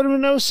little bit of a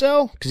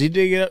no-sell because he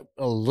did get up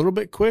a little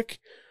bit quick.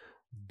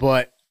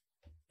 But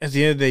at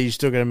the end of the day, you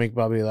still got to make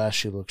Bobby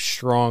Lashley look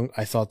strong.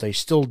 I thought they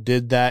still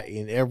did that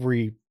in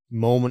every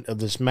moment of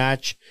this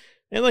match.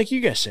 And like you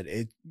guys said,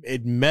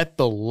 it met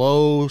the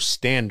low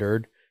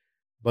standard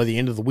by the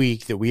end of the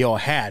week that we all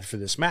had for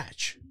this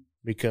match.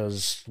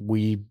 Because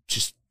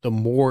the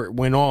more it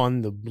went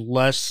on, the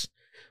less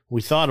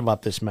we thought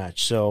about this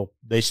match. So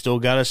they still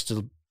got us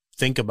to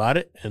think about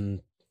it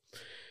and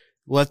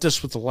left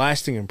us with a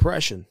lasting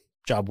impression.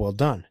 Job well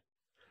done.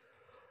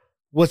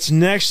 What's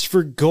next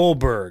for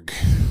Goldberg?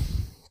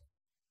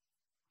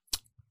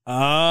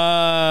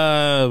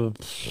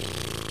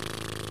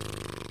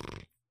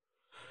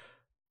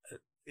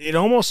 It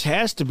almost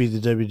has to be the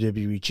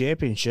WWE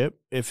Championship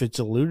if it's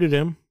eluded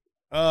him.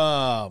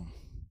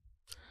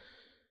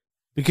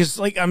 Because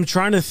like I'm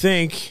trying to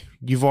think,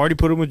 you've already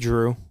put him with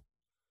Drew.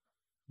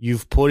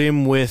 You've put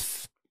him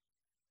with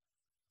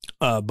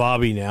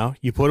Bobby now.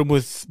 You put him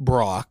with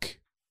Brock.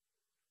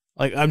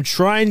 Like, I'm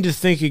trying to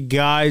think of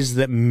guys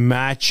that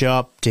match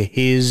up to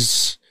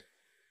his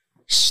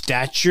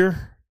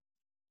stature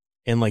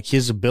and, like,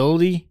 his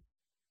ability.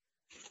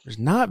 There's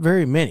not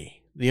very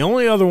many. The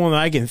only other one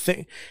that I can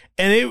think,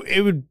 and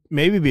it would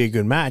maybe be a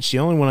good match, the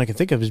only one I can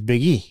think of is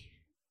Big E.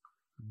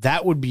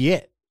 That would be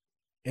it.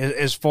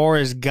 As far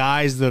as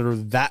guys that are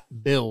that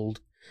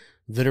build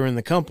that are in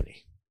the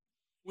company.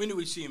 When do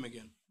we see him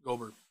again,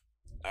 Goldberg?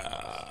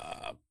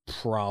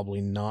 Probably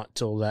not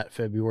till that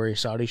February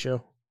Saudi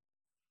show.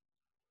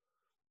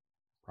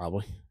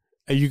 Probably.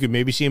 You could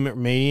maybe see him at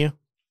Mania,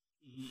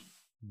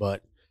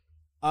 but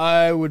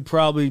I would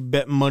probably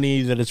bet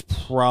money that it's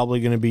probably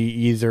going to be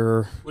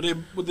either. Would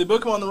they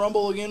book him on the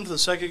Rumble again for the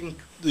second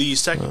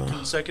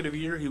consecutive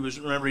year? He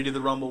did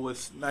the Rumble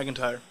with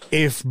McIntyre.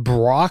 If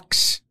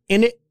Brock's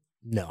in it,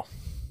 no,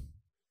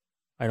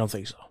 I don't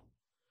think so.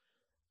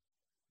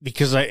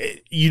 Because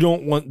you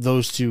don't want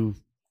those two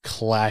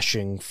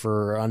clashing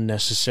for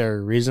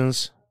unnecessary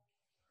reasons.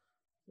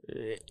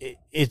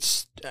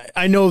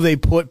 I know they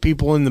put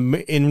people in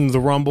the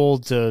Rumble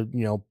to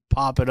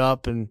pop it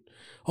up and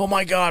oh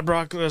my God,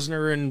 Brock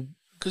Lesnar and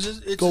because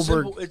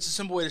Goldberg. It's a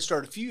simple way to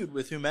start a feud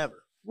with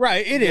whomever.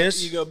 Right, it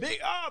is. You go Big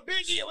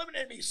E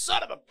eliminated me,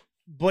 son of a.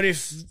 But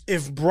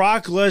if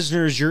Brock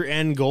Lesnar is your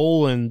end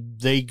goal and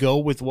they go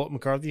with what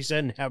McCarthy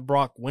said and have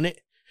Brock win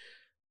it,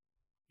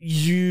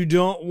 you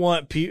don't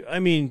want people. I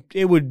mean,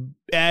 it would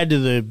add to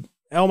the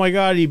oh my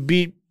God, he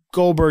beat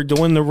Goldberg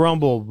to win the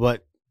Rumble,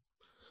 but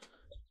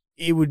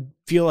it would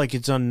feel like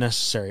it's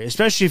unnecessary,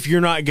 especially if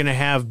you're not going to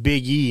have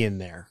Big E in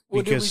there.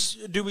 Because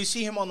do we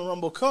see him on the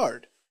Rumble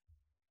card?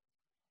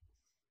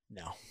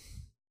 No,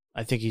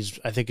 I think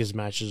his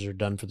matches are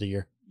done for the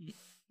year.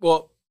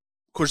 Well,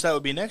 of course, that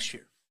would be next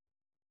year.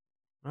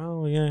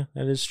 Oh yeah,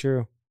 that is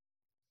true.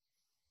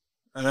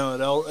 I know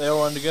they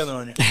all run together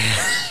on you.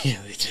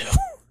 Yeah, they do.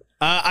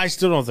 I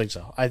still don't think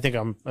so. I think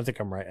I'm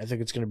right. I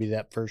think it's going to be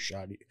that first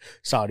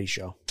Saudi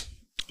show.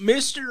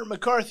 Mr.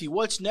 McCarthy,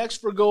 what's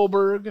next for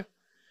Goldberg,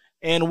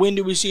 and when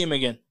do we see him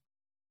again?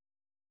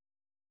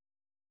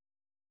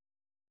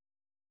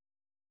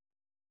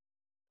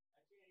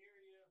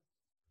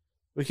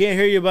 We can't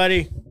hear you,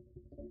 buddy.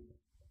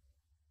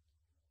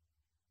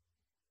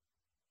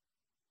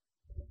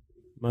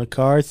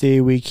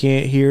 McCarthy, we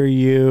can't hear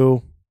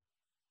you.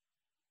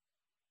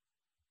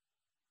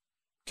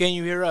 Can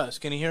you hear us?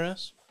 Can you hear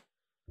us?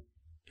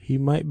 He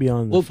might be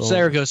on the phone.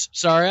 There it goes.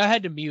 Sorry, I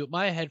had to mute.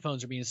 My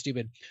headphones are being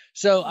stupid.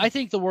 So I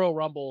think the Royal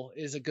Rumble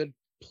is a good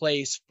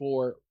place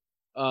for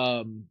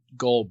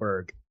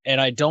Goldberg.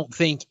 And I don't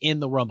think in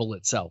the Rumble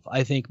itself.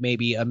 I think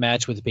maybe a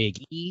match with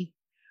Big E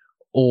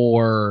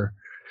or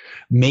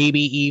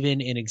maybe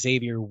even in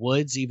Xavier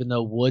Woods, even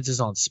though Woods is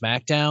on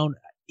SmackDown.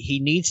 He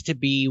needs to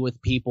be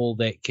with people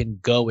that can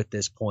go at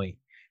this point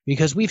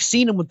because we've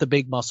seen him with the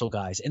big muscle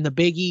guys, and the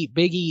Big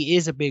E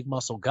is a big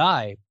muscle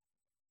guy,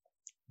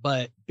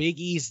 but Big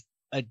E's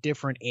a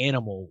different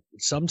animal.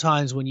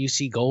 Sometimes when you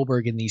see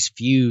Goldberg in these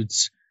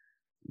feuds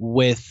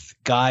with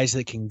guys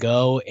that can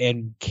go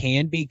and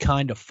can be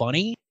kind of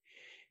funny,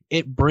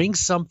 it brings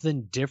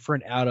something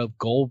different out of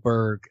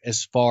Goldberg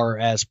as far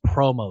as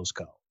promos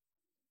go.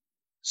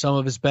 Some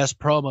of his best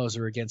promos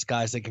are against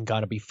guys that can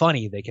kind of be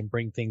funny. They can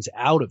bring things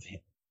out of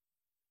him.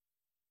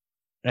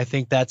 And I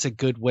think that's a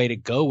good way to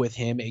go with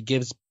him. It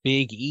gives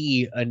Big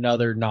E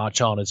another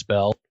notch on his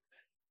belt.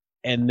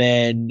 And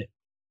then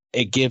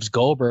it gives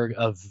Goldberg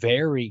a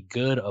very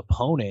good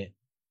opponent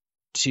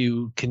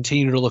to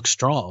continue to look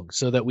strong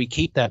so that we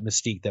keep that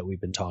mystique that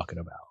we've been talking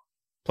about.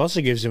 Plus,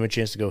 it gives him a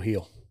chance to go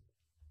heel.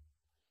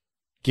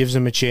 Gives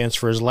him a chance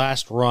for his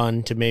last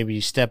run to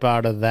maybe step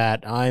out of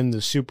that I'm the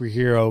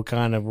superhero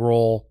kind of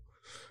role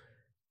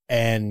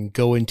and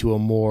go into a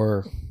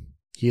more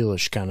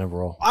heelish kind of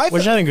role,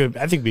 which I think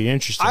would be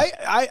interesting.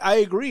 I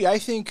agree. I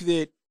think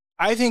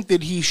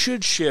that he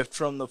should shift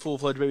from the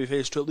full-fledged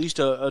babyface to at least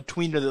a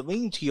tweener that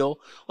leans heel,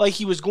 like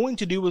he was going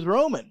to do with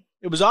Roman.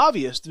 It was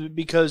obvious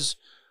because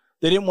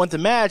they didn't want the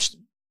match,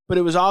 but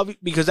it was obvious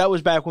because that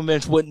was back when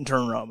Vince wouldn't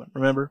turn Roman.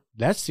 Remember?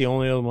 That's the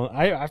only other one.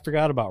 I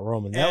forgot about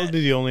Roman. That would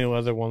be the only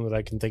other one that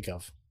I can think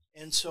of.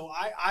 And so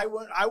I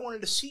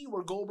wanted to see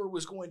where Goldberg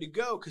was going to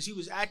go because he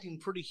was acting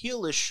pretty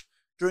heelish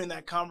during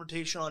that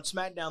confrontation on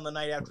SmackDown the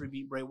night after he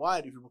beat Bray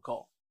Wyatt, if you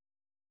recall.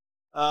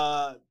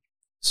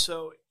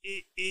 So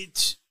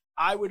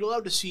I would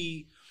love to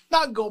see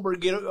not Goldberg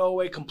get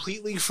away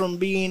completely from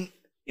being,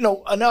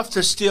 enough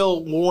to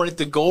still warrant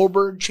the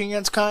Goldberg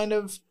chance, kind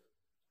of,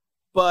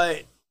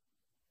 but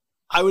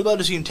I would love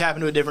to see him tap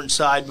into a different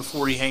side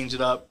before he hangs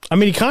it up. I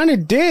mean, he kind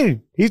of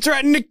did. He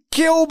threatened to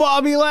kill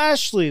Bobby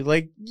Lashley.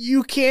 Like,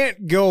 you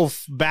can't go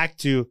back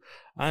to,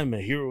 I'm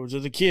a hero to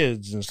the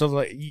kids and stuff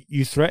like that.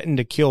 You threatened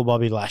to kill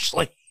Bobby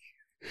Lashley.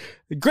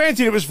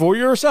 Granted, it was for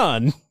your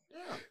son.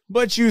 Yeah.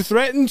 But you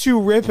threatened to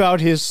rip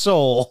out his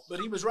soul. But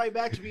he was right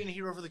back to being a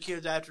hero for the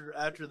kids after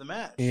the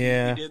match.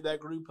 Yeah. He did that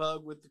group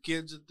hug with the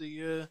kids at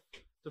the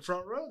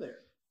front row there.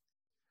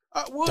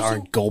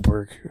 Darn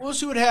Goldberg. We'll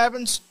see what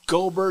happens.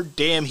 Goldberg,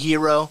 damn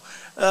hero.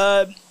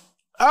 All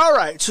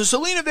right, so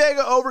Selena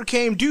Vega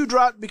overcame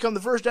Doudrop to become the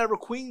first ever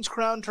Queen's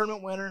Crown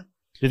tournament winner.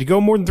 Did he go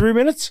more than 3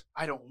 minutes?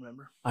 I don't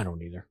remember. I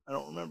don't either. I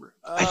don't remember.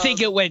 I think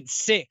it went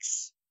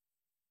 6.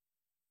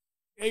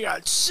 He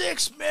got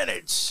 6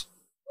 minutes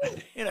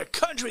in a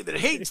country that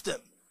hates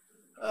them.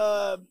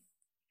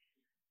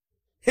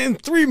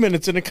 And 3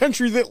 minutes in a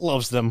country that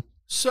loves them.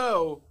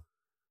 So,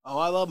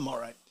 I love them all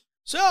right.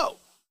 So,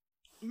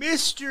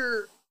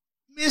 Mr.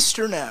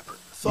 Napper,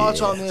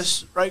 Thoughts on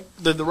this? Right?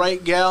 Did the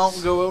right gal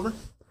go over?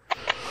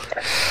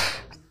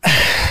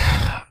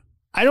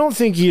 I don't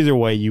think either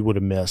way you would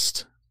have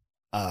missed.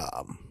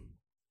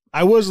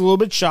 I was a little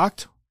bit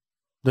shocked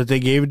that they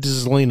gave it to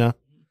Zelina.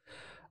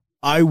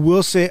 I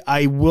will say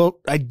I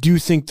do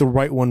think the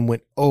right one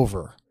went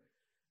over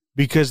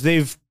because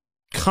they've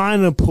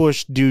kind of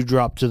pushed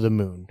Dewdrop to the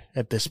moon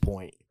at this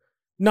point.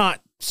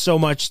 Not so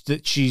much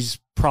that she's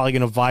probably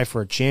going to vie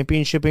for a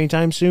championship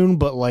anytime soon,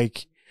 but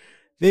like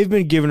they've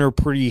been giving her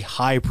pretty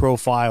high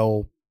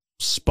profile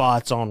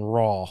spots on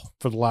Raw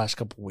for the last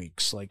couple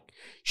weeks. Like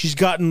she's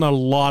gotten a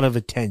lot of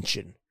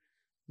attention.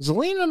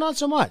 Zelina, not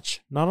so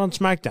much. Not on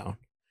SmackDown.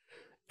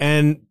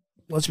 And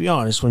let's be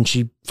honest, when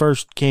she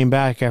first came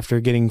back after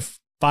getting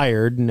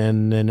fired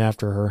and then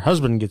after her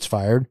husband gets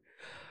fired,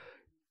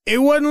 it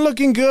wasn't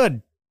looking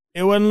good.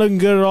 It wasn't looking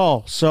good at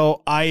all.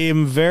 So I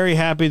am very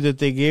happy that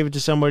they gave it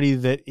to somebody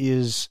that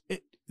is...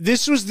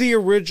 This was the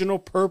original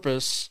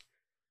purpose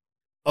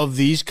of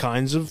these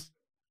kinds of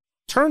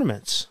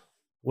tournaments,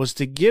 was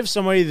to give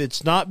somebody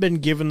that's not been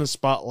given the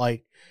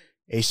spotlight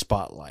a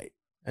spotlight.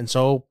 And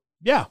so,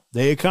 yeah,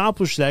 they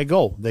accomplished that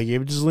goal. They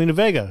gave it to Zelina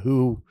Vega,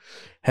 who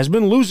has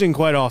been losing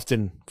quite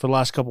often for the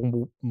last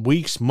couple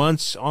weeks,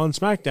 months on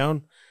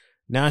SmackDown.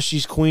 Now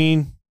she's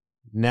queen.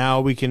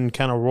 Now we can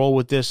kind of roll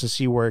with this and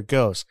see where it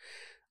goes.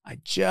 I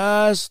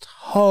just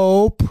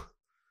hope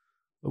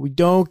that we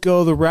don't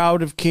go the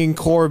route of King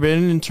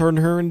Corbin and turn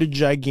her into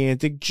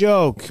gigantic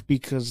joke,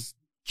 because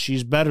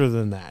she's better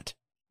than that.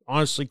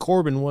 Honestly,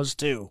 Corbin was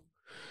too.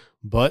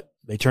 But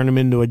they turned him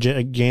into a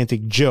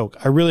gigantic joke.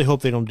 I really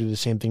hope they don't do the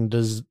same thing to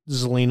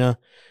Zelina.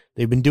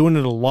 They've been doing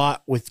it a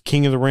lot with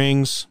King of the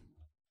Rings.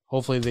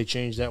 Hopefully they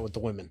change that with the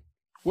women.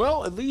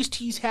 Well, at least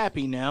he's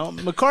happy now.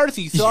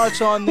 McCarthy,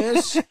 thoughts on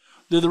this?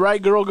 Did the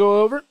right girl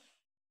go over?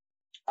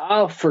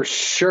 Oh, for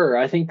sure.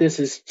 I think this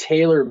is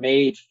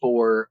tailor-made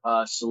for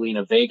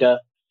Zelina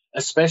Vega,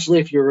 especially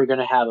if you were going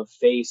to have a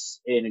face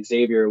in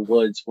Xavier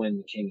Woods win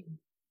the King.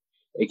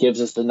 It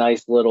gives us a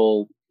nice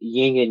little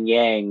yin and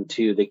yang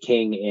to the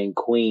king and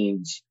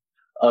queens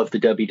of the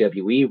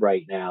WWE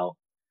right now.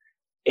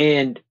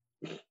 And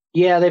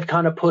yeah, they've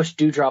kind of pushed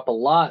Dewdrop a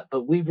lot,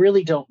 but we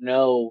really don't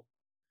know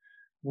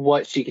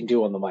what she can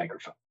do on the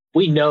microphone.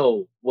 We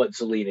know what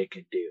Zelina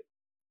can do.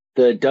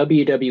 The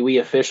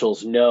WWE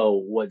officials know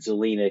what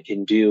Zelina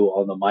can do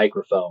on the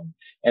microphone.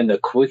 And the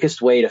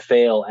quickest way to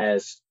fail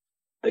as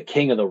the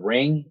king of the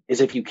ring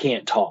is if you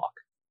can't talk.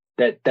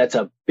 That's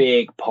a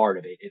big part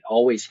of it. It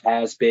always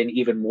has been,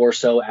 even more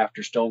so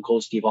after Stone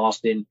Cold Steve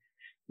Austin,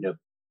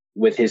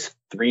 with his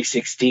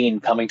 316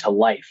 coming to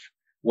life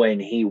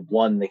when he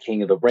won the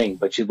King of the Ring.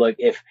 But you look,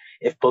 if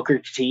Booker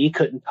T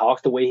couldn't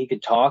talk the way he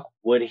could talk,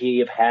 would he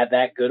have had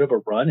that good of a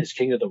run as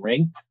King of the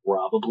Ring?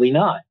 Probably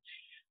not.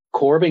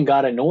 Corbin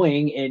got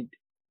annoying, and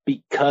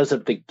because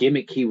of the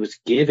gimmick he was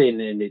given,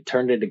 and it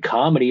turned into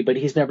comedy, but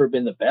he's never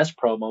been the best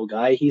promo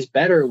guy. He's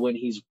better when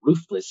he's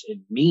ruthless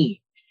and mean,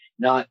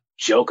 not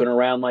joking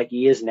around like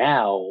he is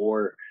now,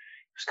 or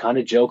he's kind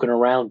of joking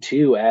around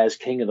too as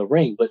King of the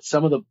Ring. But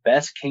some of the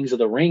best Kings of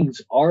the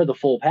Rings are the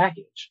full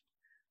package.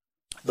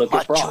 Look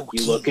at Brock,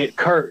 you look at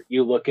Kurt,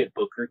 you look at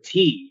Booker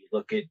T, you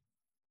look at,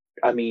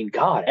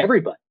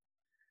 everybody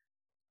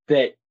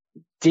that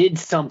did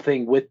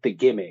something with the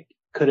gimmick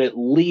could at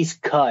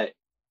least cut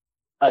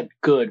a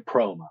good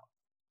promo.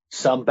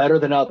 Some better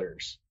than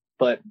others,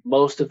 but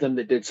most of them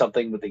that did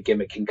something with the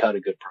gimmick can cut a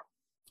good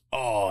promo.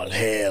 All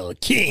hail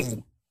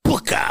King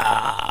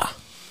Booker.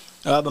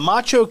 The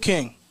Macho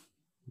King.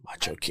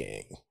 Macho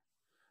King.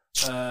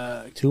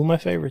 Two of my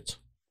favorites.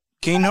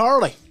 King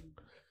Harley.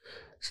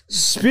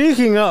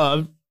 Speaking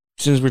of,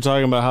 since we're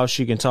talking about how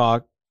she can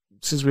talk,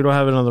 since we don't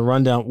have it on the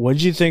rundown, what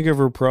did you think of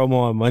her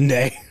promo on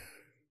Monday?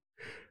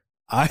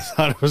 I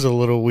thought it was a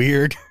little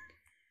weird.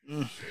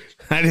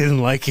 I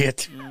didn't like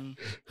it.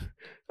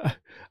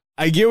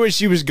 I get what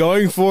she was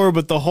going for,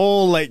 but the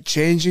whole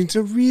changing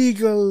to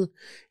regal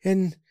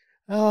and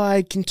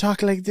I can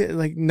talk like this.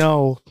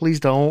 No, please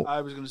don't.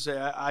 I was going to say,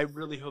 I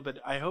really hope it.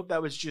 I hope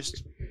that was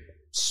just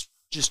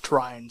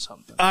trying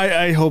something.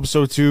 I hope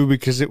so too,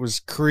 because it was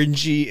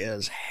cringy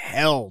as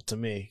hell to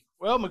me.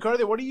 Well,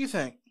 McCarthy, what do you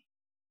think?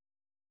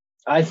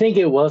 I think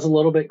it was a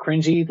little bit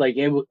cringy.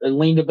 It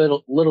leaned a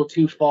little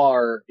too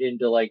far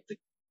into the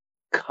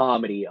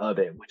comedy of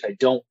it, which I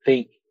don't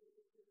think.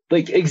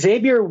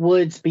 Xavier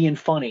Woods being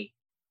funny,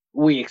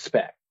 we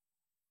expect.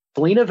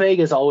 Zelina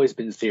Vega's always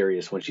been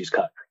serious when she's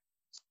cut.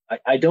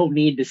 I don't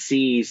need to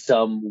see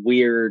some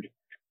weird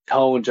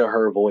tone to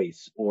her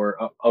voice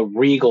or a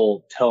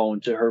regal tone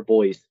to her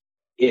voice,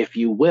 if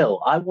you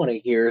will. I want to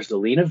hear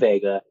Zelina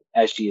Vega,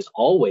 as she has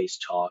always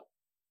talked,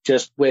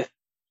 just with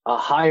a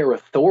higher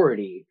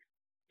authority,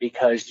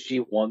 because she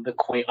won the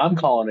Queen. I'm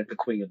calling it the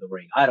Queen of the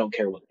Ring. I don't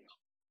care what they call it.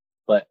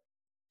 But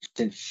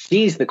since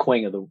she's the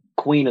Queen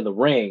of the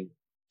Ring,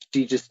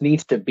 she just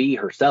needs to be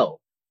herself.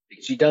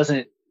 She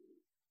doesn't.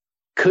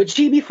 Could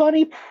she be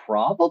funny?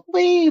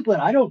 Probably, but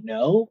I don't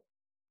know.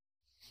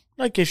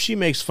 If she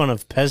makes fun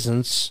of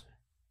peasants,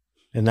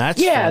 and that's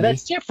funny.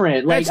 That's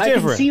different. I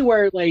can see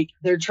where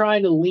they're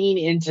trying to lean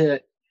into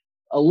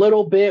a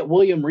little bit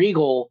William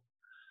Regal,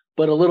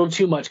 but a little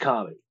too much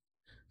comedy.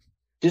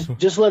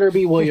 Just let her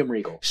be William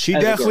Regal. She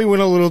definitely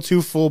went a little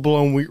too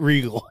full-blown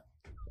Regal.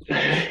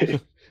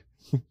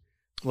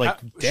 Like,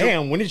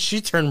 damn, when did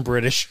she turn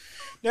British?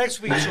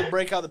 Next week, she'll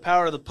break out the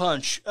power of the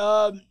punch.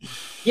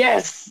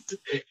 Yes!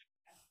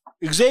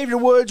 Xavier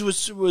Woods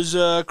was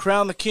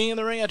crowned the king of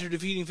the ring after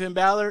defeating Finn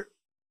Balor.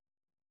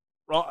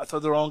 Wrong. I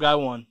thought the wrong guy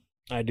won.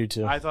 I do,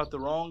 too. I thought the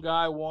wrong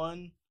guy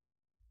won.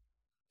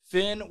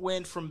 Finn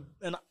went from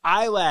an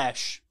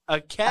eyelash, a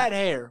cat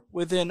hair,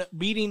 within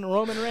beating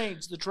Roman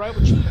Reigns, the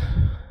tribal chief,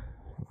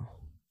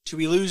 to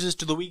he loses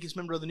to the weakest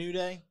member of the New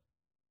Day.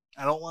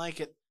 I don't like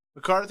it.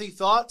 McCarthy,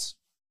 thoughts?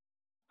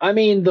 I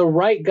mean, the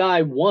right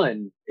guy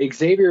won.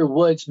 Xavier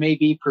Woods may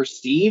be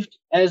perceived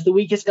as the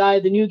weakest guy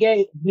of the New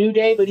Day,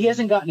 but he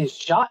hasn't gotten his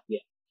shot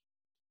yet.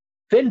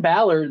 Finn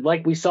Balor,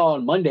 like we saw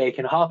on Monday,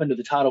 can hop into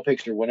the title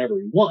picture whenever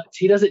he wants.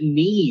 He doesn't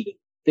need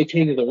the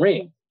King of the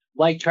Ring.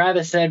 Like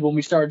Travis said when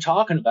we started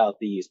talking about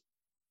these,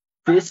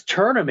 this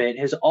tournament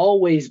has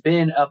always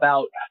been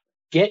about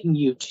getting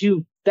you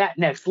to that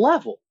next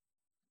level.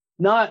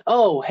 Not,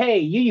 oh, hey,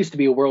 you used to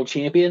be a world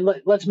champion.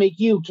 Let's make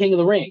you King of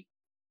the Ring.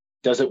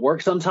 Does it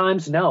work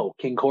sometimes? No.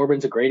 King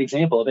Corbin's a great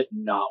example of it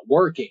not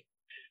working.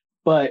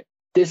 But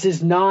this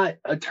is not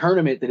a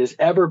tournament that has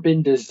ever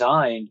been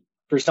designed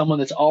for someone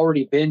that's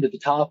already been to the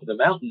top of the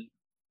mountain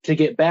to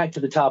get back to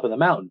the top of the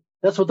mountain.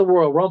 That's what the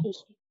Royal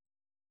Rumble's.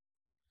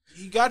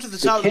 He got to the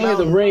top of the King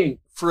mountain of the Ring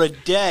for a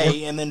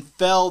day and then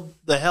fell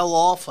the hell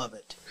off of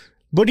it.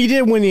 But he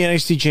did win the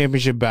NXT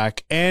Championship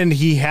back, and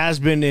he has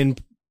been in.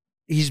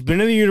 He's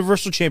been in the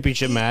Universal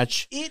Championship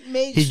match.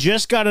 He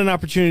just got an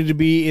opportunity to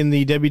be in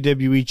the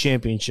WWE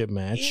Championship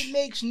match. It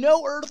makes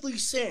no earthly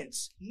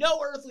sense.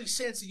 No earthly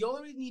sense. The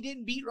only reason he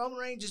didn't beat Roman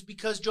Reigns is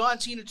because John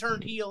Cena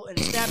turned heel and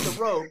snapped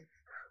the rope.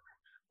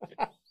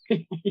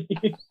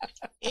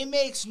 It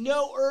makes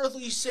no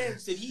earthly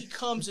sense that he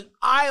comes an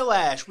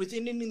eyelash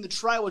within ending the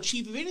tribal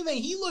chief. If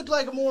anything, he looked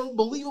like more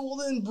believable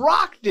than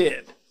Brock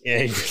did. Yeah,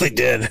 he really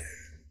did.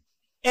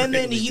 And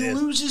then he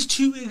loses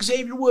to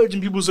Xavier Woods,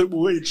 and people say,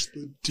 well, it's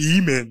the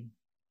demon.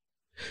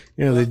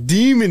 You know, the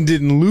demon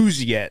didn't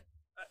lose yet.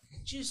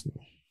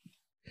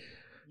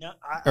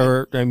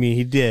 I mean,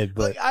 he did,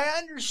 but. I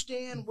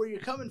understand where you're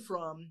coming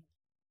from.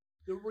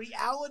 The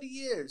reality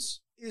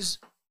is,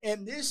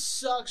 and this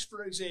sucks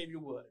for Xavier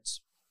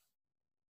Woods.